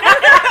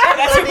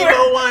That's Depot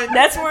where, one.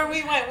 that's where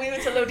we went. We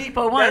went to Low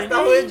Depot one. That's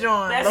the hood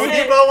joint. That's Low it.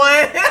 Depot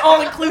one.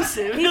 All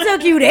inclusive. He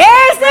took you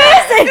there,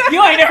 sis.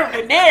 You ain't never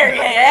been there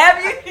yet,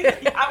 have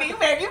you? I mean, you've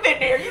been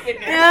there. You've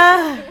been there.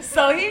 Yeah.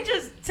 So he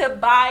just to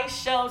buy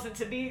shelves and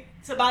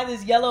to buy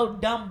this yellow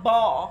dumb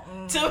ball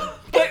to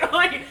put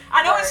on.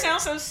 I know it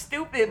sounds so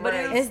stupid, but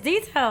Right. It's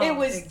detailed. it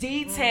was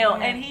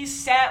detailed. And he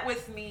sat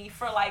with me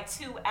for like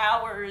 2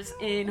 hours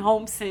in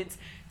HomeSense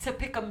to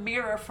pick a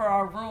mirror for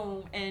our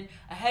room and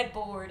a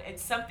headboard and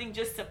something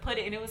just to put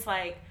it. And it was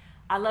like,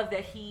 I love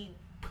that he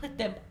put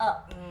them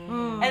up.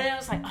 And then it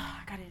was like, oh,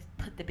 I gotta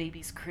put the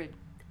baby's crib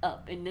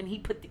up. And then he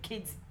put the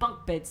kids'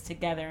 bunk beds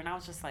together. And I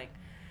was just like,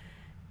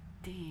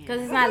 damn.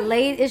 Because it's not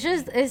lazy.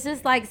 It's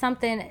just like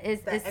something. That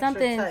It's extra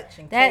something touch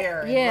and that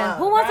care and yeah. love,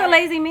 Who wants a right?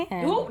 lazy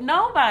man? Who?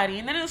 Nobody.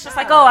 And then it was just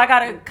like, oh, I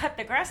gotta cut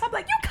the grass. I'm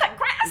like, you cut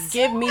grass?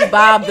 Give me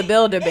Bob the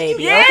Builder,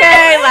 baby. Yeah.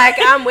 Okay, like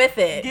I'm with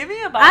it. Give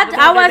me a Bob the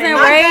I Builder, wasn't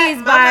baby.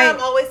 raised by- My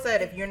mom always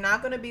said, if you're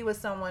not going to be with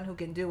someone who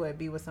can do it,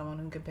 be with someone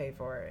who can pay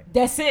for it.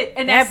 That's it.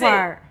 And That that's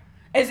part. it.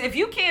 As if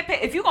you can't pay,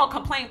 if you're gonna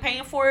complain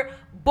paying for it,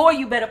 boy,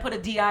 you better put a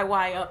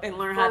DIY up and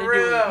learn how to For do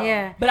real. it.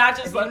 Yeah. But I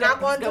just If you're not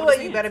going to do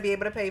it, you better be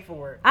able to pay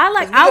for it. I 'Cause we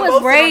was can both sit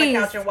on the raised.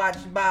 couch and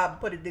watch Bob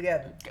put it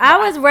together. I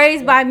was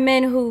raised by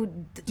men who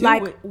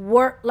like it.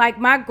 work. Like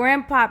my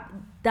grandpa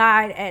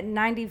died at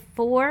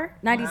 94,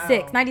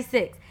 96, Wow.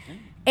 96.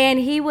 And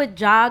he would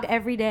jog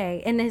every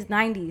day in his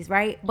 90s,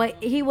 right?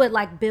 But he would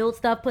like build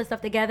stuff, put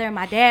stuff together. And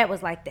my dad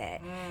was like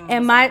that.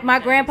 And my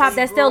grandpa He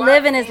that's still grew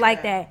up living is seeing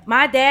like that. that.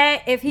 My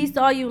dad, if he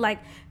saw you like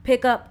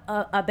pick up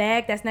a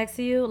bag that's next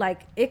to you, like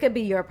it could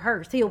be your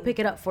purse. He'll pick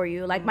it up for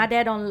you. Like my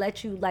dad don't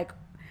let you like,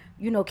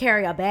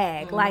 carry a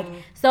bag. Like,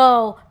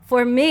 so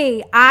for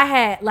me, I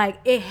had like,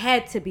 it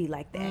had to be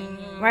like that.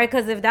 Right.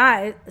 Cause if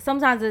not,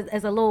 sometimes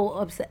it's a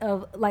little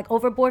like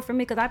overboard for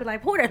me. Cause I'd be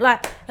like, Porter,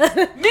 like, Me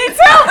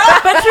too.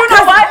 But you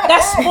know what?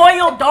 That's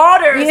spoiled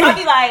daughters. Yeah. I'd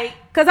be like,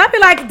 cause I'd be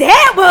like,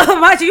 Dad,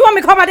 but you want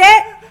me to call my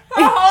dad?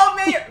 A whole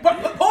million.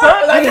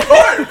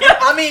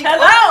 I mean,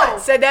 hello.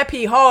 Said that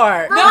P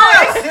hard. No,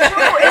 it's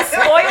true. It's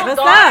spoiled What's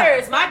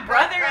daughters. My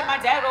brother and my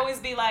dad would always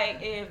be like,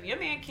 if your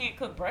man can't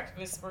cook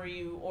breakfast for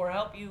you or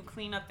help you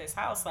clean up this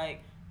house,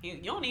 like, you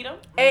don't need him.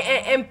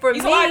 And for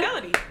He's me, a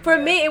liability. for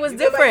me, it was You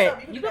do it by different.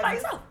 yourself. You do it by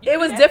yourself. It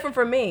was different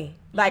for me.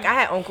 Like I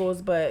had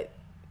uncles, but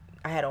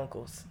I had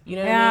uncles. You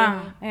know what I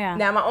mean? Yeah.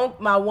 Now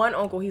my one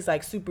uncle, he's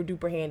like super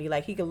duper handy.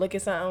 Like he could look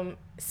at something,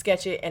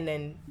 sketch it, and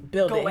then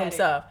build Go it at it.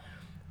 himself.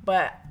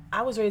 But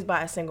I was raised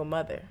by a single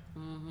mother,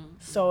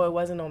 so it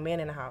wasn't no man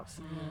in the house.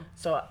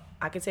 So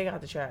I could take out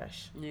the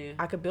trash. Yeah.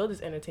 I could build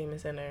this entertainment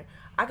center.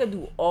 I could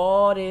do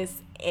all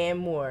this and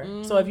more.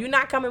 So if you're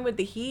not coming with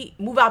the heat,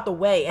 move out the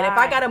way. And if I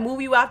Right. gotta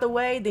move you out the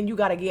way, then you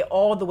gotta get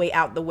all the way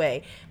out the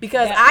way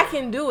because That I way.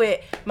 can do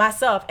it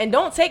myself. And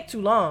don't take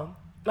too long.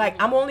 Like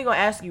I'm only gonna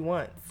ask you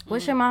once.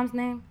 What's your mom's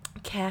name?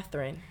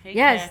 Catherine. Hey,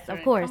 Yes, Catherine.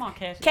 of course. Come on,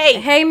 Catherine. Kate.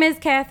 Hey, Miss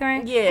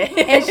Catherine. Yeah.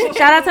 And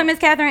shout out to Miss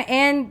Catherine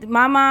and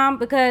my mom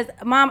because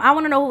Mom, I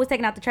want to know who was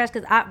taking out the trash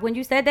because when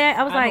you said that,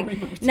 I was I don't like,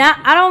 remember now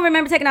I don't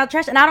remember taking out the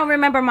trash, and I don't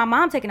remember my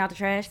mom taking out the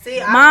trash.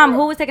 See, I Mom, grew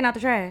who up- was taking out the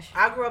trash?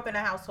 I grew up in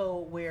a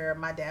household where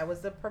my dad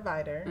was the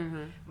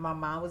provider. My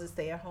mom was a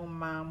stay-at-home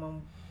mom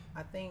when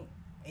I think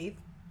 8th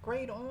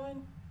grade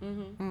on.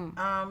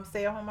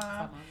 Stay-at-home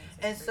mom.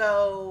 And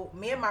so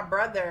me and my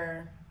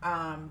brother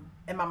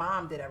and my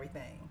mom did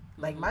everything.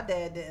 Like my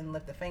dad didn't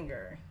lift a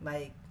finger.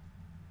 Like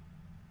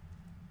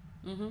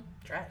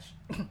trash.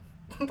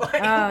 Like,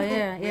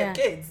 yeah, we yeah. have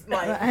kids.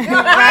 Like,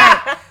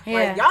 Right. Yeah.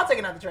 like y'all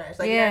taking out the trash.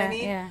 Like you know what I Yeah,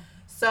 mean? yeah.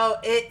 So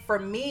it for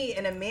me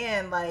and a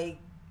man, like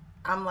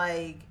I'm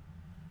like,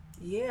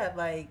 yeah,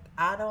 like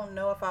I don't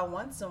know if I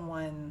want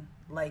someone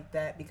like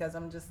that because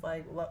I'm just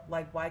like, look,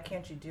 like, why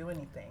can't you do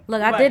anything?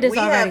 Look, I did this we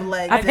already. have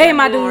legs, I paid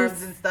my arms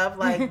dues and stuff.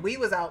 Like we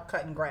was out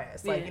cutting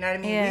grass, like you know what I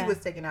mean. Yeah. We was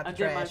taking out the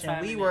trash,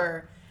 and we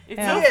were.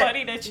 It's so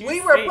funny that you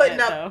we were say putting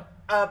that,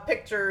 up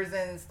pictures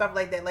and stuff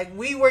like that. Like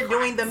we were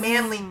doing the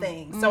manly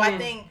thing. So I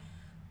think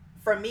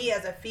for me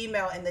as a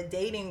female in the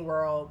dating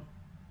world,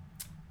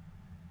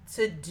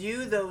 to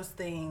do those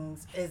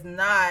things is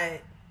not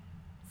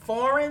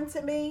foreign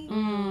to me,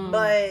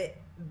 but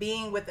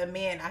being with a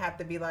man, I have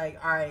to be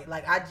like, all right,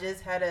 like I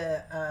just had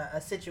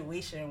a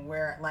situation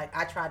where like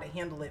I tried to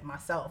handle it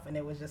myself and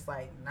it was just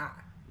like, nah.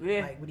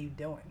 Yeah. Like, what are you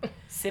doing?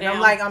 Sit and down.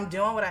 I'm like, I'm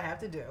doing what I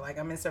have to do. Like,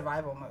 I'm in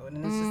survival mode.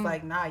 And it's just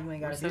like, nah, you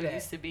ain't got to so do that.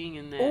 used to being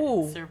in that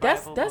Ooh,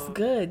 survival that's mode.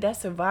 good. That's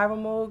survival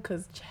mode.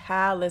 Cause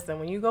child, listen,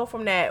 when you go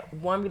from that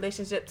one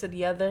relationship to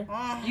the other,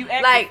 You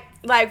act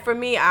like for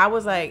me, I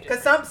was like,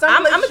 Because some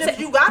I'm relationships,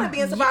 you got to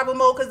be in survival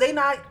mode because they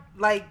not,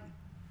 like,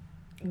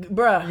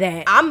 bruh,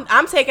 That.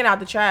 I'm taking out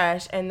the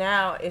trash, and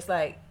now it's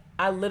like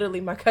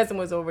my cousin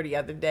was over the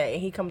other day,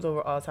 and he comes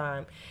over all the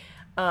time,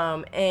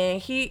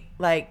 and he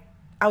like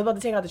I was about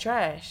to take out the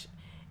trash,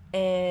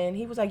 and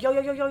he was like, yo,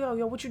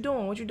 what you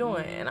doing?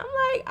 And I'm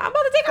like, I'm about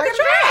to take out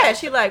the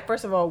trash. He like,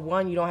 first of all,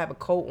 one, you don't have a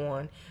coat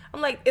on.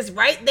 I'm like, it's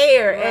right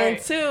there, and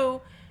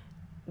two,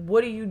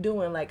 what are you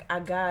doing? Like, I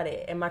got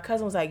it. And my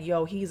cousin was like,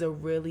 yo, he's a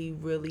really,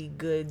 really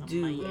good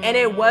dude. And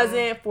it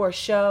wasn't for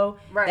show.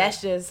 Right.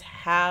 That's just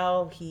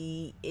how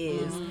he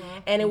is.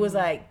 And it was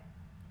like,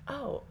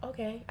 oh,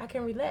 okay, I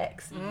can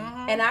relax.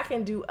 And I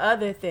can do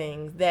other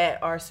things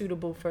that are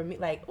suitable for me.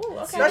 Like, oh,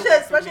 okay.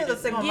 especially as a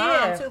single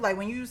mom, too. Like,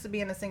 when you used to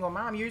being a single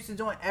mom, you used to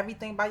doing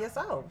everything by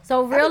yourself.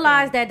 So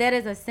realize that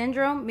is a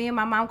syndrome. Me and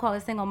my mom call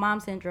it single mom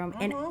syndrome.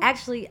 And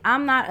actually,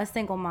 I'm not a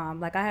single mom.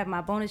 Like, I have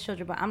my bonus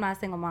children, but I'm not a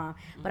single mom.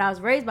 But I was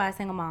raised by a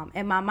single mom.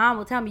 And my mom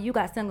will tell me, you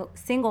got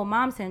single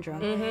mom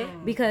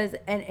syndrome. Because,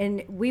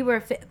 and we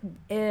were,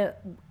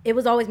 it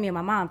was always me and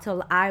my mom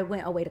till I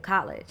went away to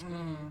college.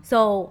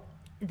 So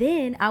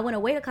then I went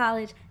away to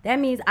college. That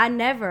means I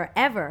never,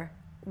 ever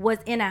was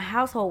in a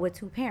household with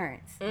two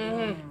parents.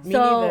 Me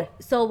neither.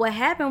 So what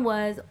happened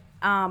was,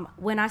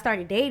 when I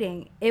started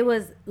dating, it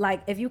was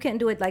like, if you couldn't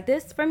do it like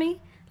this for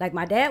me, like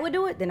my dad would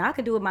do it, then I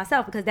could do it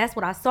myself, because that's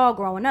what I saw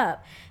growing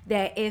up.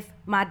 That if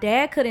my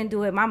dad couldn't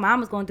do it, my mom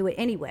was going to do it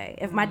anyway.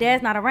 If my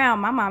dad's not around,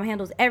 my mom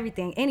handles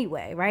everything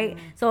anyway, right?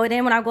 So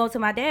then when I go to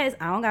my dad's,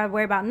 I don't got to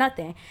worry about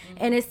nothing.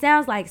 And it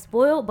sounds like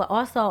spoiled, but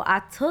also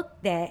I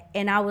took that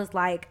and I was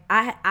like,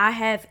 I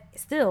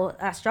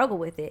struggle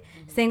with it.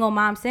 Single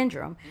mom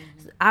syndrome.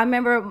 I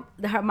remember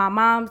my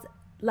mom's,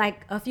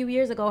 like a few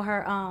years ago,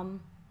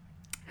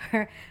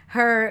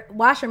 her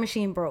washer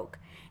machine broke.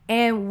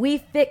 And we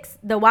fixed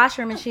the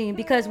washer machine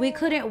because we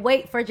couldn't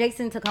wait for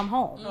Jason to come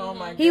home. Oh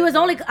my I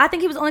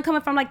think he was only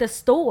coming from like the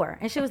store.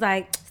 And she was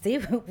like,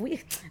 Steve,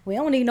 we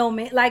don't need no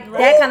man, like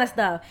that kind of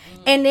stuff.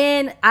 And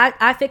then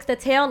I fixed the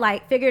tail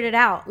light, figured it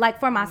out, like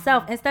for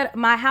myself. Instead,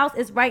 my house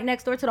is right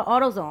next door to the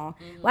AutoZone.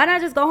 Why don't I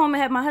just go home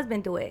and have my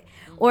husband do it?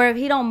 Or if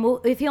he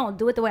don't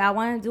do it the way I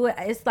want to do it,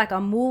 it's like a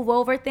move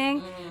over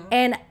thing.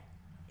 And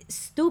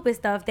stupid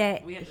stuff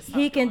that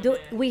he can do.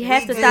 We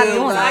have to stop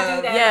doing it. I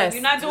do that. Yes.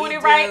 You're not doing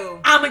it right,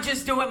 I'ma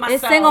just do it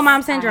myself. It's single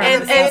mom syndrome.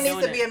 And a man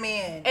needs to be a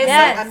man.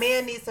 Yes. A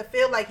man needs to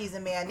feel like he's a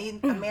man.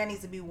 A man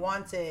needs to be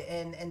wanted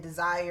and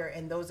desired,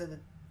 and those are the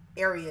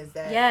areas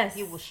that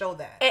he will show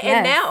that.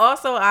 And now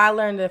also I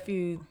learned a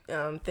few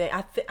things.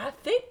 I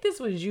think this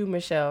was you,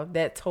 Michelle,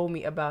 that told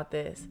me about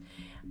this.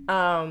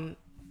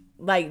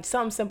 Like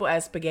something simple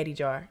as spaghetti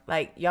jar.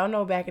 Like, y'all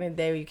know back in the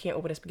day when you can't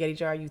open a spaghetti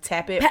jar, you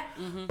tap it,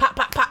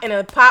 pop, and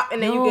it'll pop,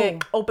 and then you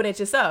can open it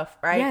yourself,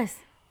 right? Yes.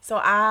 So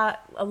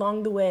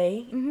along the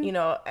way, you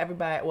know,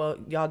 everybody, well,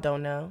 y'all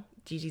don't know,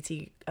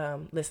 GGT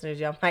listeners,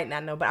 y'all might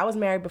not know, but I was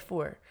married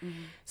before.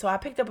 So I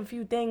picked up a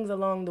few things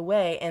along the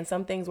way, and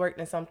some things worked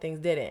and some things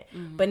didn't.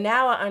 But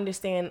now I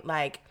understand,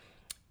 like,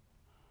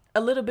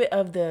 a little bit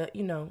of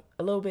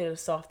the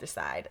softer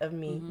side of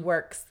me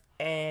works.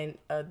 And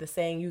the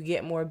saying, you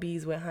get more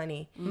bees with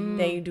honey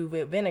than you do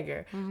with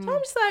vinegar. So I'm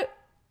just like,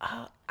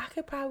 I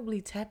could probably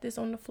tap this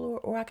on the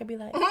floor, or I could be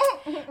like,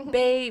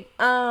 babe,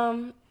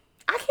 I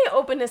can't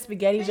open this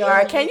spaghetti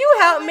jar. Can you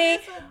help me?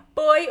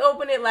 Boy, he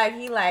opened it like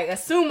he like a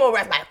sumo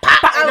wrestler, like pop.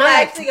 I'm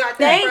like,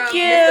 thank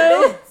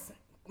you.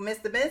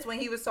 Mr. Benz,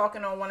 when he was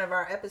talking on one of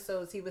our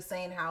episodes, he was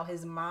saying how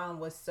his mom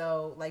was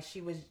so like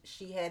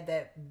she had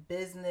that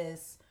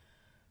business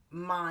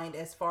mind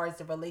as far as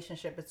the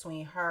relationship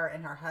between her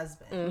and her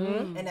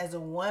husband. And as a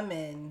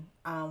woman,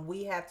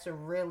 we have to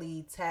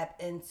really tap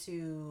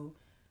into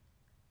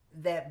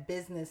that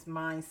business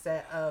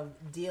mindset of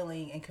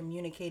dealing and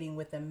communicating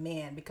with a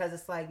man, because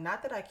it's like,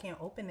 not that I can't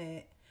open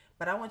it,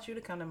 but I want you to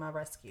come to my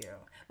rescue.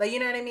 Like, you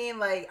know what I mean?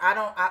 Like,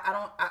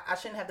 I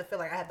shouldn't have to feel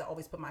like I have to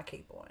always put my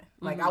cape on.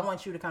 Like, I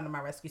want you to come to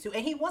my rescue too.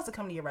 And he wants to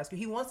come to your rescue.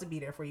 He wants to be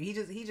there for you.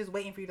 He just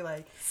waiting for you to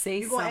like,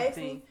 say you gonna something. ask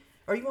me?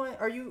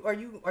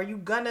 Are you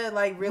gonna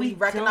like really We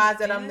recognize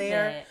don't that I'm do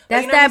there? that.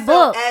 That's Like, that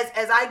book.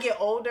 As I get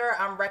older,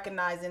 I'm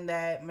recognizing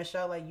that,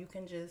 Michelle, like, you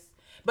can just.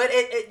 But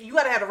you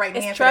gotta have the right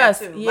man trust.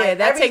 for that too. Yeah, like,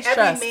 that takes every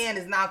trust. man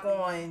is not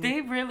going.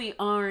 They really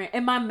aren't.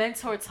 And my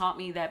mentor taught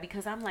me that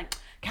because I'm like,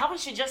 Calvin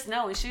should just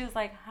know. And she was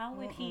like, how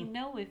would he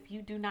know if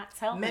you do not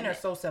tell him? Men are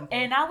so simple.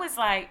 And I was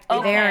like, They-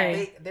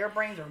 okay. their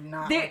brains are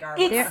not They're- like ours.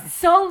 it's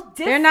so different.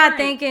 They're not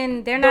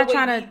thinking. They're the not way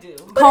trying we do.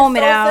 to But comb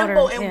it's it so out.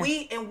 simple,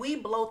 or, and we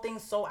blow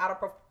things so out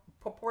of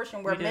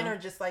proportion where We men do. are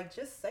just like,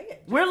 just say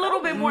it. We're a little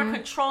Just bit say more Mm-hmm.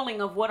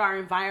 controlling of what our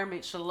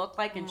environment should look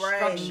like and Right.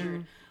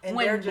 structured. And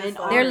when they're just men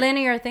like- are. they're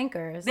linear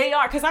thinkers. They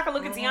are, because I can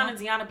look at Deanna and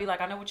Deanna be like,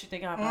 I know what you're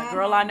thinking. I'm like,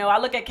 girl, I know. I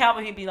look at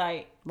Calvin, he'd be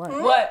like, What?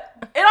 what?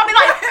 And I'll be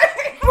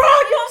like, bro,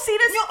 you don't see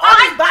this?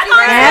 always body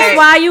That's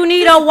why you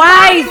need a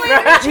wife.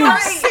 You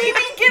don't see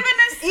me giving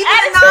this Even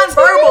attitude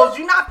to you? nonverbals,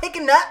 you're not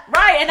picking up.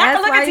 Right, and I That's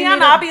can look why at you Deanna,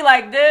 need a- I'll be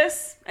like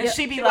this, and Yeah.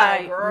 she be She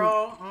like,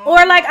 girl.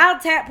 Or like I'll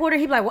tap Porter.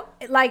 He be like, what?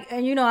 Like,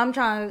 and you know I'm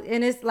trying,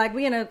 and it's like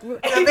we in a group.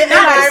 I've been in an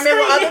environment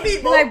with other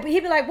people. Like he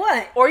be like,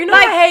 what? Or you know,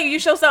 like, like, hey, you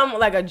show something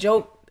like a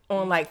joke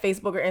on like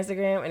Facebook or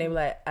Instagram, and they be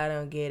like, I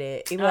don't get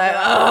it. He be like, oh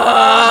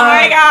oh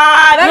my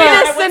God. Let me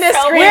Yeah, just I send would this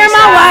tell screenshot. where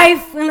my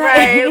wife?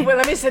 Right, well,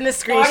 let me send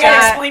this Oh, I gotta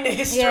screenshot. explain the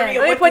history Yeah. of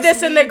Let me what put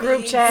this in the means.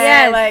 group chat.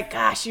 Yes. Like,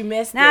 gosh, you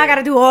missed Now it. I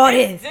gotta do all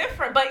It's this.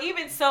 different, but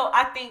even so,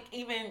 I think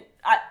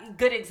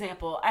good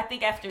example. I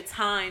think after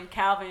time,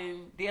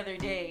 Calvin, the other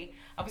day,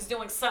 I was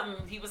doing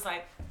something. He was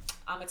like,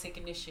 I'm gonna take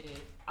initiative.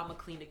 I'm gonna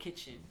clean the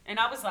kitchen. And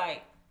I was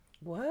like,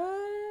 What?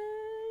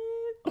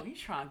 oh, you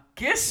trying to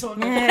get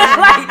something? Like,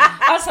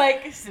 I was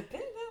like, it's a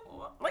bit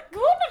like,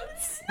 go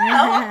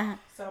no.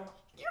 So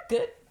You're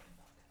good.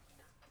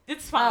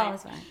 It's fine. Oh,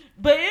 it's fine.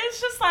 But it's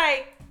just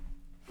like,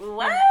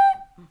 what?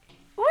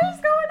 What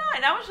is going on?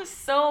 And I was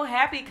just so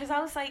happy because I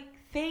was like,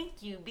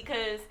 thank you.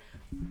 Because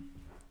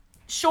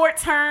short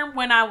term,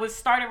 when I was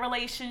starting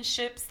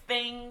relationships,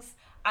 things,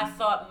 I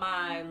thought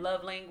my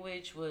love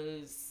language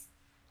was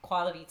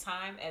quality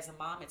time. As a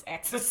mom, it's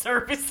acts of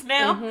service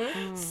now.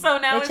 So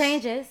now It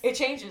changes. It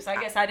changes. I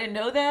guess I didn't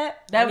know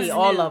that. I That need was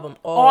all new. of them.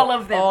 All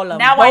of them. All of them.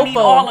 Now I Both need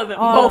of all them. of them.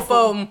 Both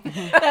of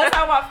them. That's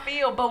how I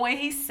feel. But when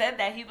he said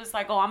that, he was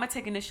like, oh, I'm going to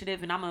take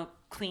initiative and I'm going to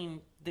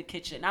clean the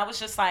kitchen. I was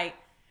just like,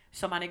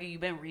 so my nigga,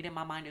 you've been reading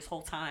my mind this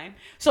whole time.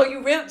 So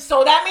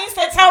that means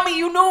to tell me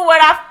you knew what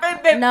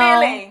I've been No,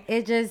 feeling.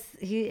 it just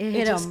it hit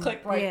him. just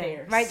clicked right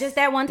there. Right, just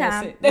that one That's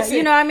time. it. That's you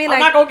it. know what I mean? I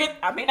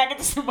Like, may not get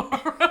this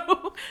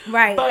tomorrow.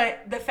 Right.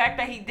 But the fact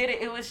that he did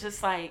it, it was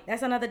just like,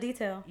 that's another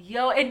detail.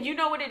 yo, and you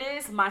know what it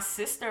is? My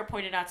sister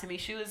pointed out to me.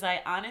 She was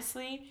like,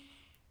 honestly,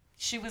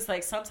 she was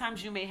like,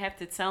 sometimes you may have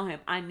to tell him,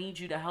 I need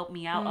you to help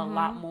me out a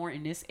lot more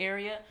in this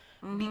area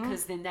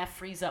because then that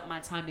frees up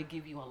my time to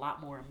give you a lot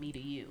more of me to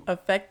you.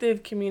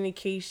 Effective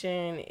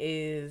communication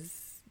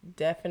is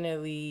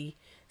definitely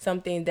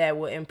something that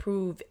will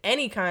improve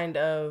any kind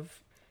of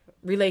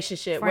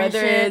relationship, whether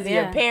Friendship, it's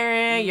your yeah.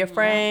 parent, your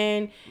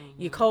friend,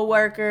 your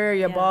coworker,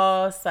 your Yes.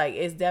 boss. Like,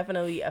 it's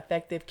definitely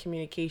effective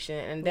communication.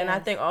 And then I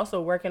Yes. think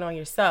also working on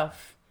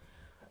yourself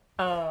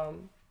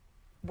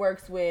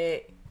works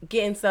with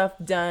getting stuff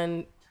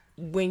done.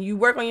 When you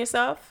work on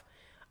yourself,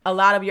 a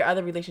lot of your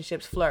other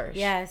relationships flourish.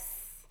 Yes.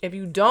 If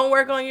you don't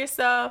work on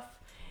yourself,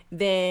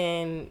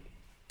 then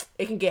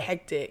it can get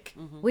hectic.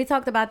 We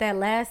talked about that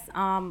last.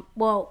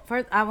 Well,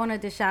 first I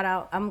wanted to shout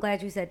out. I'm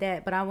glad you said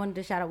that, but I wanted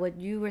to shout out what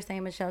you were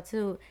saying, Michelle,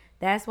 too.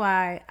 That's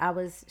why I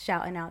was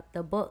shouting out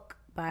the book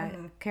by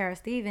Kara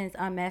Stevens,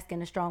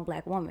 Unmasking a Strong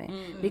Black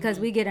Woman, because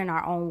we get in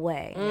our own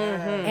way,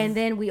 and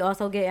then we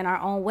also get in our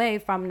own way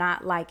from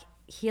not like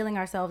healing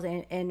ourselves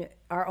and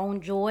our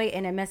own joy,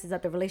 and it messes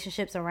up the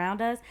relationships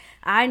around us.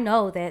 I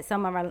know that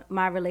some of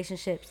my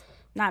relationships,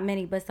 not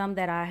many, but some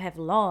that I have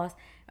lost,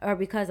 are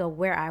because of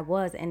where I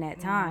was in that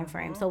time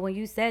frame. So when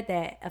you said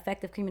that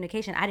effective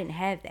communication, I didn't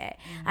have that.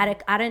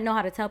 I didn't know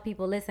how to tell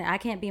people, listen, I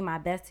can't be my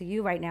best to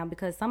you right now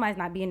because somebody's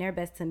not being their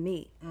best to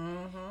me.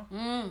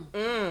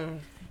 and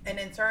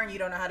in turn, you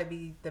don't know how to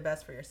be the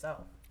best for yourself.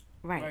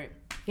 Right.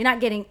 You're not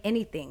getting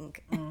anything.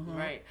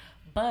 Right.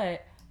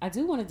 But I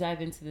do want to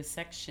dive into the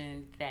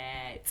section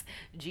that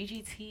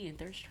GGT and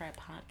Thirst Trap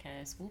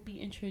Podcast will be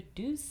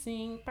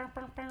introducing.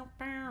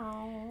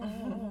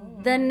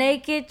 The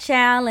Naked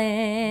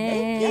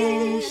Challenge.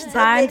 Naked.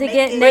 Time to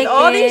get With naked. With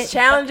all these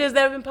challenges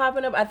that have been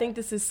popping up, I think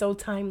this is so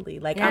timely.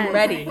 Like, I'm Yes.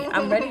 ready.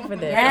 I'm ready for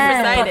this.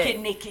 Yes. I'm Bucket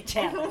excited. Naked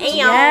Challenge.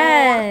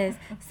 Yes.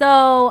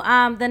 So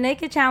the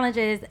Naked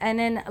Challenges, and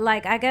then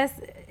like I guess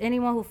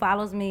anyone who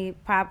follows me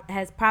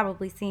has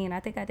probably seen. I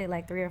think I did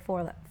like 3 or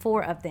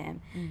 4 of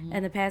them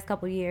in the past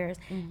couple years,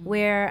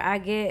 where I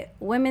get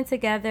women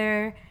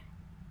together,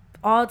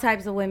 all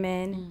types of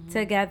women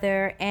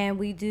together, and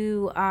we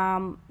do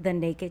the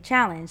Naked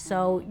Challenge.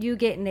 So you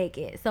get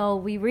naked. So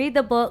we read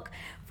the book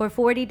for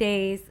 40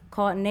 days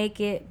called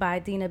Naked by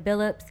Dina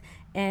Billups,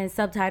 and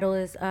subtitle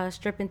is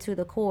Stripping to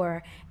the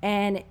Core.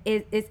 And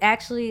it's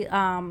actually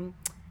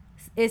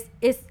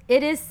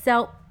it is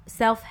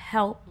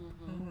self-help,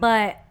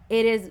 but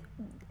it is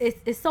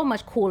it's so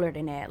much cooler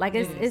than that. Like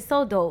it's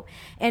so dope,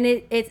 and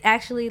it's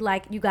actually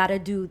like you got to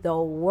do the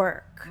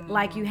work.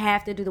 Like you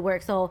have to do the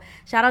work. So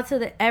shout out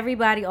to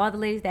everybody, all the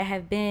ladies that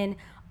have been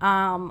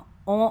on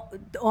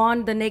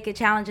the Naked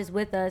Challenges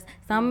with us.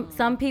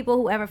 Some people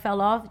who ever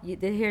fell off,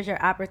 here's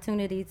your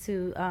opportunity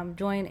to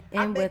join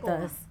in with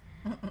us.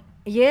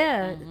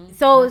 Yeah.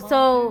 So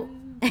so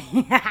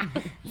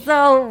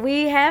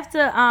we have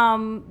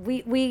to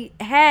we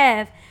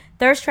have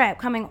Thirst Trap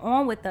coming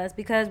on with us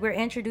because we're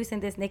introducing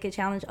this Naked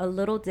Challenge a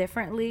little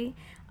differently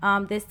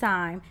this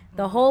time.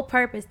 The whole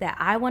purpose that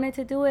I wanted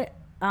to do it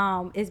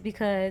is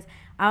because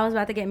I was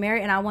about to get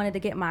married and I wanted to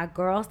get my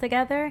girls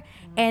together,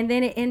 and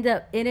then it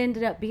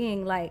ended up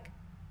being like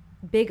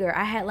bigger.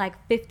 I had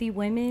like 50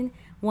 women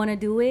want to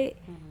do it,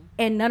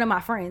 and none of my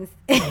friends.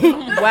 Wow.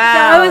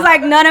 So it was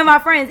like none of my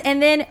friends,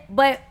 and then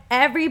but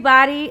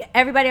everybody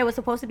that was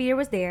supposed to be here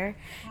was there,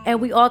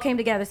 and we all came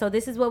together. So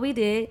this is what we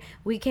did.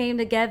 We came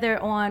together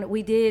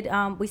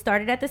we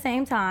started at the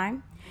same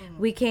time.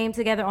 We came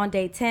together on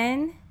day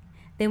 10,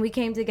 then we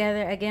came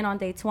together again on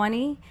day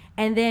 20,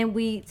 and then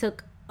we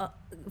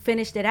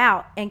finished it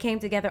out and came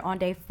together on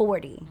day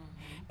 40.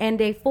 And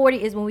day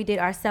 40 is when we did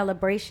our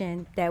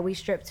celebration that we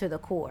stripped to the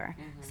core.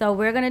 So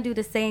we're going to do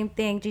the same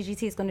thing.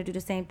 GGT is going to do the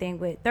same thing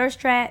with Thirst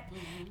Trap.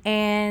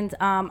 And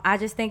I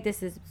just think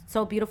this is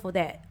so beautiful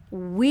that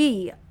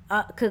we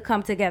could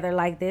come together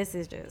like this.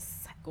 Is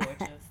just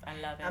gorgeous.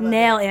 I love it.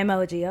 Nail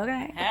emoji,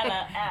 okay?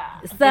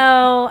 Hella.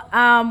 So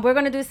we're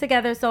going to do this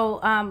together. So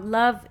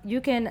Love,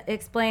 you can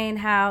explain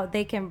how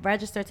they can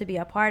register to be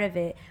a part of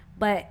it.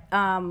 But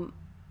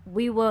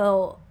we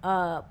will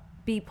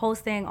be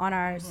posting on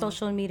our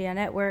social media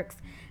networks,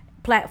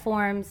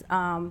 platforms,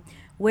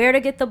 where to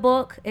get the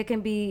book. It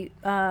can be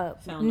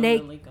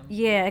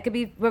it could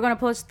be, we're going to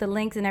post the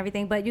links and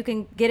everything, but you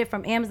can get it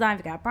from Amazon if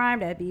you got Prime.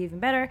 That'd be even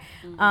better.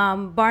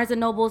 Barnes &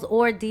 Nobles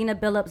or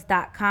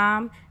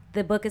DinaBillups.com.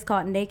 The book is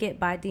called Naked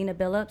by Dina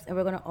Billups, and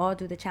we're going to all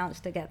do the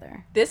challenge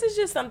together. This is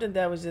just something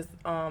that was just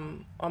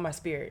on my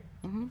spirit.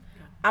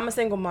 I'm a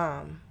single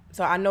mom,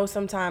 so I know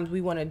sometimes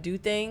we want to do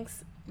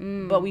things,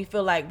 but we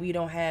feel like we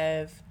don't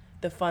have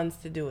the funds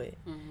to do it.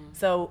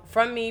 So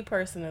from me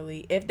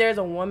personally, if there's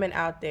a woman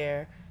out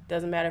there,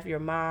 doesn't matter if you're a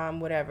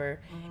mom, whatever,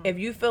 if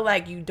you feel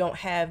like you don't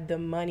have the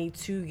money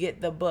to get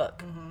the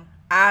book,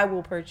 I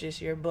will purchase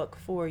your book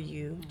for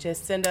you.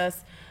 Just send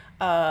us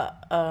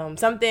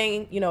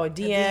something, a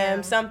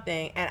DM,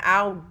 something, and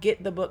I'll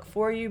get the book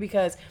for you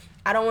because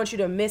I don't want you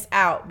to miss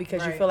out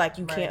because you feel like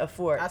you can't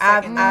afford.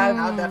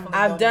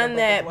 I've done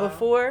that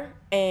before,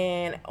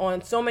 and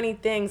on so many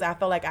things I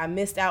felt like I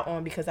missed out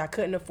on because I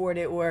couldn't afford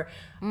it, or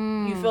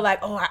you feel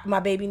like,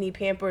 my baby need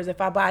Pampers. If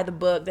I buy the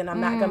book, then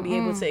I'm not going to be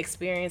able to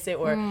experience it,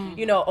 or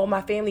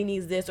my family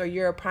needs this, or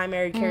you're a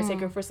primary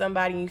caretaker for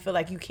somebody and you feel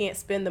like you can't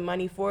spend the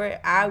money for it.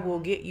 I will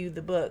get you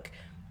the book.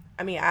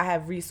 I mean, I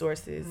have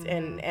resources,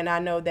 and I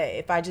know that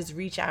if I just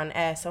reach out and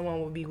ask, someone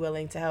will be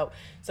willing to help.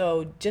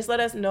 So just let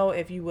us know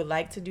if you would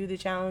like to do the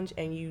challenge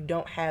and you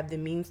don't have the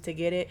means to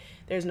get it.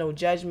 There's no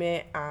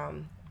judgment,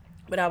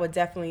 but I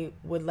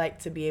would like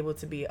to be able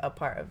to be a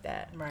part of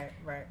that.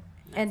 Right.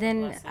 And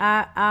then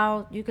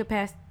you could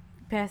pass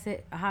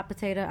it, a hot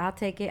potato. I'll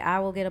take it. I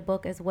will get a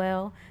book as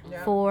well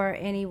for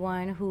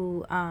anyone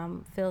who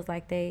feels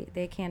like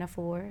they can't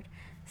afford.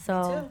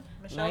 So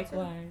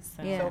likewise.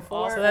 Yeah.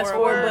 So that's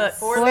 4 books.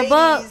 4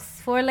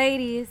 books. 4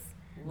 ladies.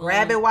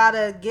 Grab it while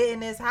the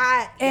getting is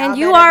hot. And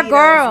you are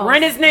girls.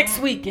 Rent is next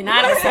week, and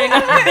I don't say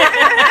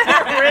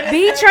nothing.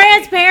 Be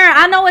transparent.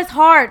 I know it's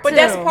hard, but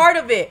that's part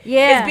of it.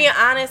 Yeah, it's being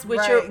honest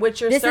with your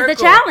this circle. Is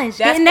the challenge.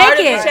 That's getting part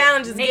naked. of the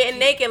challenge is getting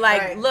naked.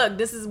 Like, look,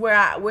 this is where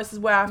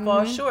I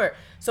fall short.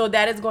 So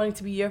that is going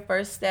to be your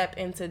first step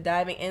into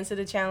diving into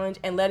the challenge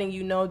and letting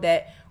you know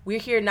that we're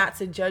here not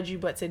to judge you,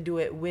 but to do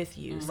it with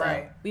you.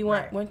 So we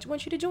want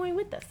you to join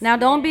with us. Now,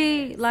 don't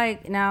be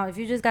like, if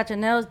you just got your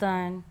nails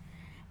done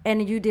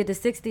and you did the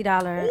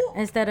 $60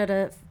 instead of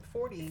the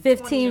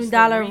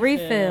 $15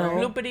 refill.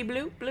 Bloopity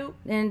bloop bloop.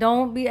 And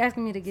don't be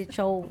asking me to get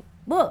your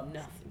book.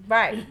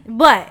 Right.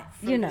 But,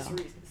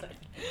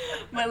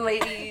 But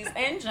ladies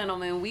and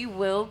gentlemen, we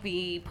will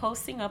be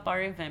posting up our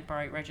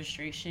Eventbrite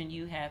registration.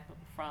 You have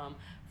from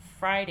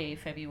Friday,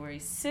 February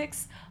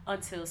 6th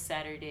until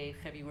Saturday,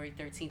 February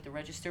 13th to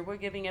register. We're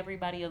giving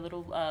everybody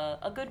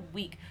a good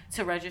week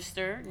to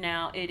register.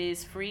 Now, it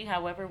is free.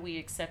 However,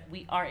 we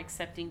are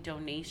accepting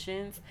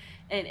donations,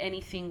 and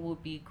anything will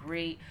be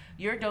great.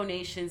 Your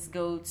donations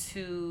go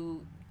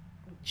to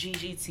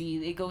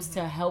GGT. It goes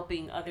to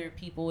helping other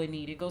people in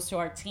need. It goes to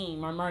our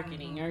team, our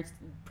marketing, our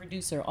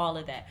producer, all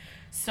of that.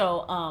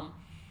 So,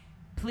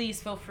 please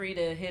feel free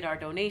to hit our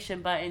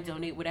donation button,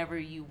 donate whatever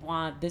you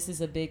want. This is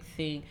a big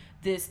thing.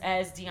 This,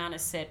 as Deanna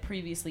said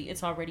previously,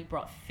 it's already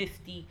brought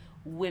 50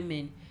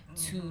 women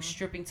to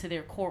stripping to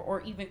their core,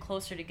 or even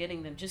closer to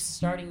getting them, just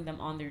starting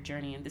them on their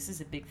journey. And this is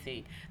a big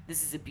thing.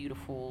 This is a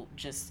beautiful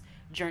just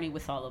journey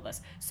with all of us.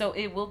 So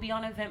it will be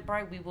on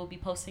Eventbrite. We will be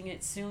posting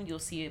it soon. You'll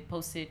see it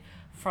posted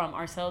from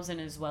ourselves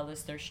and as well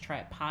as Thirst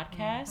Trap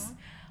Podcast.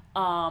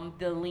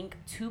 The link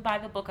to buy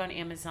the book on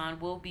Amazon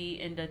will be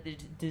in the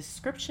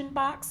description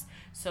box.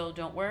 So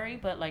don't worry.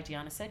 But like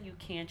Gianna said, you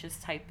can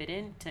just type it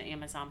in to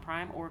Amazon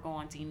Prime or go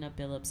on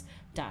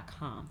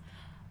DinaBillups.com.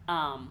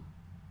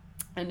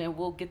 And then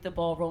we'll get the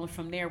ball rolling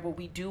from there. What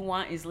we do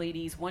want is,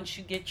 ladies, once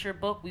you get your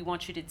book, we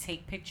want you to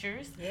take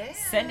pictures,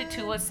 send it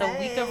to us so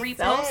we can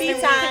repost and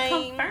we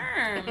can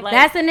confirm. Like,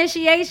 that's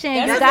initiation.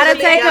 You gotta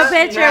take a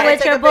picture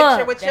with your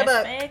book.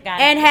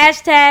 And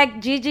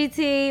hashtag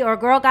GGT or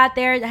Girl Got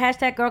Therapy,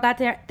 hashtag Girl Got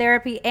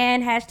Therapy,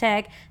 and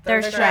hashtag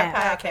Thirst Trap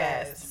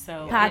Podcast.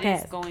 So it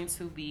is going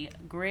to be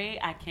great.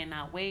 I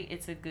cannot wait.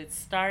 It's a good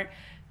start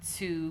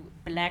to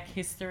Black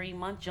History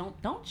Month.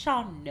 Don't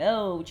y'all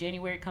know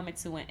January coming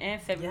to an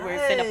end? February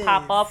finna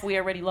pop off. We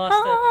already lost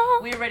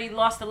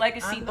the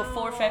legacy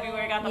before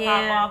February got the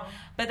pop off.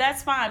 But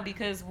that's fine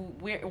because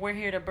we're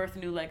here to birth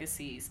new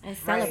legacies and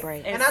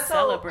celebrate. And I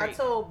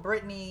told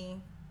Brittany,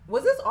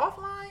 was this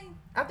offline?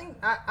 I think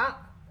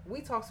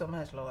we talk so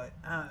much, Lord.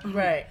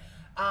 Right.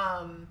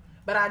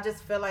 But I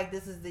just feel like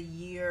this is the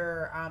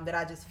year that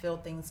I just feel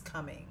things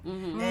coming.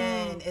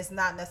 And it's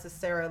not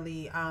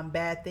necessarily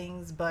bad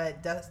things,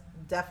 but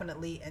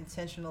definitely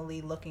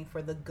intentionally looking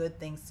for the good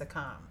things to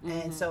come.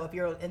 And so if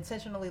you're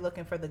intentionally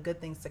looking for the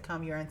good things to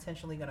come, you're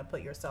intentionally going to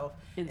put yourself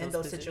in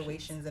those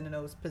situations and in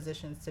those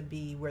positions to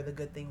be where the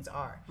good things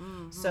are.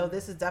 So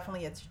this is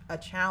definitely a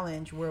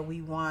challenge where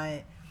we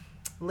want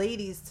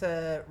ladies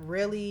to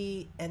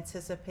really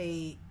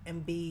anticipate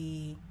and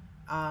be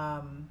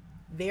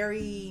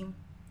very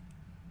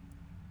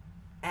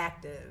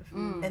active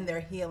in their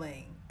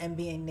healing and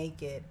being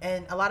naked.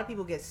 And a lot of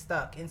people get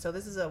stuck, and so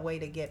this is a way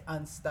to get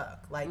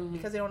unstuck, like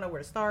because they don't know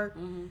where to start,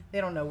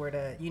 they don't know where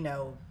to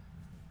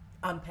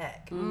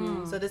unpack.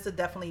 So this would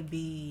definitely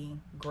be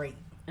great.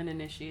 An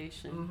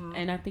initiation.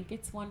 And I think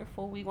it's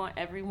wonderful. We want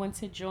everyone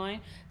to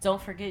join.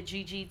 Don't forget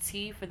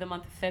GGT for the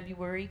month of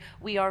February.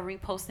 We are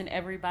reposting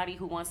everybody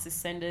who wants to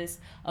send us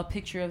a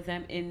picture of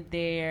them in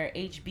their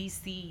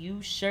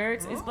HBCU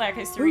shirts. It's Black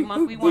History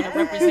Month. We want to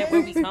represent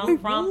where we come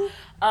from.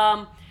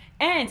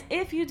 And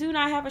if you do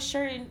not have a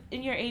shirt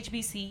in your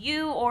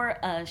HBCU or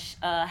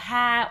a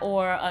hat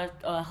or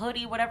a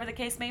hoodie, whatever the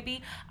case may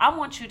be, I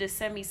want you to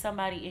send me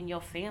somebody in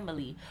your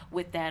family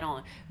with that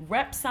on.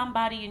 Rep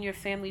somebody in your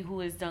family who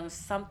has done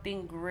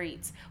something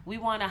great. We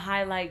want to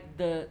highlight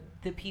the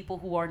people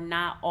who are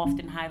not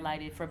often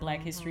highlighted for Black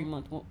History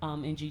Month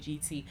in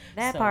GGT.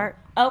 That part.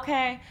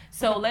 Okay.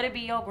 So let it be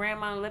your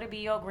grandma, let it be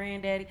your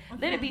granddaddy,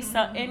 let it be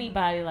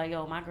anybody like,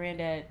 yo, my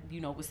granddad,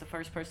 was the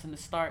first person to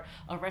start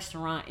a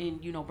restaurant in,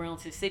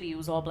 Burlington City. It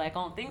was all Black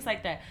owned, things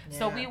like that. Yeah.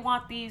 So we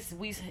want these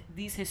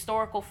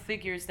historical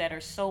figures that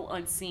are so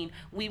unseen.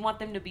 We want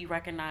them to be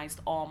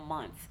recognized all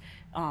month.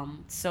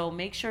 So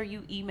make sure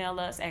you email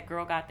us at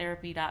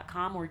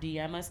girlgottherapy.com or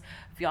DM us.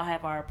 If y'all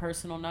have our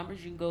personal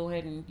numbers, you can go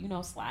ahead and,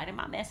 slide in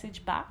my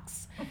message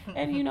box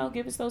and,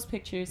 give us those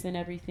pictures and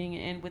everything.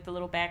 And with a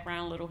little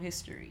background, little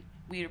history,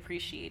 we'd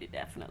appreciate it.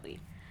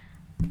 Definitely.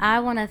 I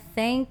want to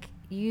thank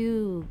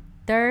you,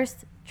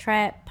 Thirst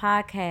Trap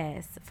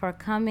Podcast, for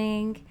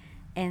coming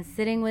and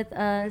sitting with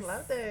us. We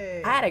loved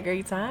it. I had a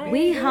great time.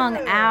 We hung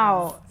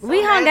out. So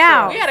we hung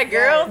natural. out. We had a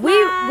girls'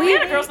 We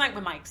had a girls' night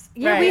with Mike's.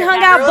 Yeah, Right. we hung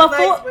Girls' out nights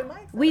before. with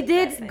Mike's. We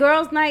did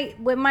girls' night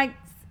with Mike's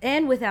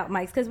and without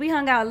Mike's because we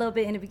hung out a little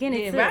bit in the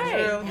beginning too.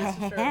 right. This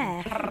is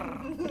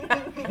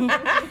true.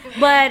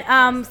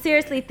 But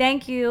seriously,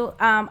 thank you.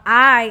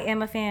 I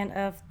am a fan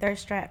of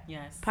Thirst Trap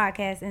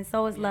Podcast, and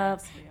so is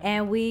Love.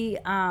 And we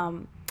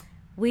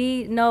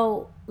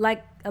know,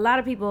 like a lot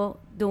of people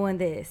doing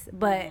this,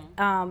 but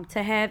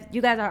to have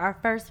you guys are our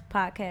first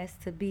podcast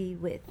to be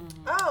with.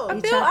 Oh, I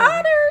each feel other.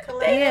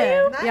 honored. Thank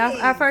Yeah, you. Nice.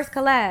 y'all our first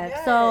collab.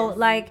 Yes. So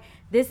like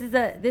this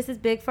is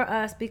big for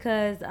us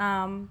because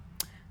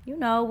we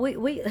y'all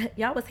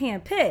was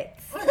handpicked.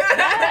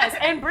 Yes,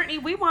 and Brittany,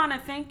 we want to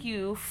thank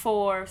you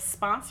for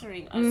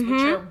sponsoring us with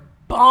your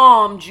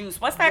bomb juice.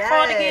 What's that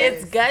called again?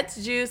 It's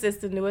Guts Juice. It's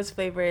the newest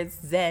flavor. It's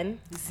Zen.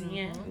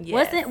 Zen.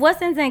 Yes.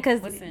 What's in Zen?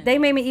 Because they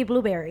made me eat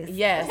blueberries.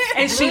 Yes.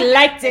 And she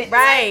liked it.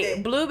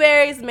 Right.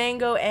 Blueberries,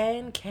 mango,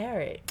 and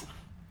carrot.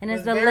 And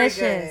it's very delicious.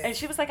 good. And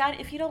she was like,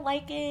 if you don't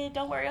like it,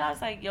 don't worry. I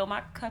was like, yo, my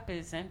cup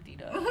is empty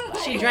though.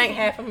 She drank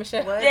half of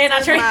Michelle. What's Yeah, and I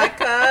in drink- my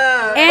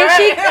cup? And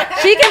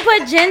she can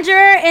put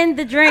ginger in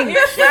the drink.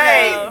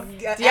 Right.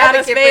 Deanna's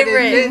Advocate for the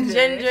favorite.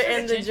 Ginger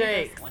in the Ginger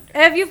drink. is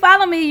wonderful. If you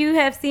follow me, you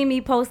have seen me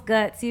post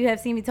Guts. You have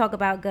seen me talk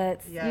about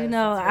Guts. Yes, you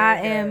know it's I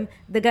very am good.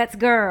 the Guts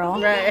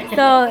girl. Right.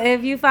 So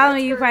if you follow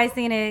me, you've probably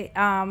seen it.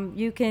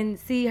 You can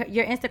see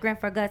your Instagram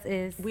for Guts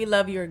is. We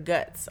love your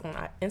guts on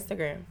our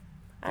Instagram.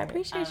 I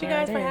appreciate you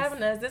guys for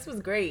having us. This was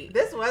great.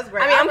 This was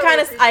great. I mean, I'm really kind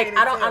of like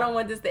appreciate it, I too. don't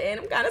want this to end.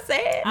 I'm kind of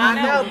sad. I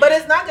know, but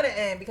it's not gonna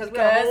end because we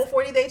have a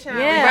whole 40-day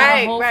challenge.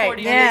 Yeah. Right.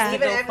 Yeah. And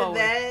even Go after forward.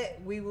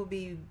 that, we will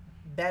be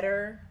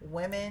better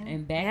women.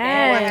 And back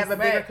Yes. We'll have a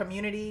bigger Right.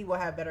 community. We'll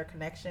have better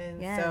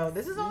connections. Yes. So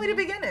this is only the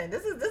beginning.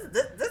 This ain't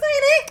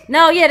it.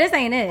 No, yeah, this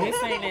ain't it.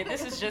 This ain't it.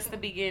 This is just the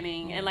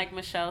beginning. And like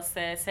Michelle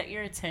said, set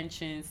your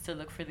intentions to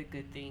look for the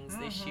good things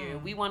this year.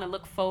 We want to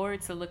look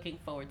forward to looking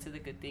forward to the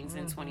good things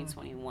in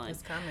 2021.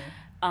 It's coming.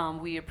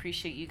 We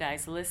appreciate you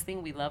guys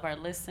listening. We love our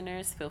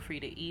listeners. Feel free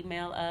to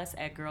email us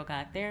at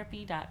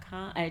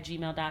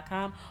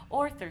girlgottherapy.com@gmail.com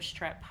or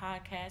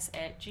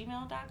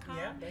thirsttrappodcast@gmail.com.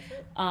 Yeah, that's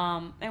it.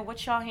 And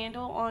what's y'all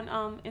handle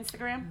on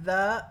Instagram?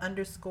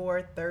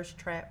 _Thirst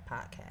Trap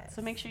Podcast.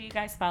 So make sure you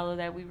guys follow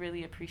that. We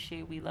really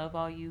appreciate. We love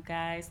all you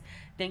guys.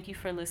 Thank you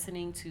for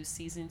listening to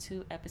season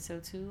 2,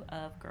 episode 2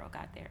 of Girl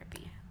Got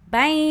Therapy.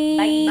 Bye.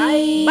 Bye.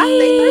 Bye.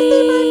 Stay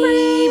thirsty, my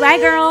friends. Bye,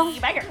 girl.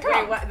 Bye, girl.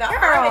 Wait, what? The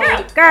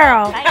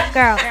Girl. Bye.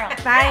 Girl.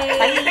 Bye.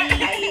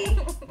 Bye.